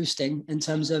misrepresentation and boosting in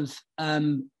terms of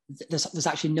there's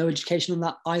actually no education on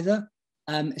that either.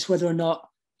 It's whether or not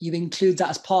you include that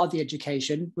as part of the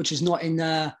education, which is not in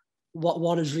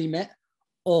WADA's remit,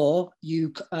 or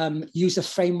you use the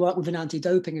framework within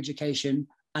anti-doping education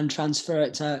and transfer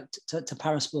it to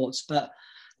parasports. But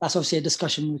that's obviously a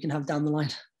discussion we can have down the line.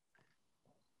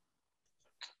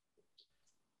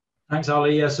 Thanks,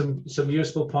 Ali. Yeah, some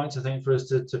useful points, I think, for us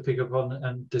to pick up on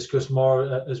and discuss more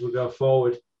as we go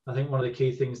forward. I think one of the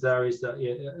key things there is that,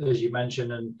 as you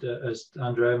mentioned, and as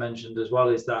Andrea mentioned as well,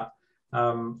 is that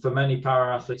for many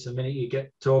para athletes, the minute you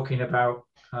get talking about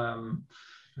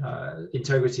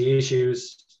integrity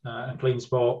issues and clean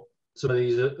sport, some of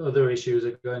these other issues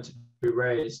are going to be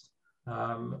raised.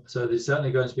 So there's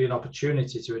certainly going to be an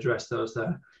opportunity to address those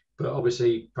there. But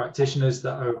obviously, practitioners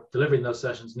that are delivering those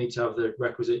sessions need to have the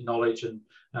requisite knowledge and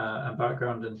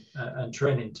background and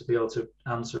training to be able to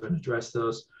answer and address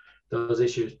those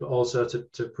issues, but also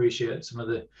to appreciate some of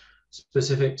the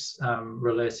specifics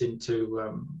relating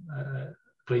to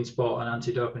clean sport and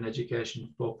anti-doping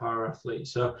education for para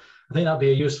athletes. So I think that'd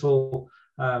be a useful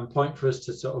point for us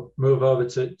to sort of move over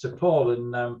to Paul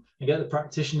and get the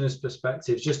practitioner's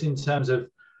perspectives, just in terms of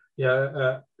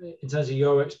your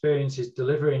experiences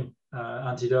delivering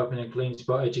anti-doping and clean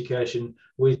sport education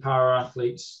with para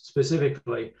athletes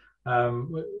specifically.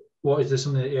 What is there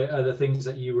some of the other things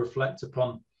that you reflect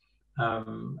upon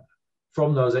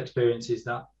from those experiences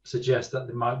that suggest that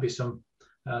there might be some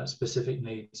specific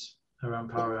needs around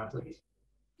para athletes?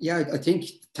 Yeah, I think,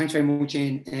 thanks very much,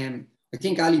 Ian. I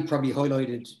think Ali probably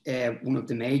highlighted one of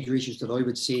the major issues that I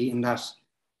would see, in that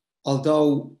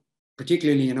although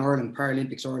particularly in Ireland,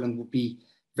 Paralympics Ireland would be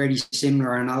very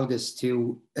similar, analogous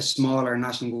to a smaller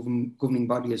national governing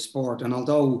body of sport. And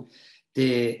although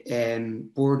the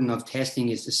burden of testing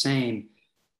is the same,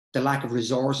 the lack of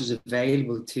resources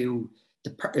available to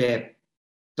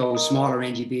those smaller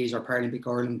NGBs or Paralympic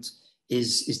Ireland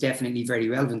is definitely very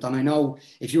relevant. And I know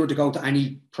if you were to go to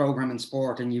any program in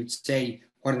sport and you'd say,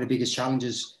 what are the biggest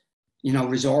challenges?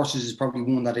 Resources is probably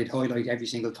one that I'd highlight every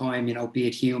single time, be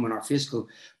it human or physical.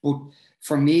 But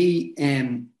for me,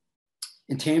 in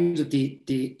terms of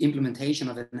the implementation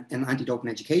of an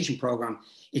anti-doping education program,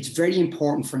 it's very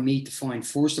important for me to find,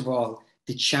 first of all,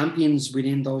 the champions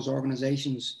within those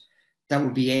organizations that will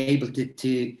be able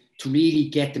to really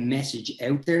get the message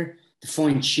out there, to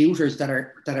find tutors that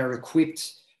are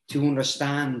equipped to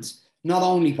understand not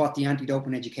only what the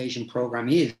anti-doping education program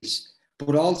is,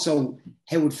 but also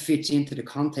how it fits into the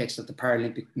context of the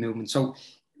Paralympic movement. So,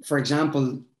 for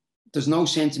example, there's no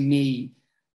sense in me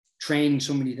training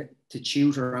somebody to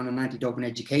tutor on an anti-doping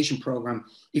education program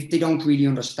if they don't really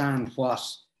understand what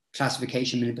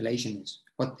classification manipulation is,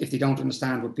 if they don't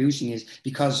understand what boosting is,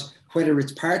 because whether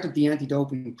it's part of the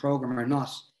anti-doping program or not,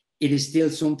 it is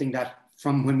still something that,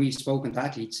 from when we've spoken to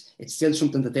athletes, it's still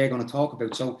something that they're going to talk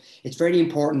about. So it's very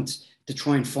important to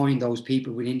try and find those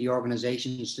people within the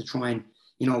organizations to try and,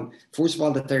 first of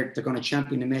all, that they're going to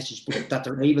champion the message, but that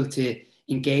they're able to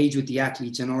engage with the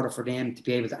athletes in order for them to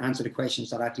be able to answer the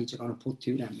questions that athletes are going to put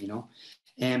to them,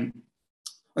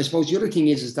 I suppose the other thing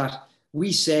is that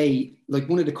we say, like,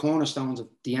 one of the cornerstones of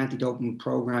the anti-doping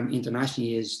program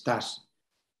internationally is that,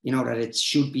 that it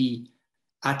should be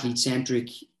athlete-centric,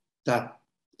 that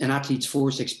an athlete's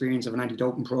first experience of an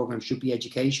anti-doping program should be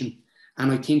education.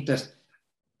 And I think that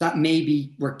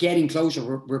maybe we're getting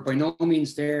closer. We're by no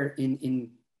means there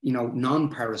in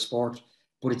non-para sport,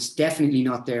 but it's definitely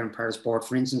not there in para sport.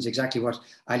 For instance, exactly what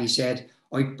Ali said,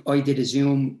 I did a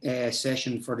Zoom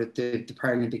session for the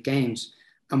Paralympic Games,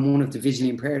 and one of the visually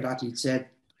impaired athletes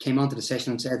came onto the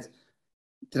session and said,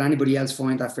 did anybody else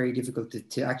find that very difficult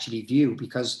to actually view?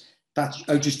 Because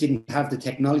I just didn't have the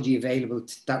technology available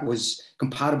that was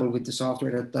compatible with the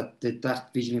software that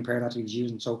visually impaired athlete was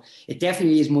using. So it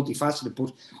definitely is multifaceted,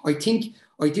 but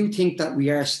I do think that we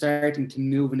are starting to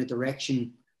move in a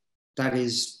direction that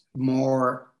is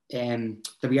more,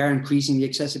 that we are increasing the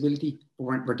accessibility,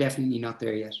 but we're definitely not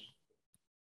there yet.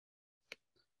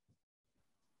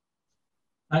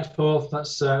 Thanks, Paul.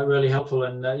 That's really helpful.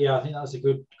 And I think that's a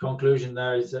good conclusion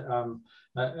there. Is that,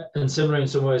 and similar in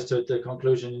some ways to the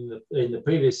conclusion in the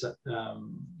previous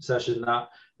session, that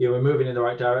we're moving in the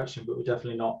right direction, but we're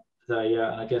definitely not there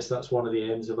yet. And I guess that's one of the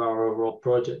aims of our overall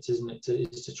project, isn't it?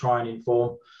 Is to try and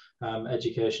inform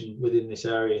education within this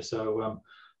area. So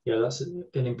that's an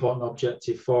important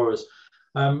objective for us.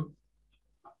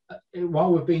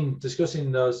 While we've been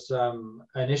discussing those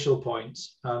initial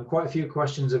points, quite a few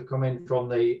questions have come in from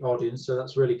the audience, so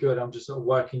that's really good. I'm just sort of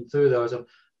working through those.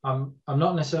 I'm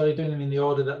not necessarily doing them in the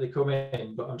order that they come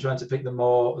in, but I'm trying to pick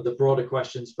the broader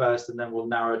questions first, and then we'll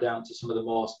narrow down to some of the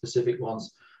more specific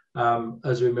ones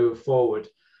as we move forward.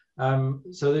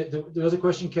 So the other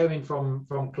question came in from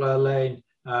Claire Lane,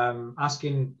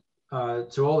 asking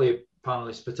to all the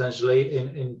panelists potentially,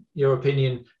 in your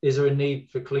opinion, is there a need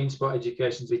for clean sport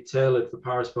education to be tailored for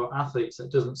parasport athletes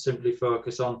that doesn't simply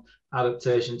focus on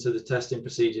adaptation to the testing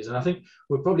procedures? And I think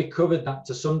we've probably covered that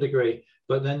to some degree,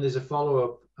 but then there's a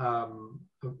follow-up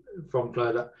from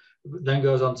Claire that then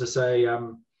goes on to say,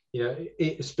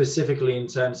 specifically in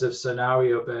terms of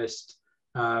scenario-based,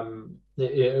 when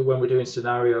we're doing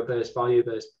scenario-based,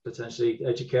 value-based, potentially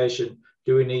education,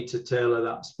 do we need to tailor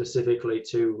that specifically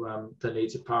to the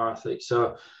needs of para athletes?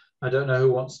 So I don't know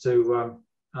who wants to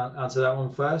answer that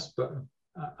one first, but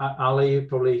Ali, you're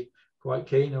probably quite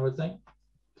keen, I would think.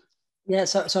 Yeah,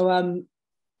 so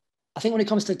I think when it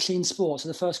comes to clean sport, so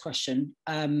the first question,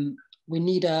 we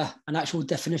need an actual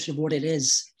definition of what it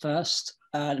is first.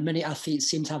 Many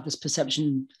athletes seem to have this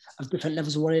perception of different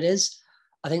levels of what it is.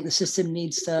 I think the system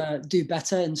needs to do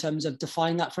better in terms of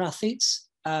defining that for athletes.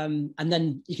 And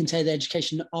then you can tailor the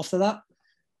education after that.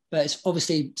 But it's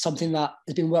obviously something that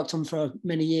has been worked on for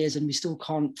many years and we still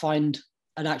can't find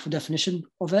an actual definition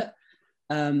of it.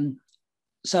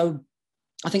 So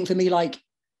I think for me,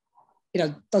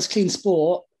 does clean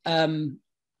sport kind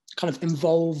of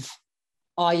involve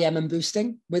IEM and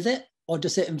boosting with it, or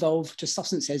does it involve just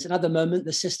substances? And at the moment,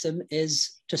 the system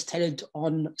is just tailored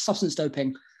on substance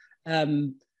doping.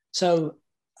 So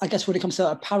I guess when it comes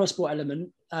to a parasport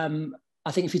element,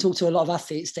 I think if you talk to a lot of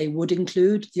athletes, they would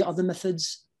include the other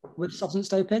methods with substance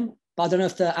doping, but I don't know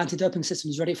if the anti-doping system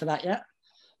is ready for that yet.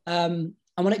 And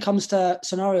when it comes to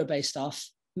scenario-based stuff,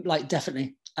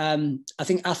 definitely. I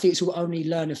think athletes will only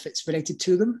learn if it's related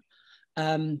to them.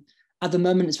 At the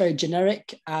moment, it's very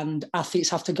generic and athletes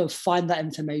have to go find that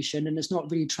information and it's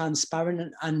not really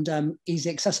transparent and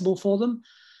easily accessible for them.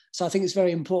 So I think it's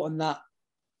very important that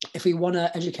if we want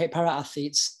to educate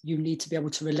para-athletes, you need to be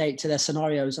able to relate to their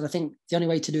scenarios. And I think the only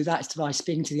way to do that is by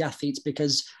speaking to the athletes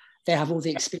because they have all the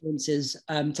experiences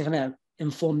to kind of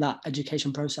inform that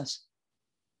education process.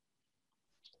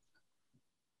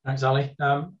 Thanks, Ali.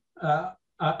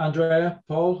 Andrea,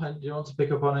 Paul, do you want to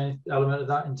pick up on any element of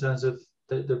that in terms of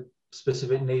the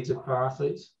specific needs of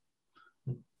para-athletes?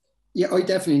 Yeah, I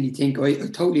definitely think, I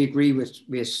totally agree with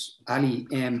Ali.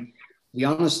 To be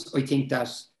honest, I think that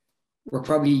we're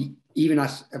probably, even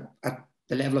at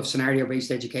the level of scenario-based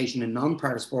education in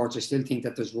non-para sports, I still think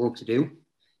that there's work to do.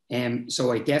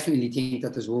 So I definitely think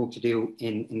that there's work to do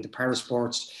in the para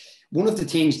sports. One of the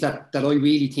things that I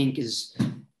really think is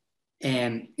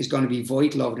going to be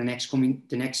vital over the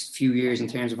next few years in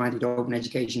terms of anti-doping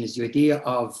education is the idea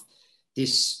of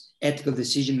this ethical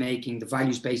decision-making, the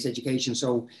values-based education.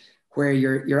 So where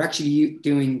you're actually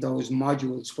doing those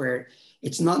modules where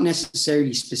it's not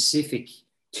necessarily specific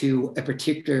to a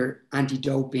particular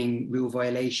anti-doping rule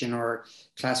violation or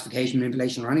classification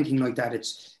manipulation or anything like that.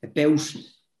 It's about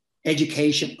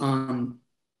education on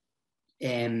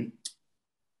a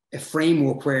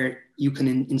framework where you can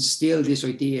instill this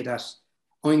idea that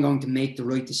I'm going to make the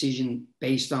right decision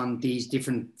based on these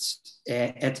different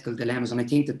ethical dilemmas. And I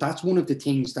think that that's one of the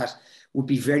things that would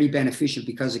be very beneficial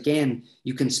because, again,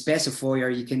 you can specify or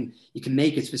you can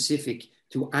make it specific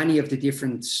to any of the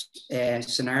different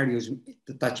scenarios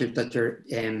that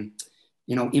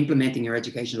you're implementing your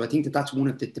education. So I think that that's one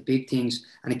of the big things.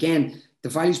 And again, the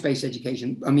values-based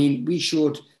education, I mean, we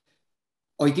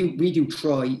do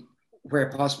try, where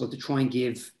possible, to try and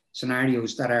give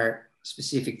scenarios that are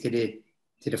specific to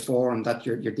the forum that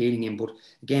you're dealing in. But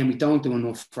again, we don't do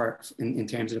enough in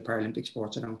terms of the Paralympic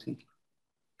sports, I don't think.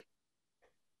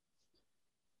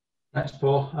 Thanks,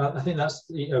 Paul. I think that's,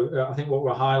 I think what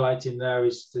we're highlighting there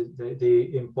is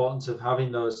the importance of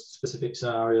having those specific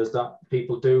scenarios that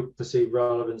people do perceive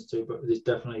relevance to, but there's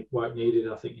definitely work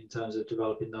needed, I think, in terms of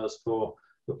developing those for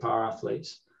para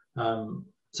athletes. So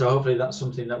hopefully that's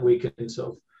something that we can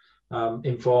sort of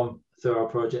inform through our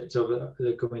project over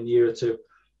the coming year or two.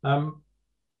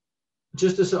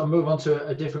 Just to sort of move on to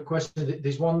a different question,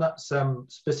 there's one that's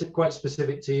quite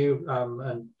specific to you,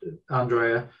 and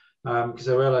Andrea, because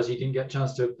I realise you didn't get a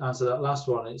chance to answer that last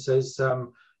one. It says,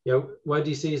 where do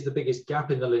you see is the biggest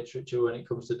gap in the literature when it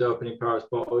comes to doping in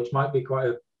parasport, which might be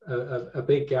quite a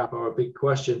big gap or a big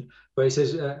question. But it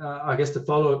says, I guess the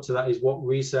follow-up to that is, what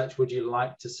research would you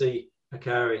like to see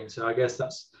occurring? So I guess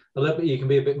that's a little bit, you can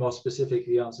be a bit more specific if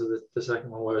you answer the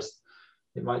second one, whereas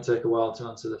it might take a while to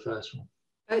answer the first one.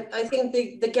 I think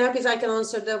the gap is, I can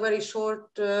answer that very short,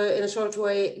 in a short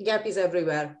way, gap is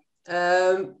everywhere.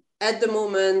 at the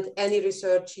moment, any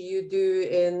research you do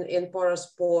in para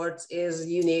sports is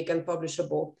unique and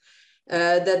publishable.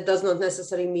 That does not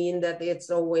necessarily mean that it's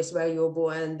always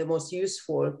valuable and the most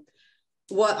useful.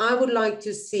 What I would like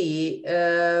to see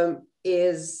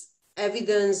is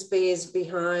evidence base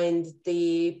behind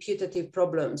the putative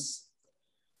problems.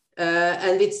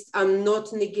 And I'm not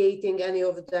negating any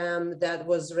of them that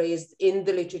was raised in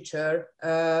the literature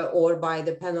or by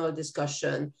the panel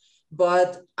discussion,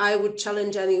 but I would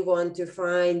challenge anyone to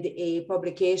find a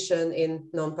publication in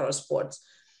non-para sports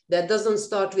that doesn't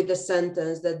start with the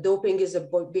sentence that doping is a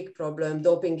big problem,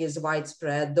 doping is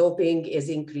widespread, doping is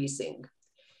increasing.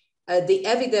 The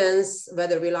evidence,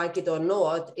 whether we like it or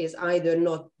not, is either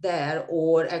not there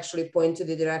or actually point to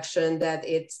the direction that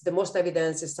the most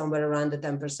evidence is somewhere around the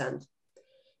 10%.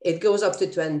 It goes up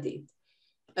to 20.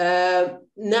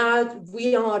 Now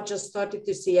we are just starting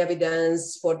to see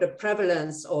evidence for the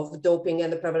prevalence of doping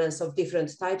and the prevalence of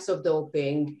different types of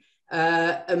doping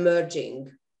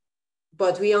emerging.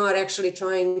 But we are actually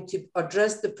trying to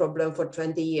address the problem for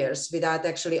 20 years without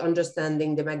actually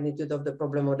understanding the magnitude of the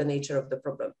problem or the nature of the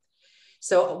problem.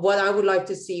 So what I would like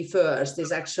to see first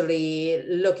is actually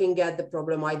looking at the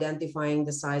problem, identifying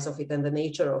the size of it and the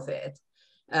nature of it.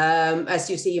 As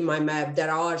you see in my map,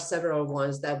 there are several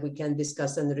ones that we can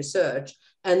discuss and research.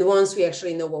 And once we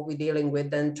actually know what we're dealing with,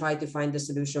 then try to find a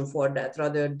solution for that,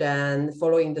 rather than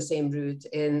following the same route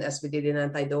as we did in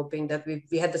anti-doping, that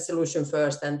we had the solution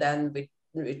first and then we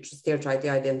still try to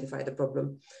identify the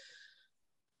problem.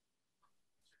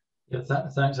 Yeah,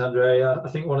 thanks, Andrea. I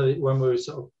think when we were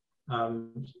sort of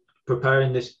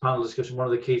preparing this panel discussion, one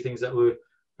of the key things that we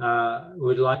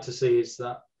would like to see is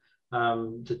that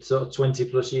the sort of 20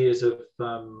 plus years of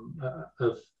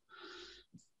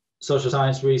social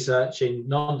science research in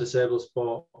non-disabled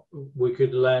sport, we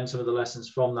could learn some of the lessons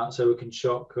from that, so we can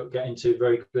shortcut get into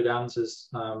very good answers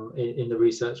in the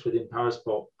research within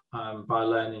parasport by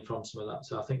learning from some of that.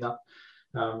 So I think that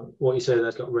what you say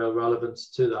there's got real relevance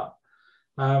to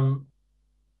that.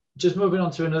 Just moving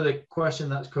on to another question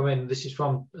that's come in. This is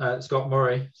from Scott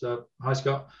Murray. So hi,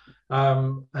 Scott.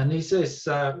 And he says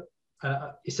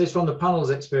from the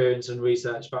panel's experience and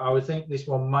research, but I would think this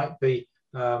one might be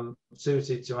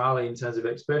suited to Ali in terms of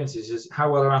experiences, is how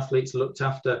well are athletes looked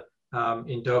after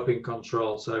in doping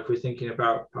control? So if we're thinking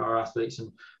about para athletes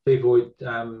and people with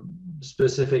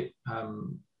specific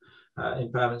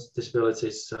impairments,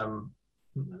 disabilities,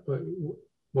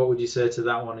 what would you say to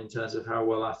that one in terms of how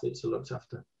well athletes are looked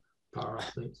after, para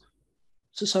athletes?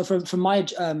 So from my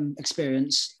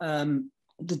experience, the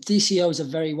DCOs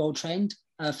are very well trained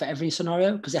for every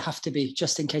scenario, because they have to be,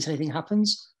 just in case anything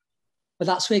happens. But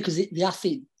that's weird, because the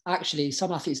athlete, actually,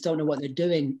 some athletes don't know what they're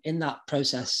doing in that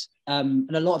process. And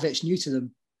a lot of it's new to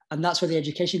them. And that's where the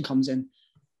education comes in.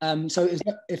 So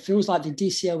it feels like the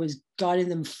DCO is guiding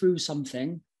them through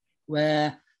something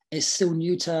where it's still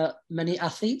new to many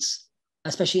athletes,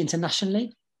 especially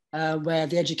internationally, where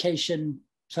the education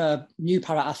for new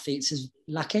para athletes is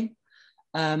lacking.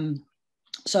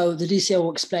 So the DCO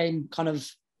will explain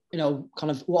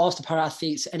will ask the para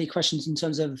athletes any questions in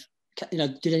terms of,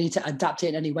 do they need to adapt it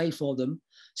in any way for them?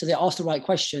 So they ask the right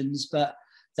questions, but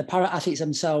the para athletes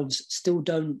themselves still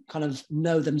don't kind of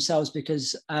know themselves,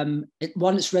 because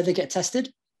one, it's rare they get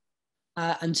tested,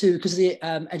 and two, because the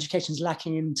education is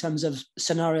lacking in terms of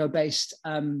scenario-based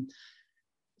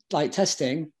like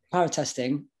testing, para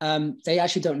testing, they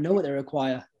actually don't know what they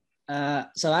require.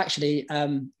 So actually,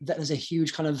 there's a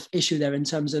huge kind of issue there in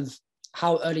terms of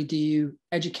how early do you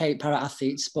educate para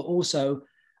athletes, but also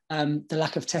the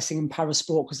lack of testing in para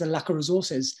sport because the lack of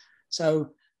resources. So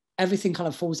everything kind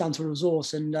of falls down to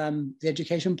resource and the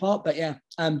education part. But yeah,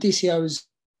 DCOs,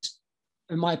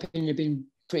 in my opinion, have been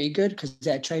pretty good because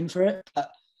they're trained for it. But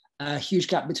a huge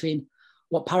gap between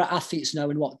what para athletes know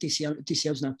and what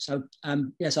DCOs know. So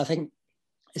so I think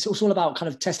it's also all about kind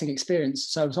of testing experience.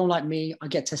 So someone like me, I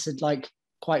get tested like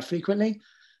quite frequently,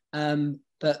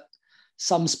 but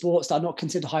some sports that are not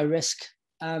considered high risk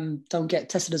don't get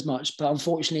tested as much. But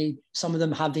unfortunately, some of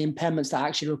them have the impairments that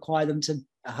actually require them to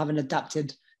have an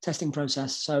adapted testing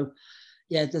process. So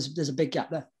yeah, there's a big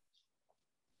gap there.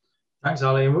 Thanks,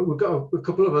 Ali. We've got a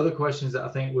couple of other questions that I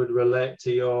think would relate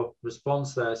to your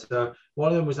response there. So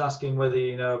one of them was asking whether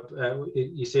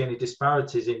you see any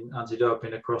disparities in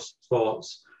anti-doping across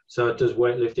sports. So does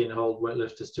weightlifting hold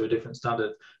weightlifters to a different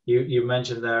standard? You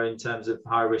mentioned there in terms of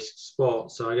high-risk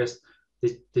sports. So I guess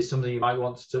there's something you might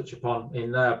want to touch upon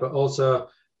in there. But also,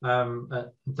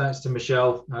 thanks to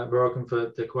Michelle Broken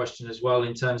for the question as well,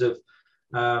 in terms of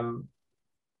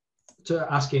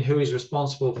asking who is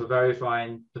responsible for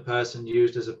verifying the person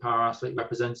used as a para athlete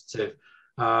representative.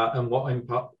 and what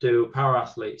impact do para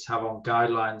athletes have on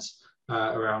guidelines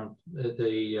around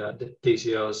the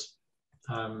DCOs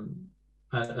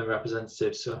and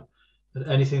representatives? So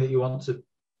anything that you want to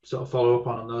sort of follow up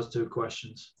on those two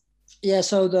questions? Yeah,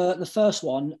 so the first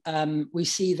one, we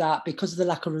see that because of the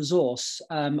lack of resource,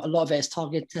 a lot of it is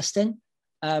targeted testing.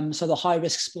 So the high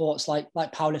risk sports like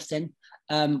powerlifting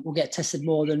will get tested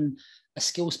more than a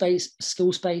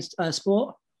skills-based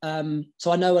sport.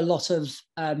 So I know a lot of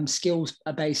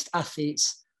skills-based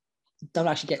athletes don't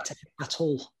actually get tested at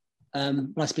all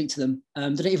when I speak to them. They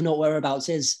don't even know what whereabouts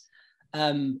is.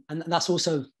 And that's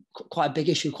also quite a big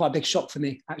issue, quite a big shock for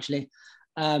me, actually.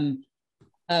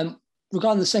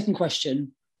 Regarding the second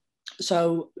question,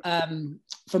 so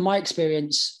from my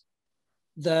experience,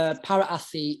 the para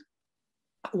athlete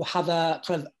will have a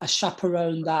kind of a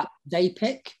chaperone that they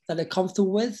pick, that they're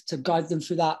comfortable with, to guide them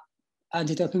through that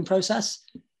anti-doping process.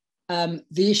 The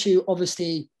issue,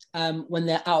 obviously, when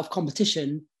they're out of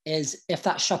competition is if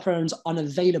that chaperone's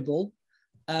unavailable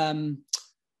and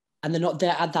they're not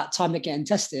there at that time they're getting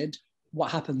tested,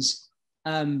 what happens?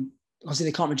 Obviously,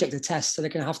 they can't reject the test, so they're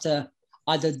going to have to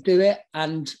either do it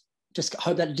and just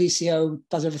hope that the DCO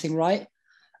does everything right,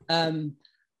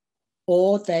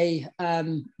 or they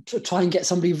try and get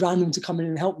somebody random to come in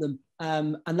and help them.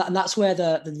 And that's where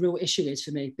the real issue is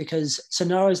for me, because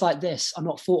scenarios like this are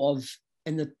not thought of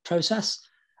in the process,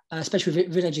 especially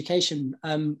within education.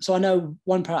 So I know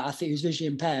one para athlete who's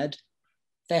visually impaired,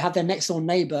 they have their next door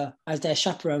neighbor as their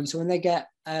chaperone. So when they get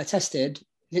tested,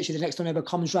 literally the next door neighbor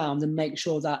comes round and makes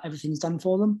sure that everything's done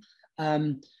for them.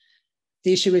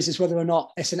 The issue is whether or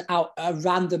not it's a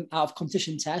random out of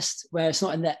competition test where it's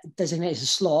not in the designated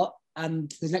slot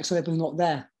and the next door neighbor's not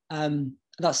there.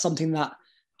 That's something that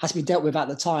has to be dealt with at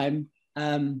the time.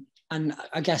 And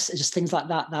I guess it's just things like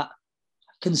that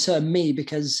concern me,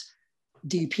 because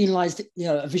do you penalise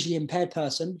a visually impaired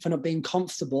person for not being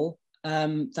comfortable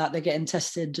that they're getting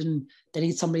tested and they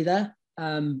need somebody there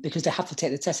because they have to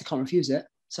take the test, they can't refuse it.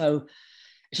 So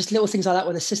it's just little things like that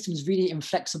where the system's really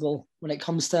inflexible when it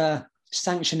comes to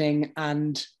sanctioning,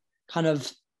 and kind of,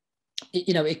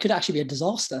 it could actually be a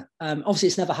disaster. Obviously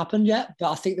it's never happened yet, but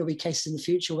I think there'll be cases in the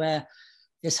future where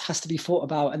this has to be thought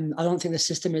about, and I don't think the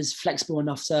system is flexible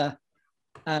enough to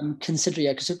consider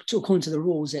it, because according to the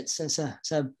rules it's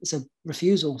a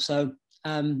refusal. So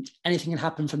anything can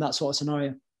happen from that sort of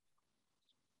scenario.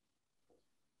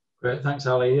 Great, thanks,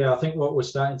 Ali. Yeah, I think what we're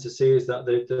starting to see is that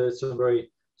there's some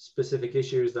very specific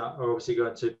issues that are obviously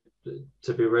going to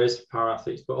be raised for para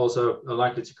athletes, but also are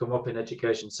likely to come up in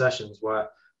education sessions where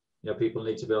people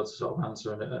need to be able to sort of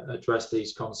answer and address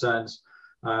these concerns.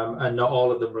 And not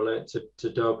all of them relate to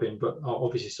doping, but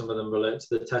obviously some of them relate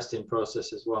to the testing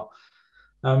process as well.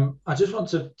 I just want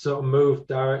to sort of move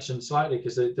direction slightly,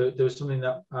 because there was something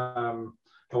that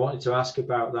I wanted to ask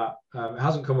about that. It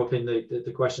hasn't come up in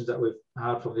the questions that we've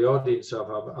had from the audience so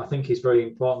far, but I think it's very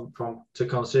important to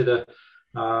consider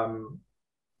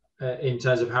in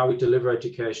terms of how we deliver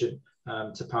education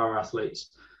to para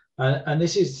athletes. And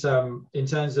this is in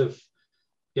terms of,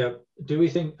 do we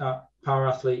think that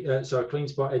clean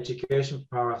sport education for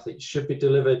para athletes should be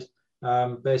delivered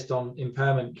based on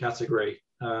impairment category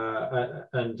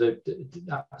and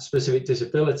the specific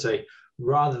disability,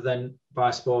 rather than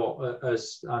by sport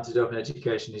as anti-doping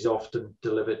education is often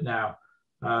delivered now?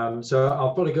 So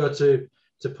I'll probably go to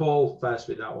Paul first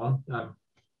with that one.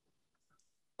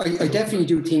 I definitely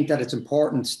do think that it's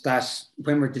important that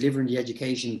when we're delivering the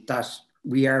education, that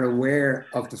we are aware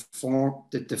of the form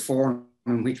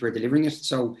in which we're delivering it.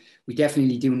 So we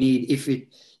definitely do need,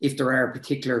 if there are a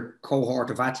particular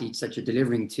cohort of athletes that you're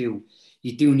delivering to,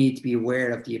 you do need to be aware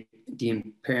of the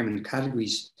impairment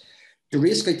categories. The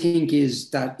risk, I think, is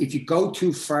that if you go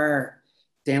too far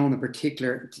down a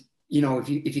particular,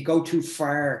 if you go too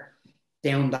far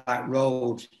down that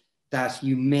road, that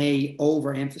you may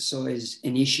overemphasize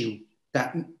an issue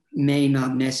that may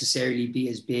not necessarily be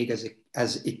as big as it.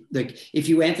 Like if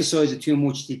you emphasize it too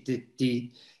much,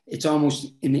 it's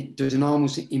almost there's an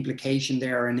almost implication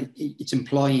there, and it's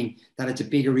implying that it's a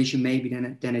bigger issue maybe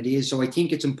than it is. So I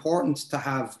think it's important to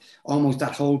have almost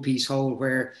that whole piece whole,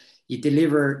 where you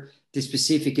deliver the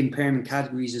specific impairment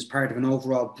categories as part of an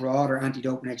overall broader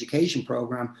anti-doping education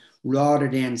program, rather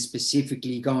than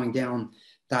specifically going down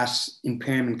that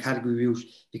impairment category route,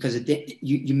 because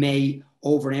you may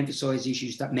overemphasize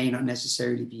issues that may not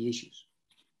necessarily be issues.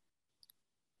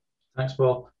 Thanks,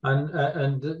 Paul.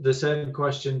 And the same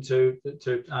question to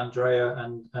Andrea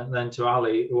and then to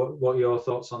Ali. What are your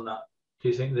thoughts on that? Do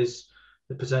you think there's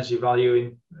potentially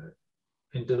value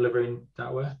in delivering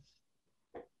that way?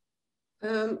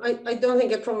 I don't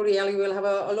think probably Ali will have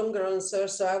a longer answer,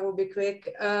 so I will be quick.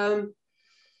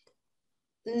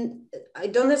 I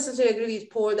don't necessarily agree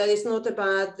with Paul that it's not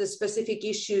about the specific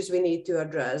issues we need to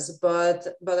address, but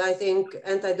I think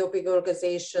anti-doping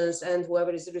organizations and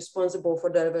whoever is responsible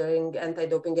for delivering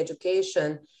anti-doping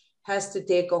education has to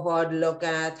take a hard look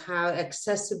at how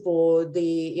accessible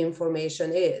the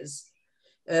information is.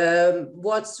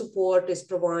 What support is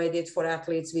provided for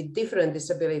athletes with different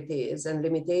disabilities and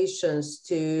limitations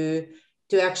to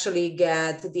actually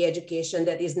get the education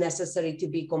that is necessary to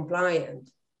be compliant.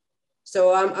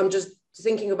 So I'm just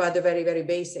thinking about the very, very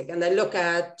basic. And I look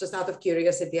at, just out of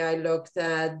curiosity, I looked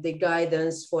at the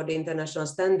guidance for the international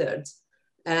standards,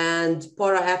 and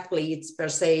para athletes per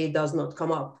se does not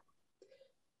come up.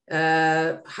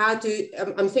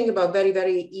 I'm thinking about very,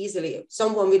 very easily,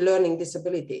 someone with learning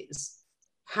disabilities,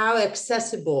 how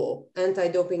accessible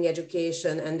anti-doping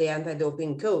education and the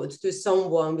anti-doping code to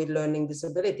someone with learning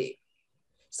disability.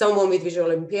 Someone with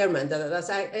visual impairment,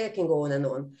 I can go on and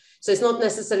on. So it's not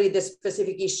necessarily the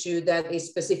specific issue that is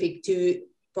specific to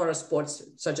para sports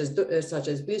such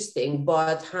as boosting,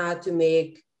 but how to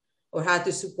make or how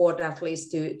to support athletes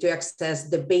to access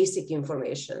the basic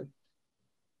information.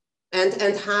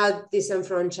 And how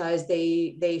disenfranchised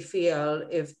they feel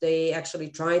if they actually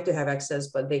try to have access,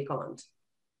 but they can't.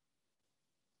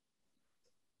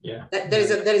 Yeah. There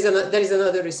is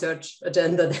another research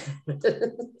agenda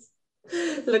there.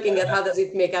 Looking at how does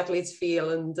it make athletes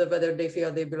feel and whether they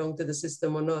feel they belong to the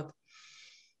system or not.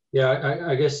 Yeah,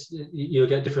 I guess you'll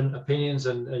get different opinions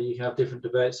and you can have different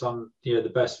debates on the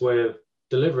best way of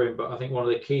delivering. But I think one of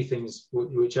the key things,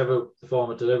 whichever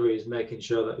form of delivery, is making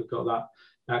sure that we've got that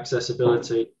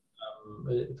accessibility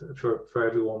for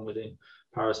everyone within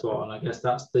parasport. And I guess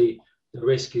that's the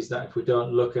risk, is that if we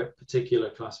don't look at particular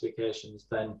classifications,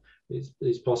 then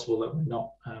it's possible that we're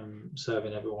not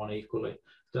serving everyone equally.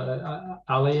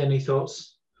 Ali, any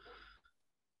thoughts?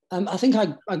 I think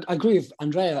I agree with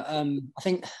Andrea. I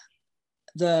think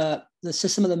the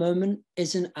system at the moment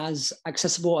isn't as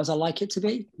accessible as I like it to be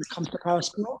when it comes to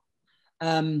parasport.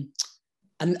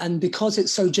 And because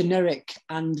it's so generic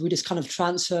and we just kind of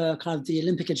transfer kind of the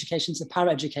Olympic education to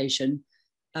para education,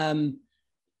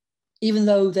 even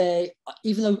though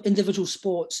individual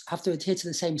sports have to adhere to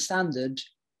the same standard,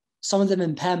 some of them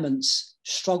impairments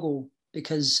struggle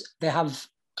because they have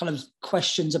kind of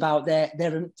questions about their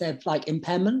like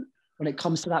impairment when it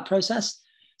comes to that process.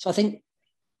 So I think,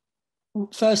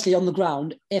 firstly, on the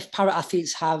ground, if para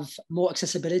athletes have more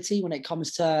accessibility when it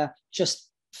comes to just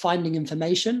finding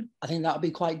information, I think that would be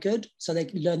quite good, so they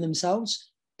can learn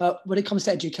themselves. But when it comes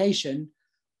to education,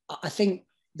 I think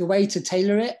the way to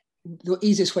tailor it, the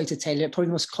easiest way to tailor it, probably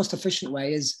the most cost-efficient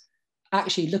way, is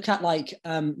actually look at like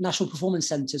national performance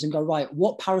centres and go, right,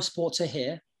 what para sports are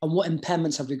here and what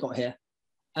impairments have we got here?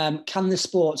 Can the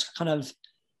sports kind of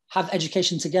have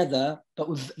education together, but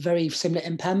with very similar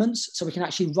impairments, so we can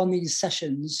actually run these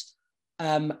sessions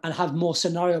and have more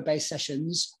scenario-based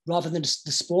sessions rather than just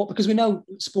the sport? Because we know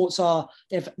sports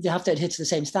they have to adhere to the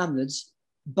same standards,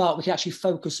 but we can actually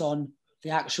focus on the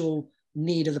actual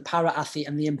need of the para athlete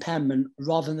and the impairment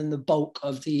rather than the bulk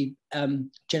of the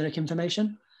generic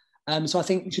information. So I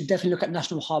think we should definitely look at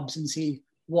national hubs and see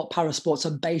what para sports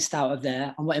are based out of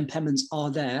there and what impairments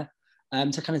are there,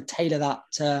 to kind of tailor that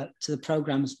to the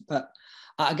programs. But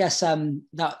I guess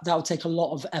that will take a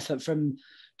lot of effort from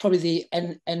probably the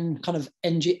kind of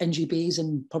NGBs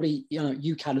and probably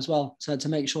UCAD as well, so to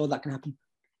make sure that can happen.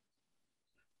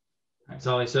 Thanks,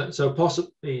 Ali. So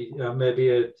possibly maybe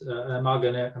an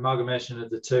amalgamation of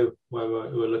the two, where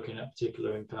we're looking at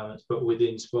particular impairments, but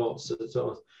within sports, so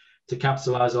sort of to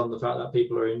capitalise on the fact that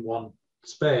people are in one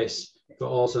space, but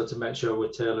also to make sure we're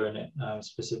tailoring it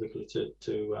specifically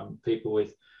to people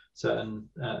with certain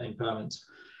impairments.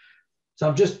 So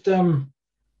I'm just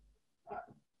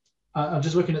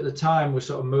looking at the time. We're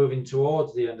sort of moving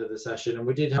towards the end of the session, and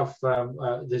we did have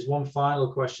there's one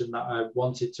final question that I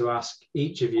wanted to ask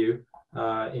each of you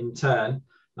in turn.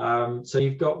 So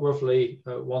you've got roughly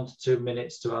 1 to 2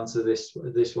 minutes to answer this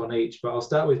one each, but I'll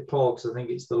start with Paul because I think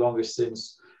it's the longest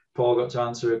since Paul got to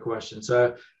answer a question.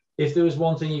 So if there was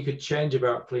one thing you could change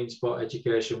about clean sport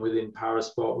education within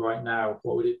parasport right now,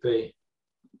 what would it be?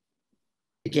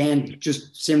 Again,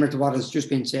 just similar to what has just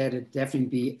been said, it'd definitely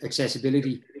be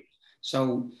accessibility.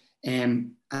 So,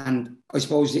 and I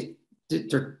suppose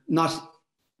they're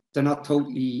not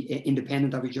totally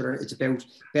independent of each other. It's about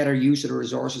better use of the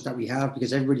resources that we have,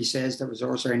 because everybody says that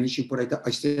resources are an issue, but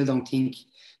I still don't think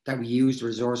that we use the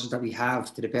resources that we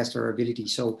have to the best of our ability.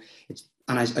 So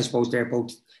I suppose they're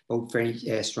both very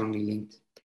strongly linked.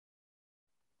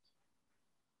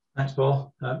 Thanks,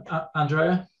 Paul.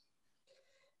 Andrea?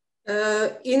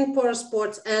 In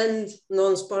parasports and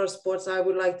non-parasports, I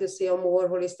would like to see a more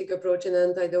holistic approach in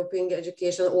anti-doping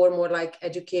education, or more like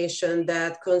education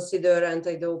that consider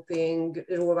anti-doping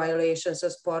rule violations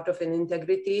as part of an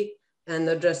integrity and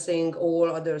addressing all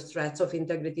other threats of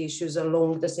integrity issues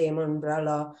along the same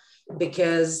umbrella,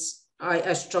 because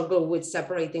I struggle with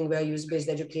separating values-based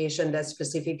education that's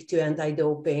specific to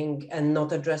anti-doping and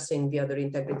not addressing the other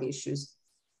integrity issues.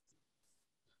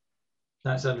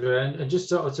 Thanks, Andrea. And just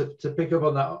sort of to pick up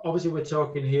on that, obviously we're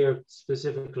talking here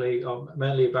specifically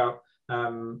mainly about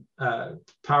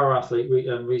para-athlete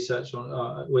and research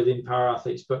on within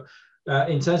para-athletes, but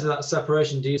in terms of that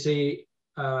separation, do you see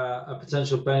a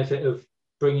potential benefit of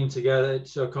bringing together,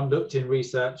 so conducting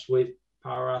research with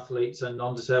para-athletes and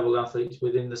non-disabled athletes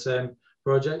within the same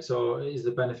projects, or is the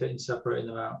benefit in separating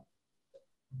them out?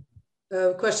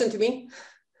 Question to me?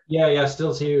 Yeah,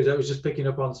 still to you. I was just picking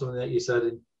up on something that you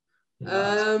said.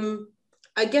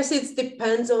 I guess it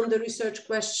depends on the research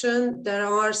question. There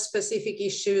are specific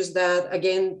issues that,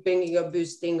 again, bringing up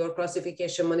boosting or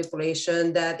classification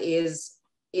manipulation that is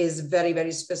very,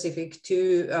 very specific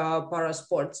to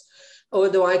parasports.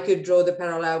 Although I could draw the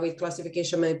parallel with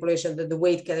classification manipulation, the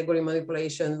weight category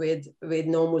manipulation with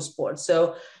normal sports.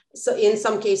 So in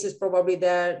some cases, probably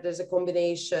there's a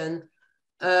combination.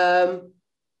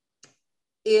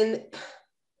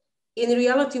 In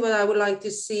reality, what I would like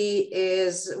to see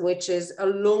is, which is a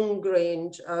long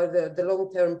range, the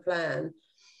long-term plan,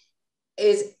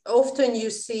 is often you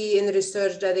see in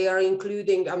research that they are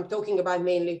including, I'm talking about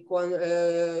mainly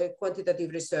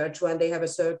quantitative research, when they have a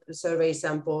survey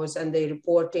samples and they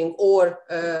reporting or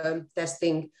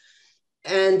testing.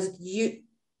 And you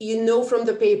know from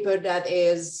the paper that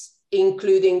is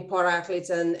including para-athletes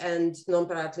and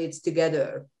non-para-athletes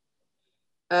together.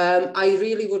 I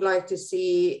really would like to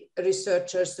see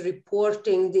researchers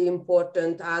reporting the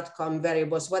important outcome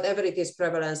variables, whatever it is,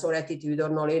 prevalence or attitude or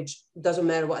knowledge, doesn't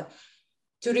matter what,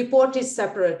 to report it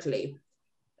separately.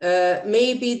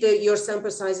 Maybe your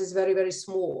sample size is very, very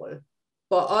small,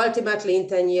 but ultimately in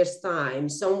 10 years' time,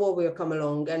 someone will come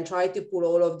along and try to pull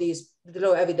all of these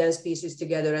little evidence pieces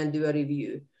together and do a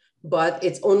review. But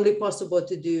it's only possible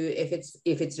to do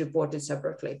if it's reported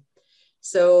separately.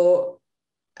 So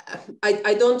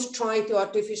I don't try to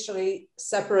artificially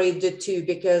separate the two,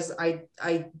 because I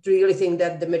really think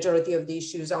that the majority of the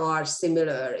issues are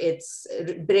similar. It's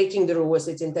breaking the rules,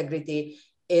 its integrity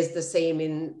is the same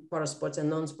in parasports and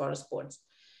non-parasports.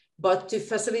 But to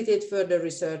facilitate further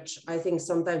research, I think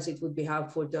sometimes it would be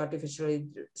helpful to artificially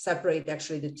separate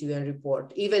actually the two and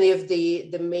report, even if the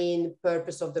main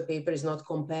purpose of the paper is not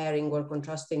comparing or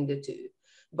contrasting the two,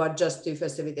 but just to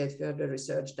facilitate further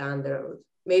research down the road.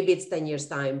 Maybe it's 10 years'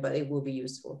 time, but it will be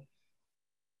useful.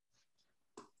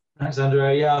 Thanks,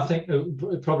 Andrea. Yeah, I think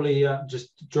probably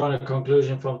just drawing a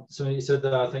conclusion from something you said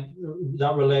there, I think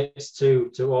that relates to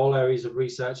all areas of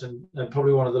research, and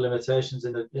probably one of the limitations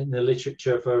in the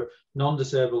literature for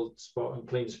non-disabled sport and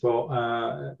clean sport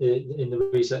in the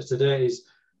research today is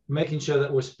making sure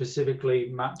that we're specifically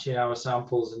matching our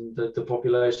samples and the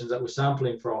populations that we're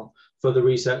sampling from for the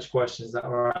research questions that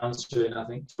we're answering. I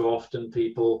think too often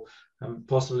people,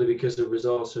 possibly because of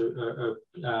resource, are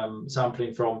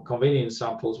sampling from convenience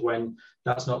samples when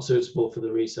that's not suitable for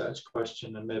the research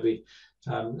question, and maybe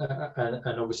and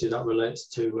obviously that relates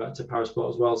to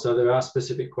parasport as well. So there are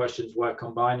specific questions where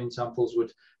combining samples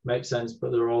would make sense,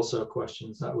 but there are also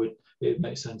questions that it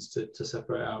makes sense to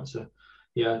separate out. So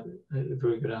yeah, a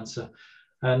very good answer.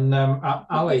 And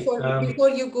Ali, before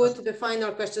you go to the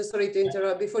final question, sorry to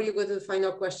interrupt, before you go to the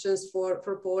final questions for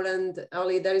Paul and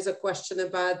Ali, there is a question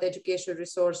about education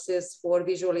resources for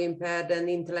visually impaired and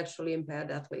intellectually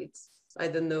impaired athletes. I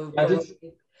don't know. I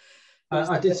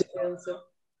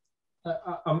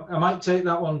might take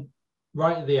that one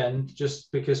right at the end,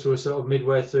 just because we're sort of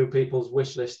midway through people's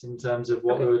wish list in terms of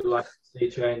what they would like to see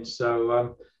change.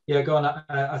 So yeah, go on.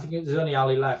 I think there's only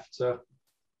Ali left. So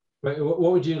what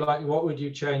would you like? What would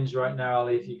you change right now,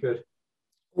 Ali, if you could?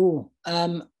 Oh,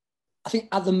 I think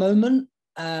at the moment,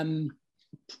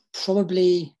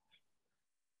 probably.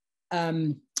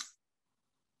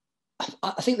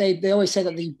 I think they always say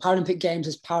that the Paralympic Games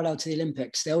is parallel to the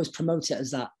Olympics. They always promote it as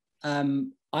that.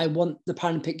 I want the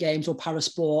Paralympic Games or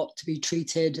parasport to be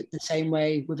treated the same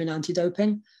way within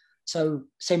anti-doping. So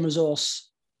same resource,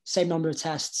 same number of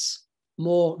tests,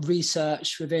 more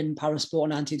research within parasport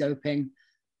and anti-doping.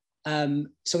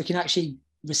 So we can actually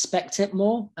respect it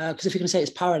more. Because if you're going to say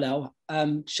it's parallel,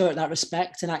 show it that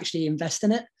respect and actually invest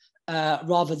in it,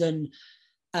 rather than,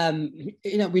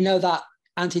 we know that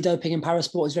anti-doping in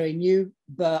parasport is very new,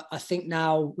 but I think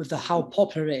now with how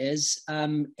popular it is,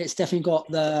 it's definitely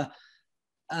got the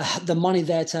the money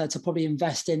there to probably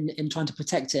invest in trying to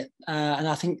protect it. And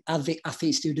I think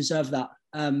athletes do deserve that.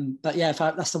 But yeah,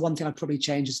 that's the one thing I'd probably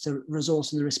change, is the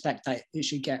resource and the respect that it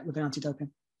should get within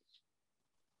anti-doping.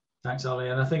 Thanks, Ali.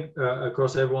 And I think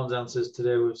across everyone's answers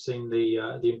today, we've seen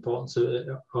the importance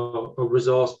of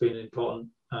resource being an important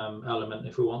element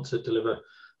if we want to deliver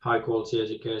high quality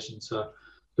education. So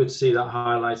good to see that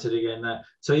highlighted again there.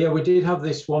 So yeah, we did have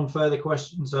this one further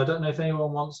question. So I don't know if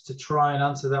anyone wants to try and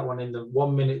answer that one in the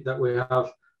 1 minute that we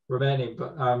have remaining.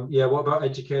 But yeah, what about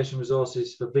education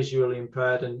resources for visually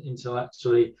impaired and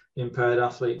intellectually impaired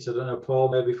athletes? I don't know, Paul,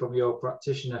 maybe from your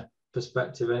practitioner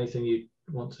perspective, anything you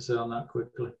want to say on that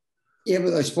quickly? Yeah,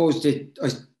 but I suppose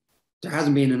that there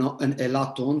hasn't been a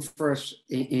lot done for us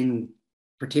in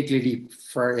particularly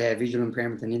for visual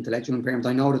impairment and intellectual impairment.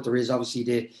 I know that there is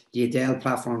obviously the Adele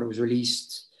platform that was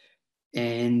released,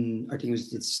 and I think it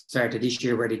was the start of this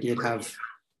year, where they did have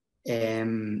a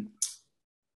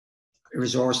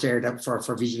resource there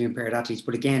for visually impaired athletes.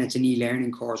 But again, it's an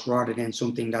e-learning course rather than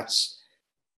something that's,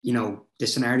 you know, the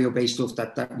scenario-based stuff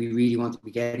that we really want to be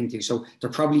getting to. So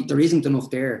there isn't enough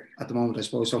there at the moment, I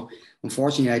suppose. So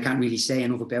unfortunately, I can't really say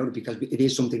enough about it, because it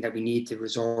is something that we need to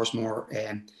resource more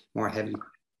heavily.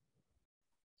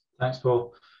 Thanks,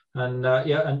 Paul. And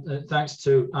yeah, and thanks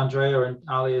to Andrea and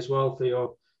Ali as well for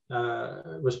your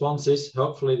responses.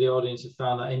 Hopefully the audience have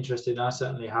found that interesting. I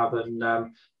certainly have. And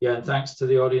yeah, and thanks to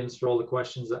the audience for all the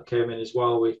questions that came in as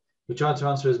well. We tried to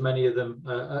answer as many of them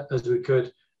as we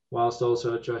could, whilst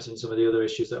also addressing some of the other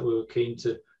issues that we were keen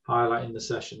to highlight in the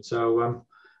session. So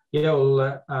yeah,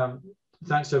 well,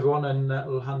 thanks to everyone, and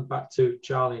we'll hand back to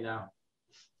Charlie now.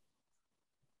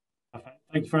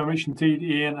 Thank you very much indeed,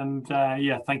 Ian, and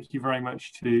yeah, thank you very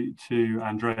much to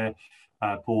Andrea,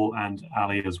 Paul, and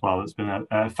Ali as well. It's been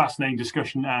a fascinating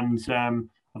discussion, and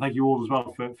I thank you all as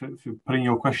well for putting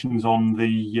your questions on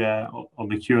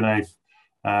the Q&A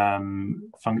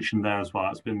function there as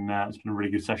well. It's been a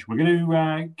really good session. We're going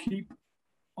to keep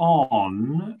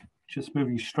on, just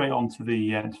moving straight on to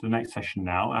the next session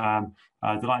now.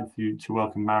 Delighted to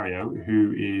welcome Mario,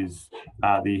 who is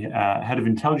the head of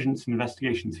intelligence and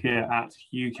investigations here at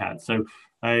UCAD. So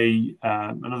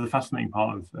another fascinating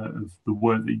part of the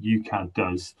work that UCAD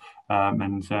does,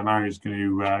 and Mario is going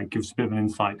to give us a bit of an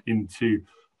insight into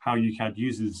how UCAD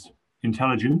uses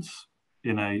intelligence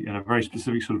in a very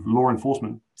specific sort of law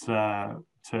enforcement term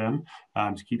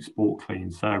to keep sport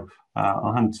clean. So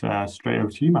I'll hand straight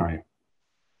over to you, Mario.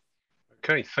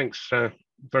 Okay, thanks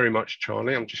very much,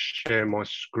 Charlie. I'm just sharing my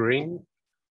screen.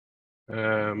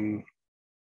 Can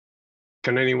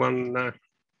anyone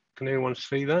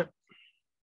see that?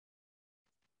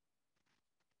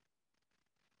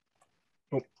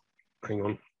 Oh, hang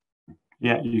on.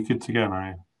 Yeah, you're good to go,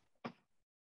 Mario.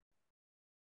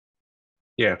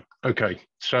 Yeah. Okay.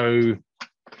 So,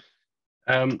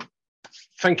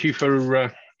 thank you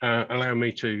for allowing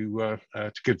me to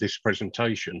give this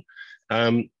presentation.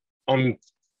 I'm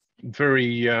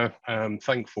very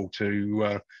thankful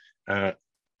to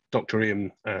Dr.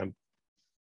 Ian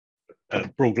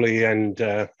Brogley and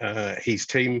his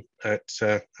team at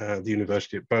the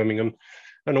University of Birmingham,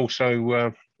 and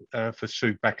also for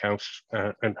Sue Backhouse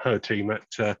and her team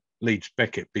at Leeds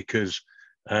Beckett, because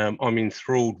I'm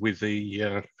enthralled with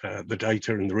the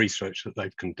data and the research that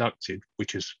they've conducted,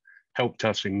 which has helped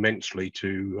us immensely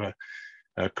to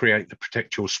create the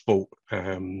Protect Your Sport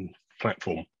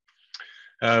platform.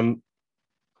 As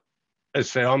I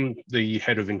say, I'm the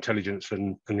head of intelligence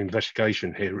and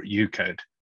investigation here at UCAD,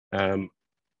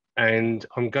 and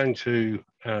I'm going to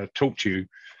talk to you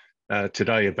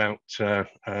today about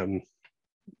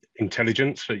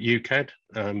intelligence at UCAD,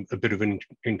 a bit of an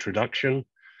introduction,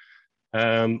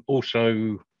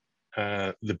 also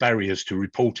the barriers to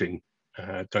reporting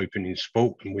doping in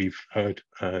sport, and we've heard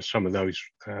some of those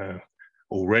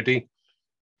already,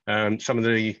 some of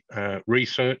the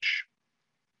research,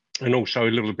 and also a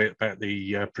little bit about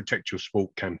the Protect Your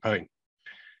Sport campaign.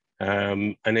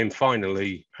 And then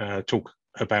finally, talk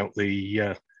about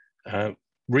the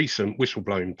recent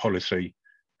whistleblowing policy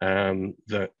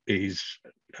that is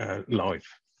live.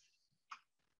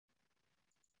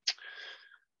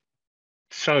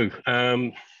 So,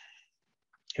 you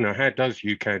know, how does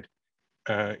UCAD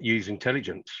use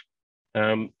intelligence?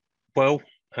 Well,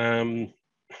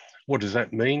 what does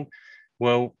that mean?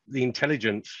 Well, the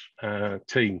intelligence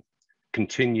team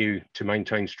continue to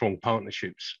maintain strong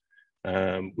partnerships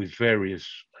with various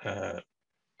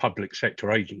public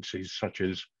sector agencies, such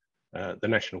as the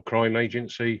National Crime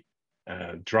Agency,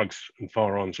 Drugs and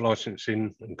Firearms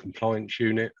Licensing and Compliance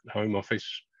Unit, the Home Office,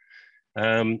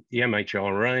 the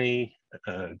MHRA,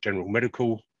 General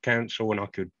Medical Council, and I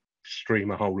could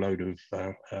stream a whole load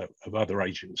of other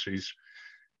agencies.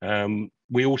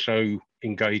 We also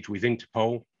engage with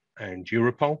Interpol and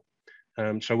Europol,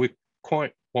 so we're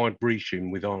quite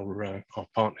wide-reaching with our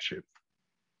partnership.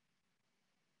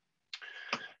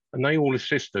 And they all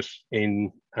assist us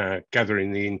in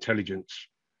gathering the intelligence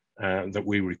that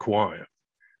we require.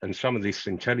 And some of this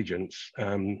intelligence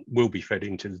will be fed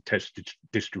into the test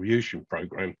distribution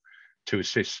program to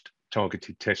assist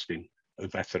targeted testing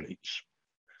of athletes.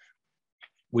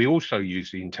 We also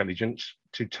use the intelligence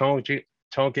to target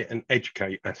and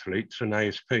educate athletes and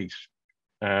ASPs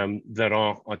that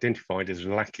are identified as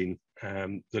lacking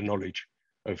the knowledge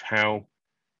of how,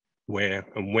 where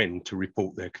and when to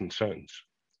report their concerns.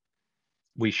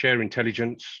 We share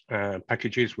intelligence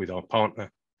packages with our partner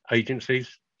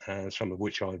agencies, some of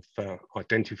which I've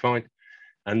identified,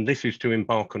 and this is to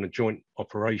embark on a joint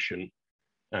operation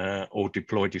or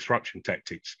deploy disruption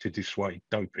tactics to dissuade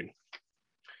doping.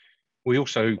 We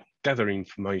also gather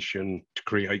information to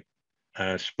create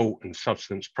sport and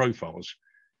substance profiles,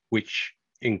 which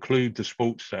include the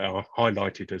sports that are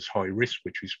highlighted as high risk,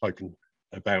 which we've spoken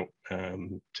about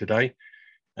today,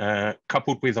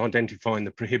 coupled with identifying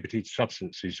the prohibited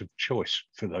substances of choice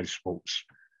for those sports.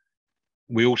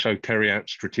 We also carry out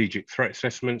strategic threat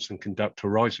assessments and conduct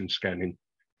horizon scanning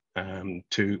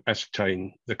to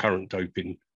ascertain the current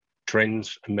doping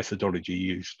trends and methodology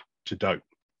used to dope.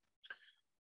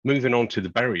 Moving on to the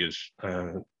barriers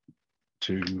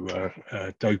to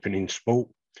doping in sport.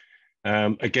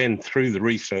 Again, through the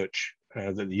research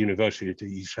that the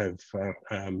universities have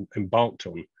embarked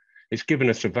on, it's given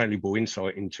us a valuable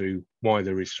insight into why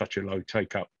there is such a low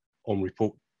take-up on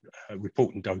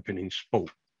reporting doping in sport.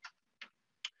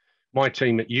 My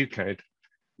team at UKAD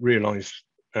realised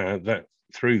that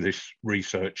through this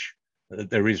research,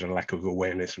 there is a lack of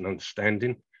awareness and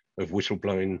understanding of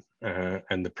whistleblowing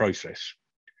and the process.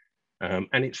 And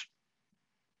it's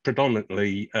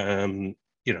predominantly,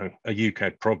 you know, a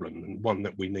UKAD problem, and one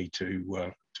that we need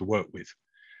to work with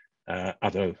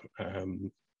other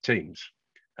teams.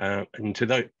 And to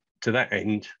that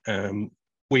end,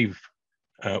 we've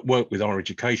worked with our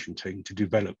education team to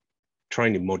develop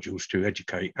training modules to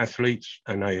educate athletes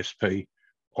and ASP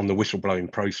on the whistleblowing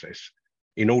process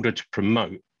in order to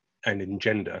promote and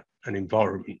engender an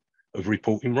environment of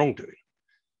reporting wrongdoing,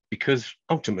 because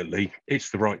ultimately it's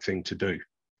the right thing to do.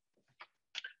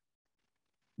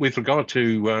 With regard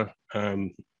to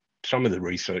some of the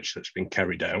research that's been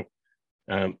carried out,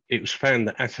 it was found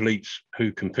that athletes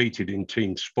who competed in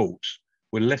team sports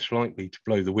were less likely to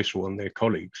blow the whistle on their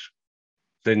colleagues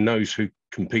than those who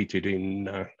competed in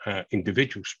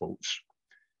individual sports.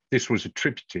 This was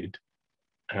attributed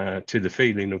to the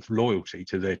feeling of loyalty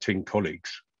to their team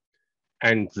colleagues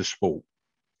and the sport.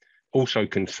 Also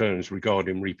concerns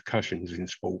regarding repercussions in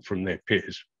sport from their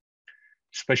peers,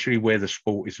 especially where the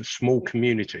sport is a small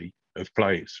community of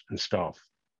players and staff,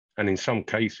 and in some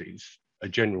cases, a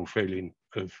general feeling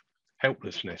of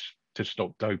helplessness to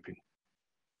stop doping.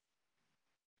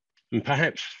 And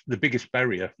perhaps the biggest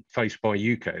barrier faced by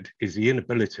UKAD is the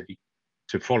inability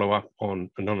to follow up on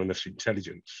anonymous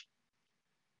intelligence.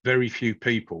 Very few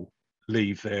people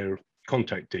leave their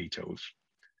contact details,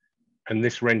 and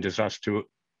this renders us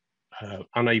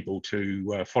unable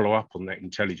to follow up on that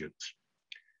intelligence.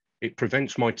 It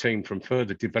prevents my team from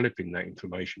further developing that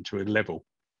information to a level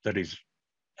that is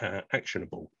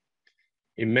actionable.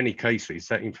 In many cases,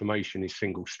 that information is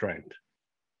single strand,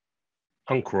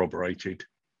 uncorroborated,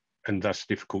 and thus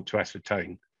difficult to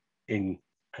ascertain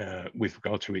with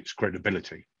regard to its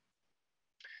credibility.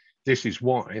 This is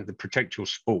why the Protect Your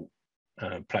Sport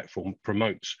platform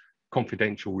promotes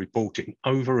confidential reporting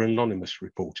over anonymous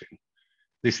reporting.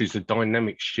 This is a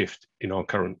dynamic shift in our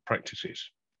current practices.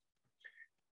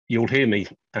 You'll hear me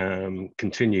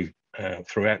continue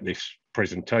throughout this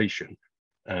presentation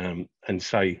and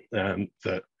say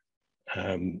that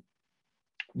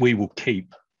we will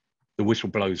keep the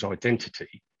whistleblower's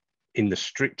identity in the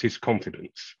strictest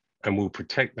confidence, and will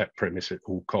protect that premise at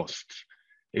all costs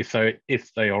if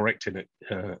they are acting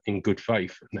in good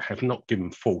faith and have not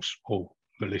given false or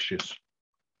malicious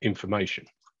information.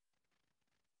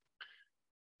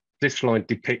 This slide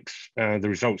depicts the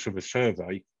results of a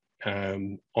survey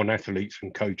on athletes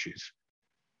and coaches.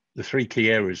 The three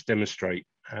key areas demonstrate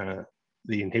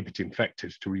the inhibiting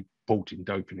factors to reporting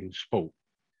doping in sport.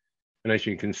 And as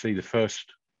you can see, the first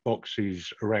box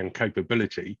is around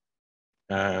capability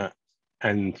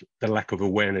and the lack of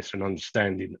awareness and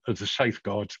understanding of the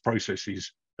safeguards,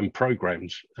 processes and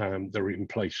programs that are in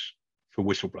place for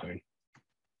whistleblowing.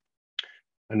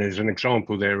 And there's an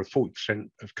example there of 40%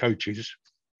 of coaches,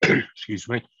 excuse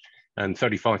me, and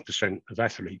 35% of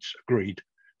athletes agreed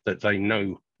that they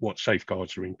know what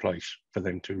safeguards are in place for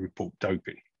them to report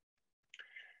doping.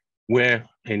 We're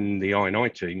in the I&I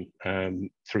team,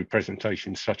 through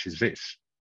presentations such as this,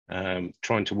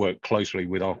 trying to work closely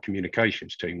with our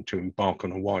communications team to embark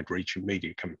on a wide-reaching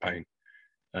media campaign,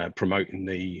 promoting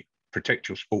the Protect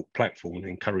Your Sport platform and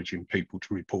encouraging people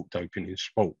to report doping in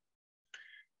sport.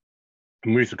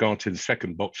 And with regard to the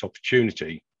second box,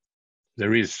 opportunity,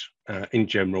 there is, in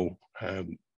general, a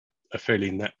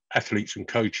feeling that athletes and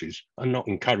coaches are not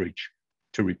encouraged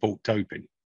to report doping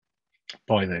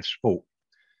by their sport,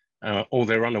 or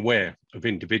they're unaware of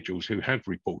individuals who have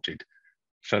reported,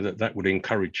 so that would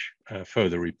encourage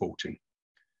further reporting.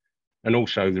 And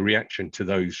also the reaction to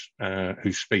those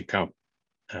who speak up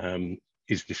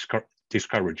is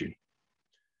discouraging.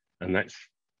 And that's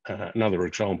another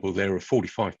example there of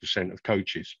 45% of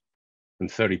coaches and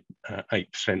 38%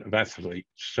 of athletes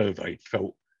surveyed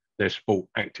felt their sport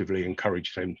actively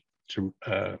encouraged them to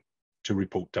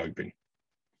report doping.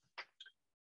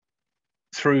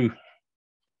 Through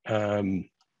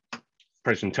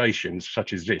presentations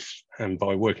such as this, and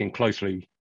by working closely,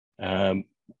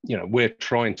 we're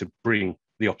trying to bring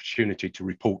the opportunity to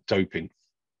report doping,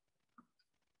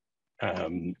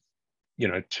 to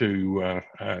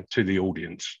the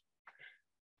audience.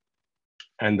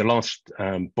 And the last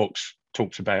box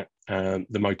talks about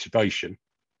the motivation,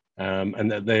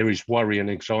 and that there is worry and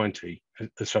anxiety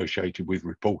associated with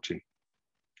reporting.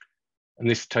 And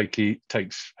this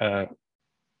takes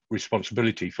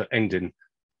responsibility for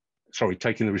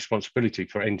taking the responsibility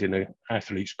for ending an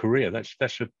athlete's career.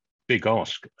 That's a big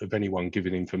ask of anyone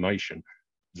giving information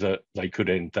that they could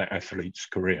end that athlete's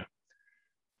career.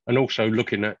 And also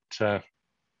looking at the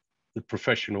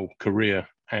professional career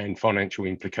and financial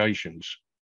implications.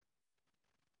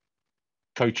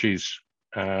 Coaches,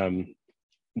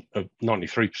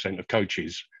 93% of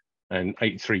coaches and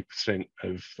 83%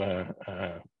 of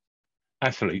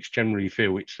athletes generally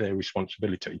feel it's their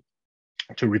responsibility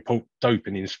to report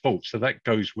doping in sport. So that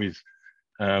goes with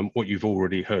what you've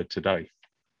already heard today.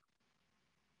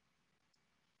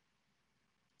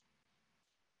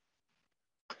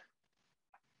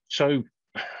 So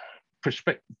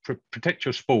Protect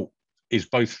Your Sport is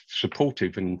both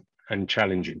supportive and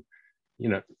challenging.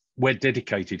 We're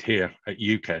dedicated here at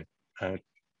UKAD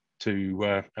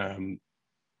to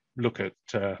look at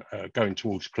going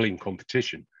towards clean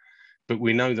competition, but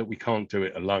we know that we can't do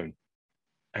it alone.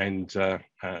 And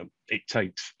it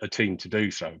takes a team to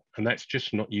do so. And that's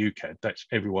just not UKAD, that's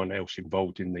everyone else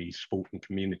involved in the sporting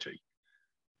community.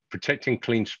 Protecting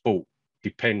clean sport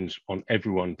depends on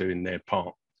everyone doing their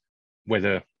part,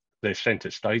 whether they're centre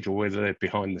stage or whether they're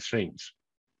behind the scenes.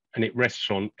 And it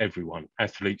rests on everyone,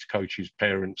 athletes, coaches,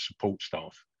 parents, support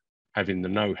staff, having the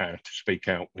know-how to speak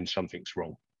out when something's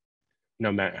wrong,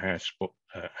 no matter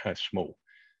how small.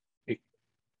 It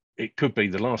could be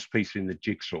the last piece in the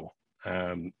jigsaw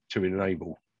to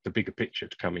enable the bigger picture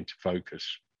to come into focus.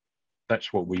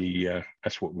 That's what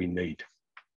we need.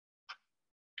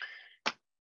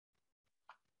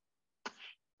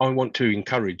 I want to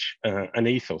encourage an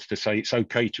ethos to say it's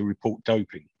okay to report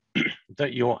doping,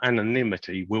 that your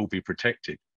anonymity will be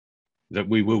protected, that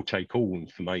we will take all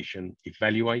information,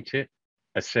 evaluate it,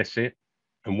 assess it,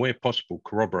 and where possible,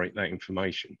 corroborate that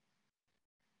information.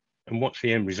 And what's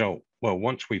the end result? Well,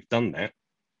 once we've done that,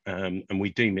 and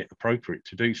we deem it appropriate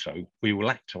to do so, we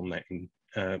will act on that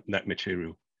that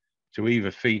material to either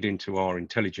feed into our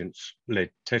intelligence-led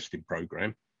testing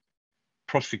program,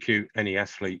 prosecute any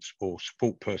athletes or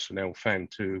support personnel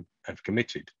found to have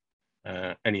committed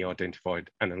any identified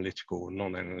analytical or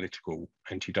non-analytical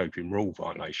anti-doping rule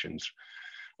violations,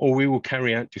 or we will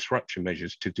carry out disruption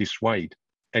measures to dissuade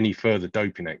any further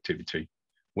doping activity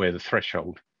where the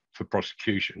threshold for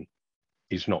prosecution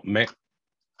is not met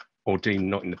or deemed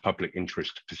not in the public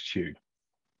interest to pursue.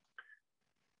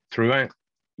 Throughout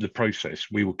the process,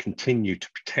 we will continue to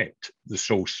protect the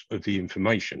source of the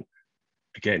information.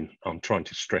 Again, I'm trying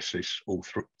to stress this all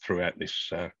throughout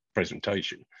this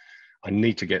presentation. I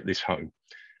need to get this home,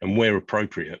 and where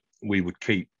appropriate, we would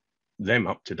keep them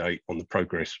up to date on the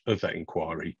progress of that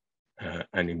inquiry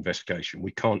and investigation.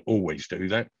 We can't always do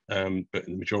that, but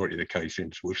in the majority of the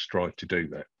cases, we've strived to do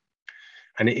that.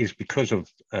 And it is because of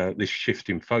this shift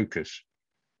in focus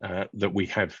that we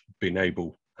have been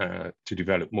able to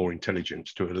develop more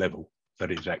intelligence to a level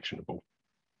that is actionable.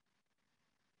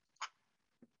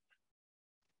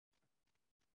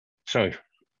 So,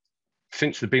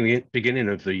 since the beginning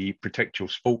of the Protect Your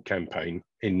Sport campaign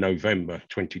in November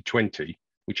 2020,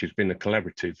 which has been a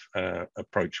collaborative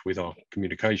approach with our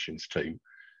communications team,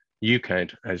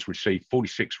 UKAD has received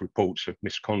 46 reports of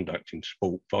misconduct in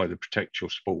sport via the Protect Your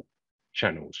Sport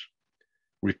channels.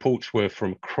 reports were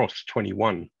from across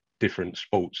 21 different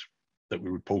sports that we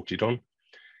reported on.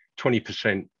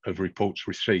 20% of reports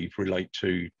received relate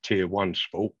to tier 1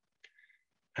 sport,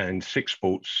 and 6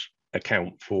 sports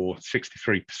account for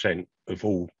 63% of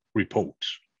all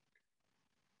reports.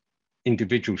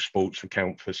 Individual sports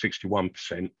account for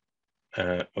 61%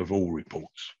 of all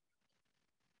reports.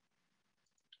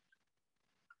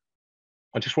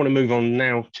 I just want to move on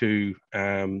now to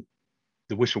the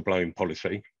whistleblowing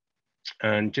policy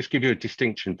and just give you a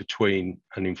distinction between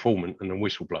an informant and a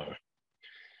whistleblower.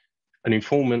 An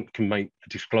informant can make a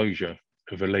disclosure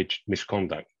of alleged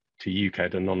misconduct to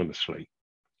UKAD anonymously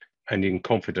and in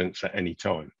confidence at any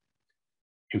time.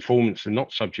 Informants are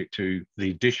not subject to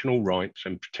the additional rights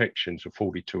and protections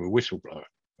afforded to a whistleblower,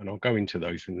 and I'll go into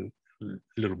those in a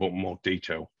little bit more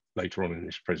detail later on in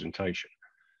this presentation.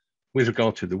 With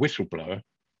regard to the whistleblower,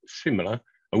 similar,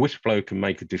 a whistleblower can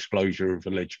make a disclosure of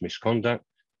alleged misconduct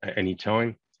at any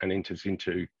time and enters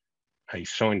into a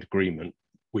signed agreement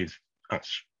with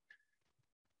us.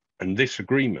 And this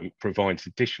agreement provides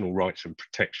additional rights and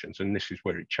protections, and this is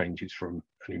where it changes from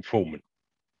an informant.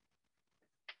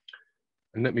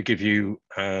 And let me give you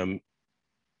some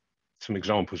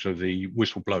examples of the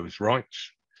whistleblower's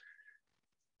rights.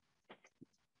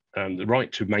 The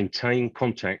right to maintain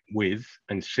contact with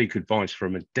and seek advice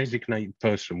from a designated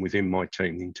person within my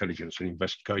team, the Intelligence and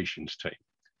Investigations team.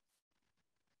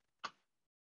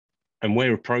 And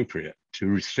where appropriate, to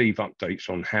receive updates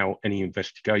on how any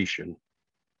investigation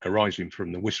arising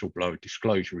from the whistleblower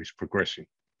disclosure is progressing.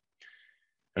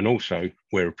 And also,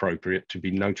 where appropriate, to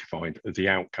be notified of the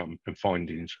outcome and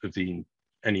findings of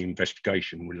any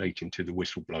investigation relating to the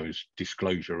whistleblower's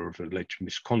disclosure of alleged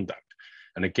misconduct.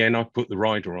 And again, I put the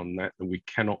rider on that we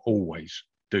cannot always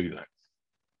do that.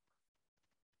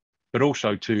 But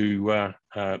also to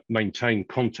maintain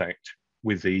contact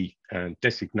with the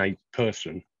designated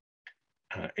person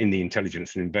in the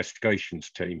Intelligence and Investigations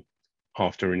team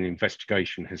after an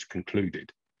investigation has concluded,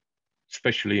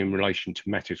 especially in relation to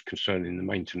matters concerning the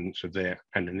maintenance of their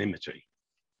anonymity.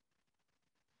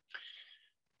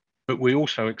 But we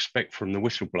also expect from the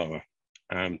whistleblower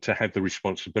to have the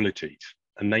responsibilities,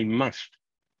 and they must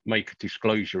make a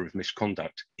disclosure of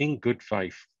misconduct in good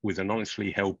faith with an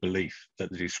honestly held belief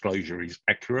that the disclosure is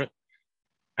accurate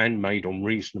and made on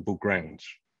reasonable grounds.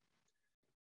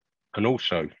 And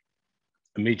also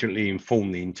immediately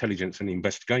inform the Intelligence and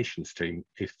Investigations team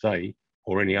if they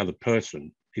or any other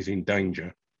person is in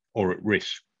danger or at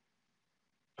risk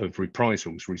of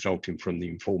reprisals resulting from the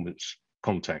informant's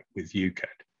contact with UKAD.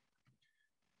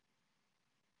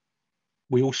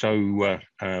 We also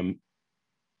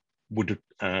would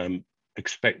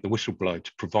expect the whistleblower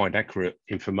to provide accurate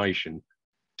information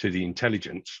to the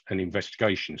Intelligence and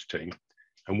Investigations team,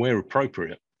 and where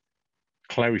appropriate,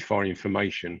 clarify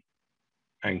information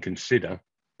and consider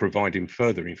providing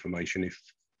further information if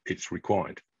it's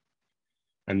required.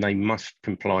 And they must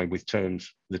comply with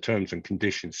the terms and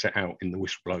conditions set out in the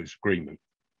whistleblower's agreement,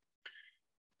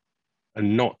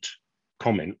 and not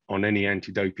comment on any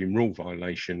anti-doping rule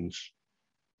violations,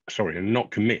 and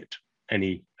not commit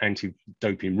any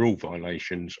anti-doping rule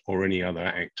violations or any other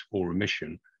act or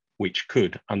omission which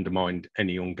could undermine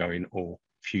any ongoing or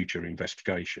future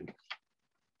investigation.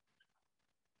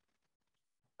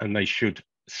 And they should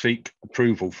seek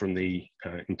approval from the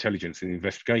Intelligence and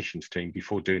Investigations team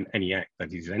before doing any act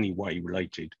that is in any way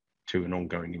related to an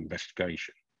ongoing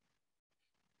investigation.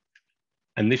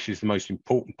 And this is the most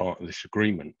important part of this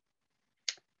agreement.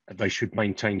 They should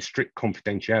maintain strict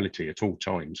confidentiality at all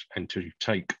times and to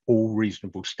take all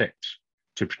reasonable steps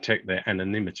to protect their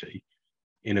anonymity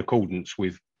in accordance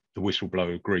with the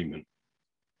whistleblower agreement.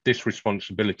 This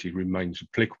responsibility remains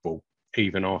applicable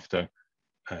even after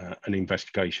an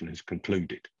investigation is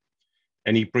concluded.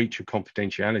 Any breach of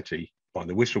confidentiality by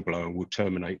the whistleblower will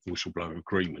terminate the whistleblower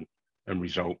agreement and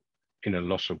result in a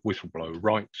loss of whistleblower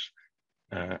rights,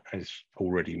 as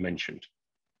already mentioned.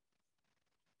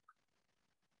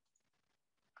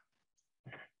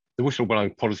 The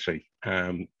whistleblower policy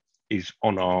is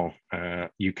on our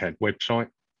UKAD website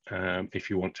if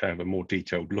you want to have a more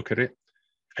detailed look at it.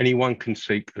 Anyone can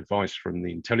seek advice from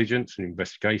the Intelligence and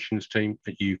Investigations team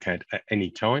at UKAD at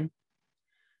any time.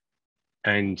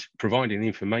 And providing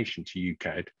information to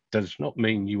UKAD does not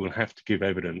mean you will have to give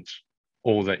evidence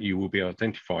or that you will be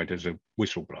identified as a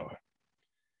whistleblower.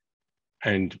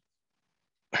 And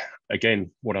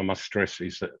again, what I must stress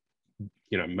is that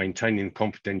maintaining the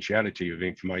confidentiality of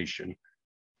information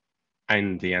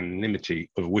and the anonymity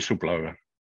of a whistleblower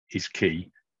is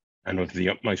key and of the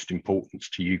utmost importance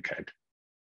to UKAD.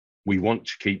 We want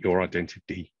to keep your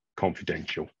identity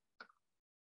confidential.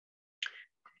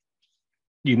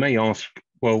 You may ask,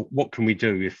 Well, what can we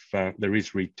do if there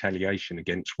is retaliation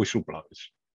against whistleblowers?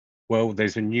 Well,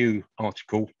 there's a new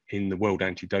article in the World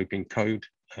Anti-Doping Code,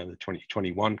 the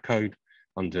 2021 code,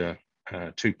 under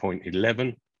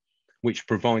 2.11, which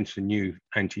provides a new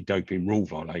anti-doping rule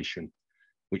violation,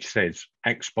 which says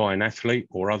acts by an athlete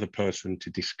or other person to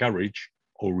discourage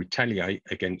or retaliate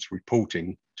against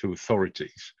reporting to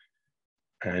authorities.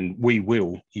 And we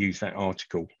will use that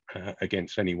article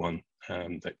against anyone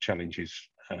that challenges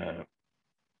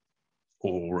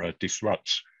or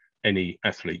disrupts any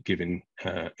athlete giving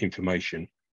information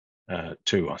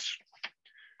to us.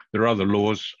 There are other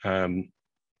laws of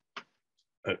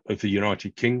the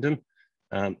United Kingdom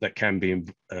that can be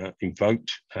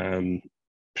invoked,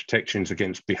 protections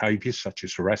against behaviours such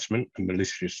as harassment and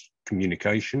malicious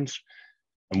communications.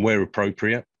 And where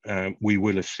appropriate, we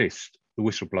will assist the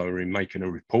whistleblower in making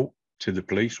a report to the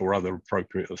police or other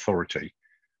appropriate authority,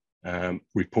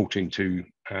 reporting to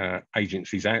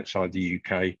agencies outside the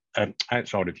UK,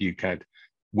 outside of UKAD,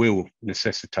 will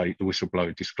necessitate the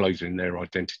whistleblower disclosing their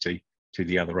identity to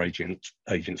the other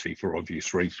agency for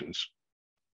obvious reasons.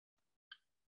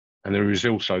 And there is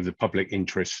also the Public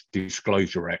Interest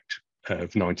Disclosure Act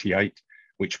of '98,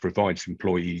 which provides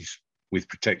employees with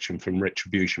protection from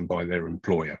retribution by their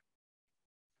employer.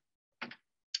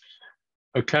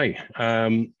 Okay,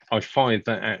 I fired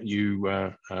that at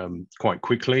you quite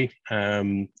quickly,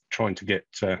 trying to get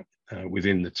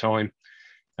within the time.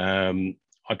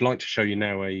 I'd like to show you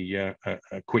now a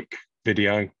quick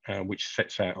video which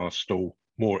sets out our stall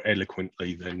more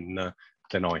eloquently than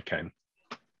I can.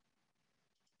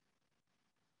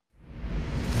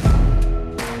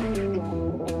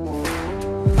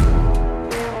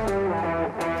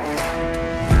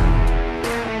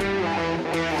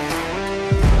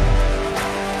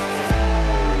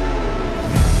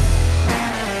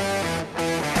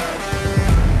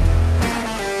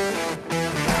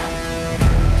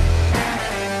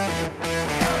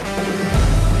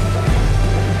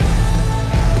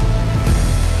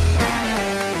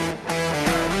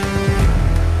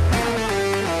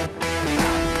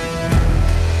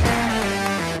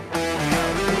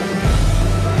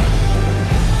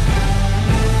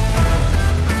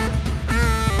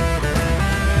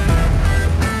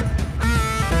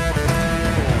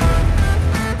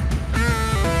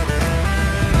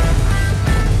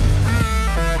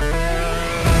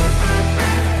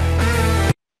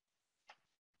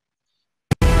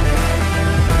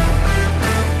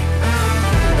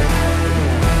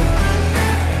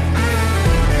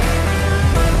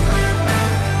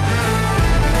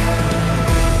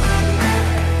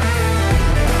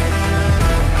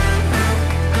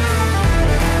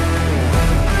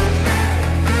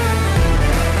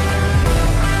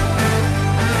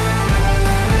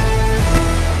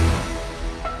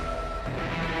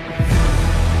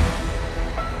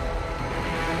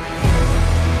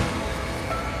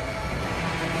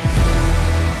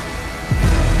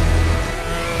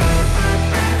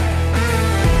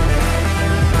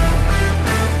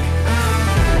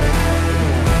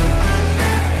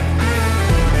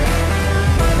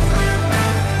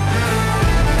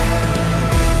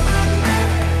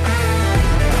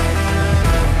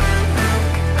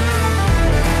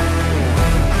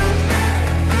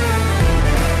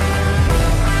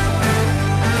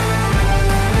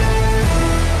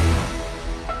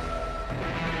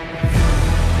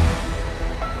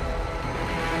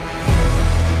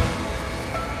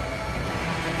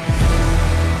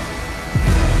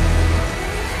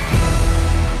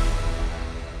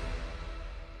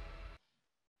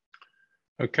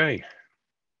 Okay,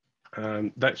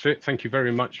 that's it. Thank you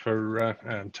very much for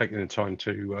taking the time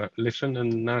to listen,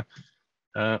 and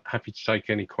happy to take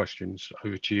any questions.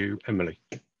 Over to you, Emily.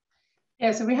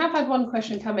 Yeah, so we have had one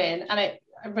question come in, and it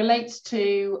relates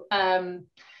to the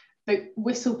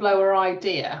whistleblower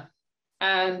idea.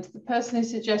 And the person is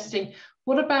suggesting,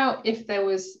 what about if there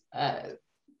was a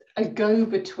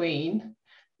go-between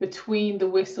between the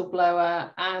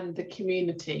whistleblower and the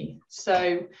community?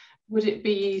 So would it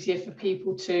be easier for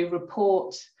people to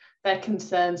report their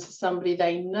concerns to somebody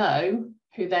they know,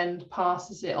 who then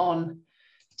passes it on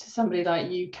to somebody like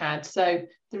UKAD? So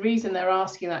the reason they're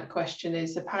asking that question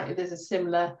is apparently there's a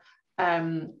similar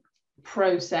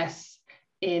process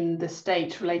in the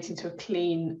States relating to a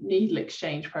clean needle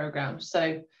exchange program.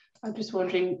 So I'm just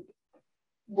wondering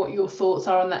what your thoughts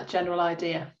are on that general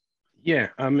idea. Yeah,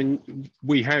 I mean,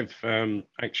 we have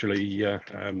actually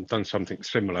done something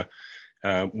similar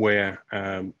where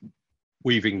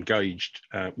we've engaged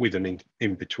with an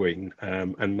in-between,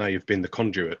 and they have been the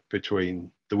conduit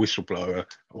between the whistleblower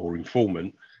or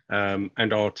informant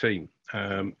and our team.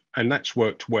 And that's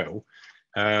worked well.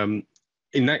 In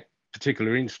that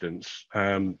particular instance,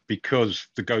 because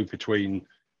the go-between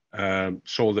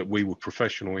saw that we were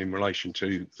professional in relation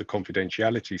to the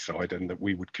confidentiality side and that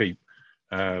we would keep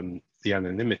the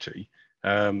anonymity,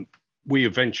 we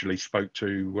eventually spoke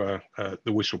to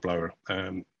the whistleblower,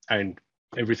 and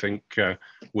everything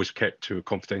was kept to a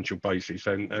confidential basis,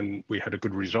 and we had a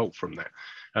good result from that.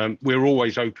 We're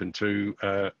always open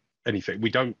to anything.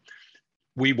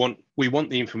 We want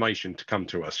the information to come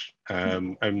to us,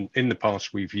 and in the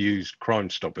past we've used Crime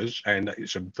Stoppers, and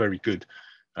it's a very good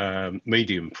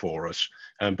medium for us,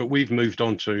 but we've moved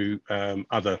on to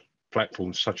other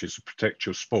platforms such as Protect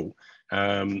Your Sport,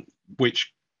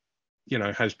 which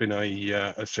has been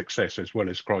a success, as well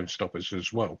as Crime Stoppers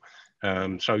as well.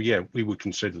 So yeah, we would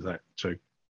consider that too.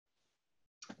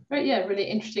 Right, yeah, really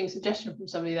interesting suggestion from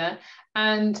somebody there.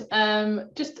 And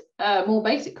just a more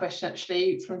basic question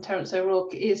actually from Terence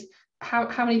O'Rourke is how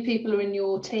many people are in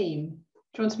your team?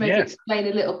 Do you want to maybe explain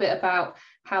a little bit about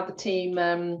how the team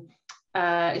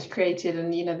is created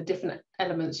and the different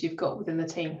elements you've got within the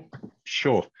team?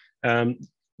 Sure.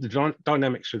 The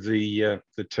dynamics of the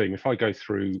team, if I go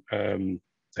through the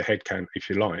headcount, if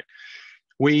you like,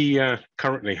 we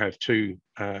currently have 2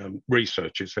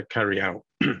 researchers that carry out,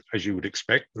 as you would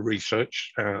expect, the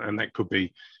research, and that could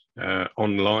be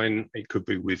online, it could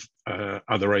be with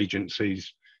other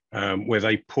agencies, where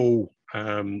they pull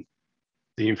the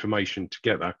information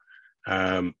together,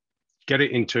 get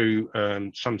it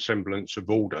into some semblance of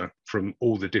order from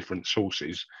all the different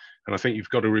sources. And I think you've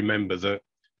got to remember that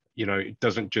it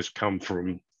doesn't just come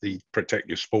from the Protect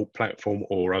Your Sport platform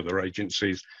or other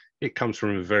agencies. It comes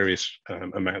from a various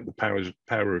amount, the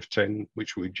power of 10,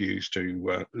 which we'd use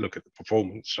to look at the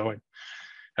performance side.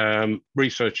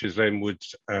 Researchers then would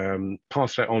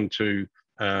pass that on to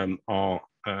our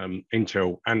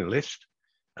Intel analyst.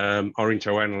 Our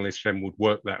Intel analyst then would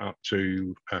work that up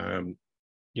to a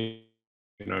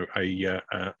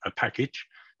package,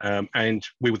 and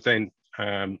we would then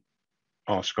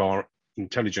ask our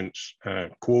intelligence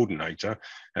coordinator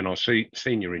and our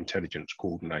senior intelligence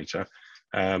coordinator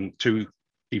to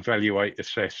evaluate,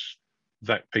 assess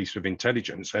that piece of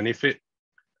intelligence. And if it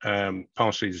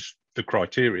passes the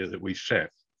criteria that we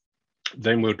set,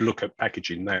 then we'd look at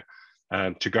packaging that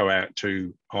to go out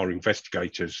to our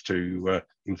investigators to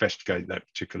investigate that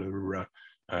particular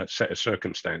set of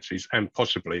circumstances, and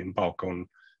possibly embark on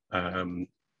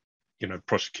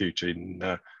prosecuting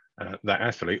that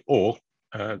athlete, or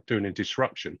doing a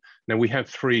disruption. Now we have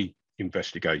 3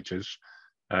 investigators,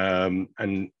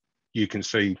 and you can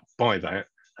see by that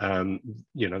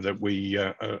that we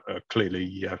are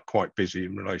clearly quite busy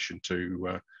in relation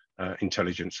to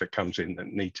intelligence that comes in that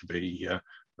need to be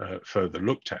further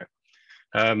looked at.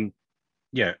 And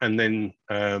then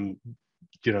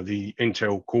the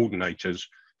Intel coordinators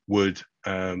would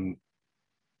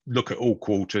look at all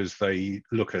quarters. They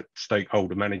look at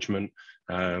stakeholder management,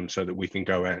 so that we can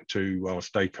go out to our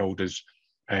stakeholders,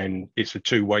 and it's a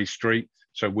 2-way street.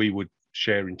 So we would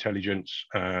share intelligence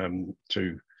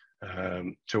to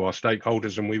our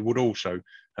stakeholders, and we would also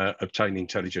obtain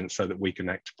intelligence so that we can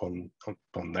act upon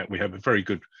that. We have a very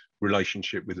good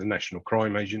relationship with the National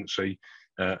Crime Agency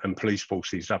and police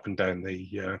forces up and down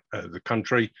the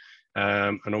country,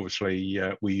 and obviously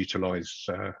we utilise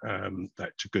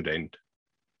that to good end.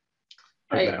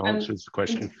 Right. That answers the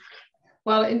question.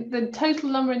 Well, the total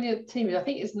number in the team, I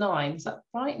think, is 9. Is that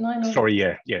right? 9? Sorry,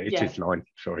 yeah, it is 9.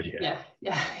 Sorry, yeah.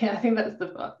 I think that's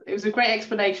it was a great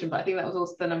explanation, but I think that was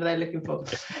also the number they're looking for.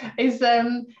 Is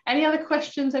any other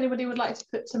questions anybody would like to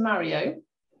put to Mario?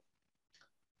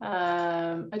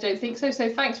 I don't think so. So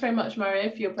thanks very much, Mario,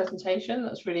 for your presentation.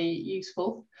 That's really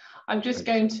useful. I'm just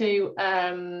going to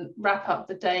wrap up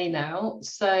the day now.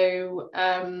 So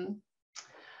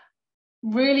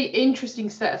really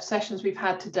interesting set of sessions we've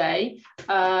had today.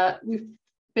 We've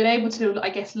been able to,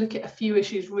 I guess, look at a few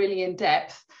issues really in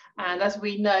depth. And as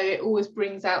we know, it always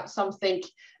brings out something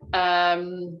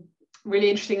really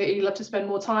interesting that you'd love to spend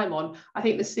more time on. I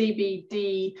think the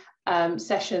CBD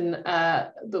session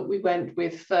that we went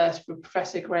with first with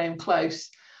Professor Graham Close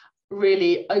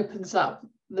really opens up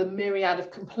the myriad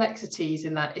of complexities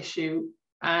in that issue,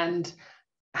 and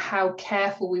how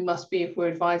careful we must be if we're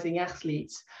advising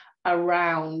athletes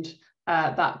around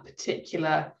that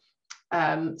particular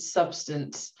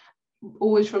substance.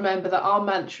 Always remember that our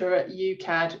mantra at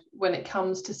UKAD when it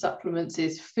comes to supplements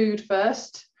is food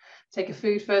first. Take a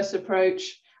food first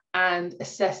approach and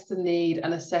assess the need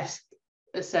and assess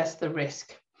the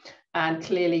risk. And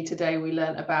clearly today we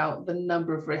learned about the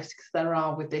number of risks there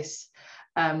are with this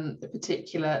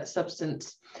particular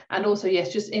substance. And also,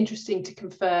 yes, just interesting to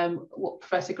confirm what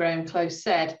Professor Graham Close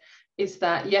said. is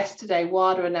that yesterday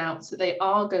WADA announced that they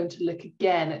are going to look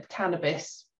again at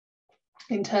cannabis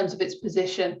in terms of its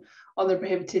position on the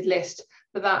prohibited list,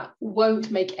 but that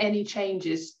won't make any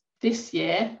changes this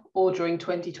year or during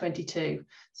 2022.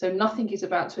 So nothing is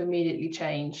about to immediately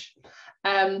change.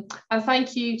 And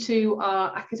thank you to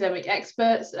our academic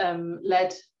experts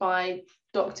led by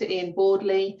Dr. Ian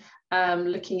Boardley,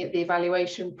 looking at the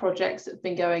evaluation projects that have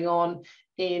been going on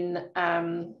in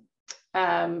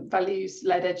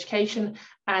values-led education.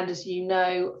 And as you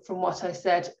know from what I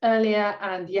said earlier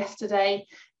and yesterday,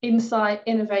 insight,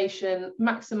 innovation,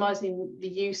 maximising the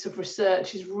use of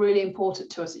research is really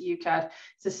important to us at UCAD.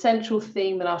 It's a central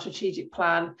theme in our strategic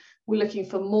plan. We're looking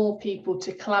for more people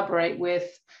to collaborate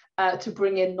with, to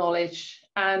bring in knowledge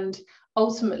and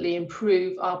ultimately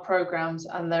improve our programmes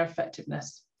and their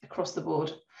effectiveness across the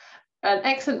board. An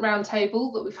excellent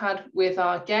roundtable that we've had with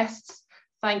our guests.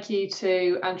 Thank you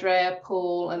to Andrea,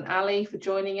 Paul and Ali for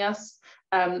joining us.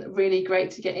 Really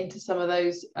great to get into some of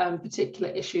those particular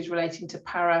issues relating to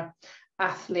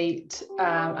para-athlete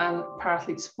and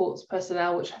para-athlete sports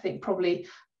personnel, which I think probably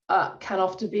can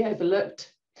often be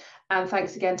overlooked. And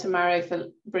thanks again to Mario for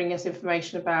bringing us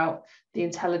information about the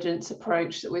intelligence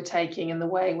approach that we're taking and the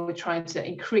way we're trying to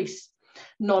increase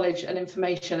knowledge and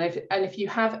information. And if you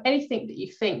have anything that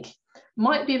you think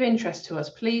might be of interest to us,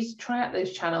 please try out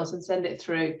those channels and send it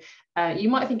through. You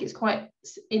might think it's quite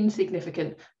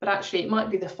insignificant, but actually it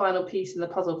might be the final piece in the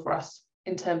puzzle for us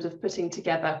in terms of putting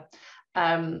together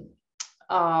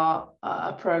our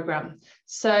programme.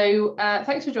 So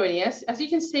thanks for joining us. As you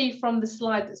can see from the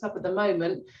slide that's up at the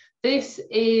moment, this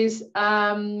is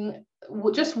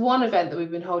just one event that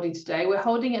we've been holding today. We're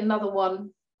holding another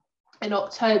one in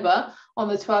October, on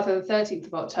the 12th and 13th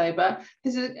of October.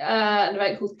 This is an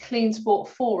event called Clean Sport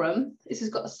Forum. This has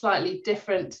got a slightly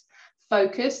different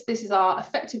focus. This is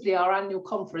effectively our annual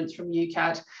conference from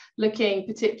UCAD, looking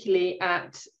particularly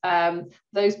at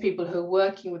those people who are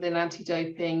working within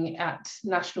anti-doping at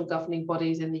national governing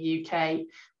bodies in the UK.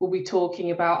 We'll be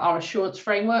talking about our assurance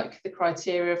framework, the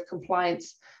criteria of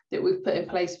compliance that we've put in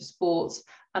place for sports,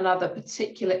 and other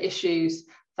particular issues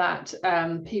that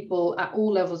people at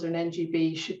all levels of an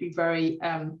NGB should be very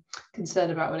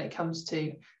concerned about when it comes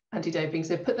to anti-doping.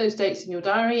 So put those dates in your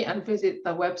diary and visit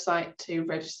the website to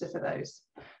register for those.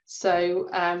 So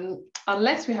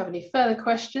unless we have any further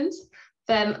questions,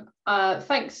 then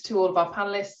thanks to all of our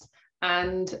panelists,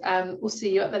 and we'll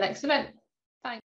see you at the next event.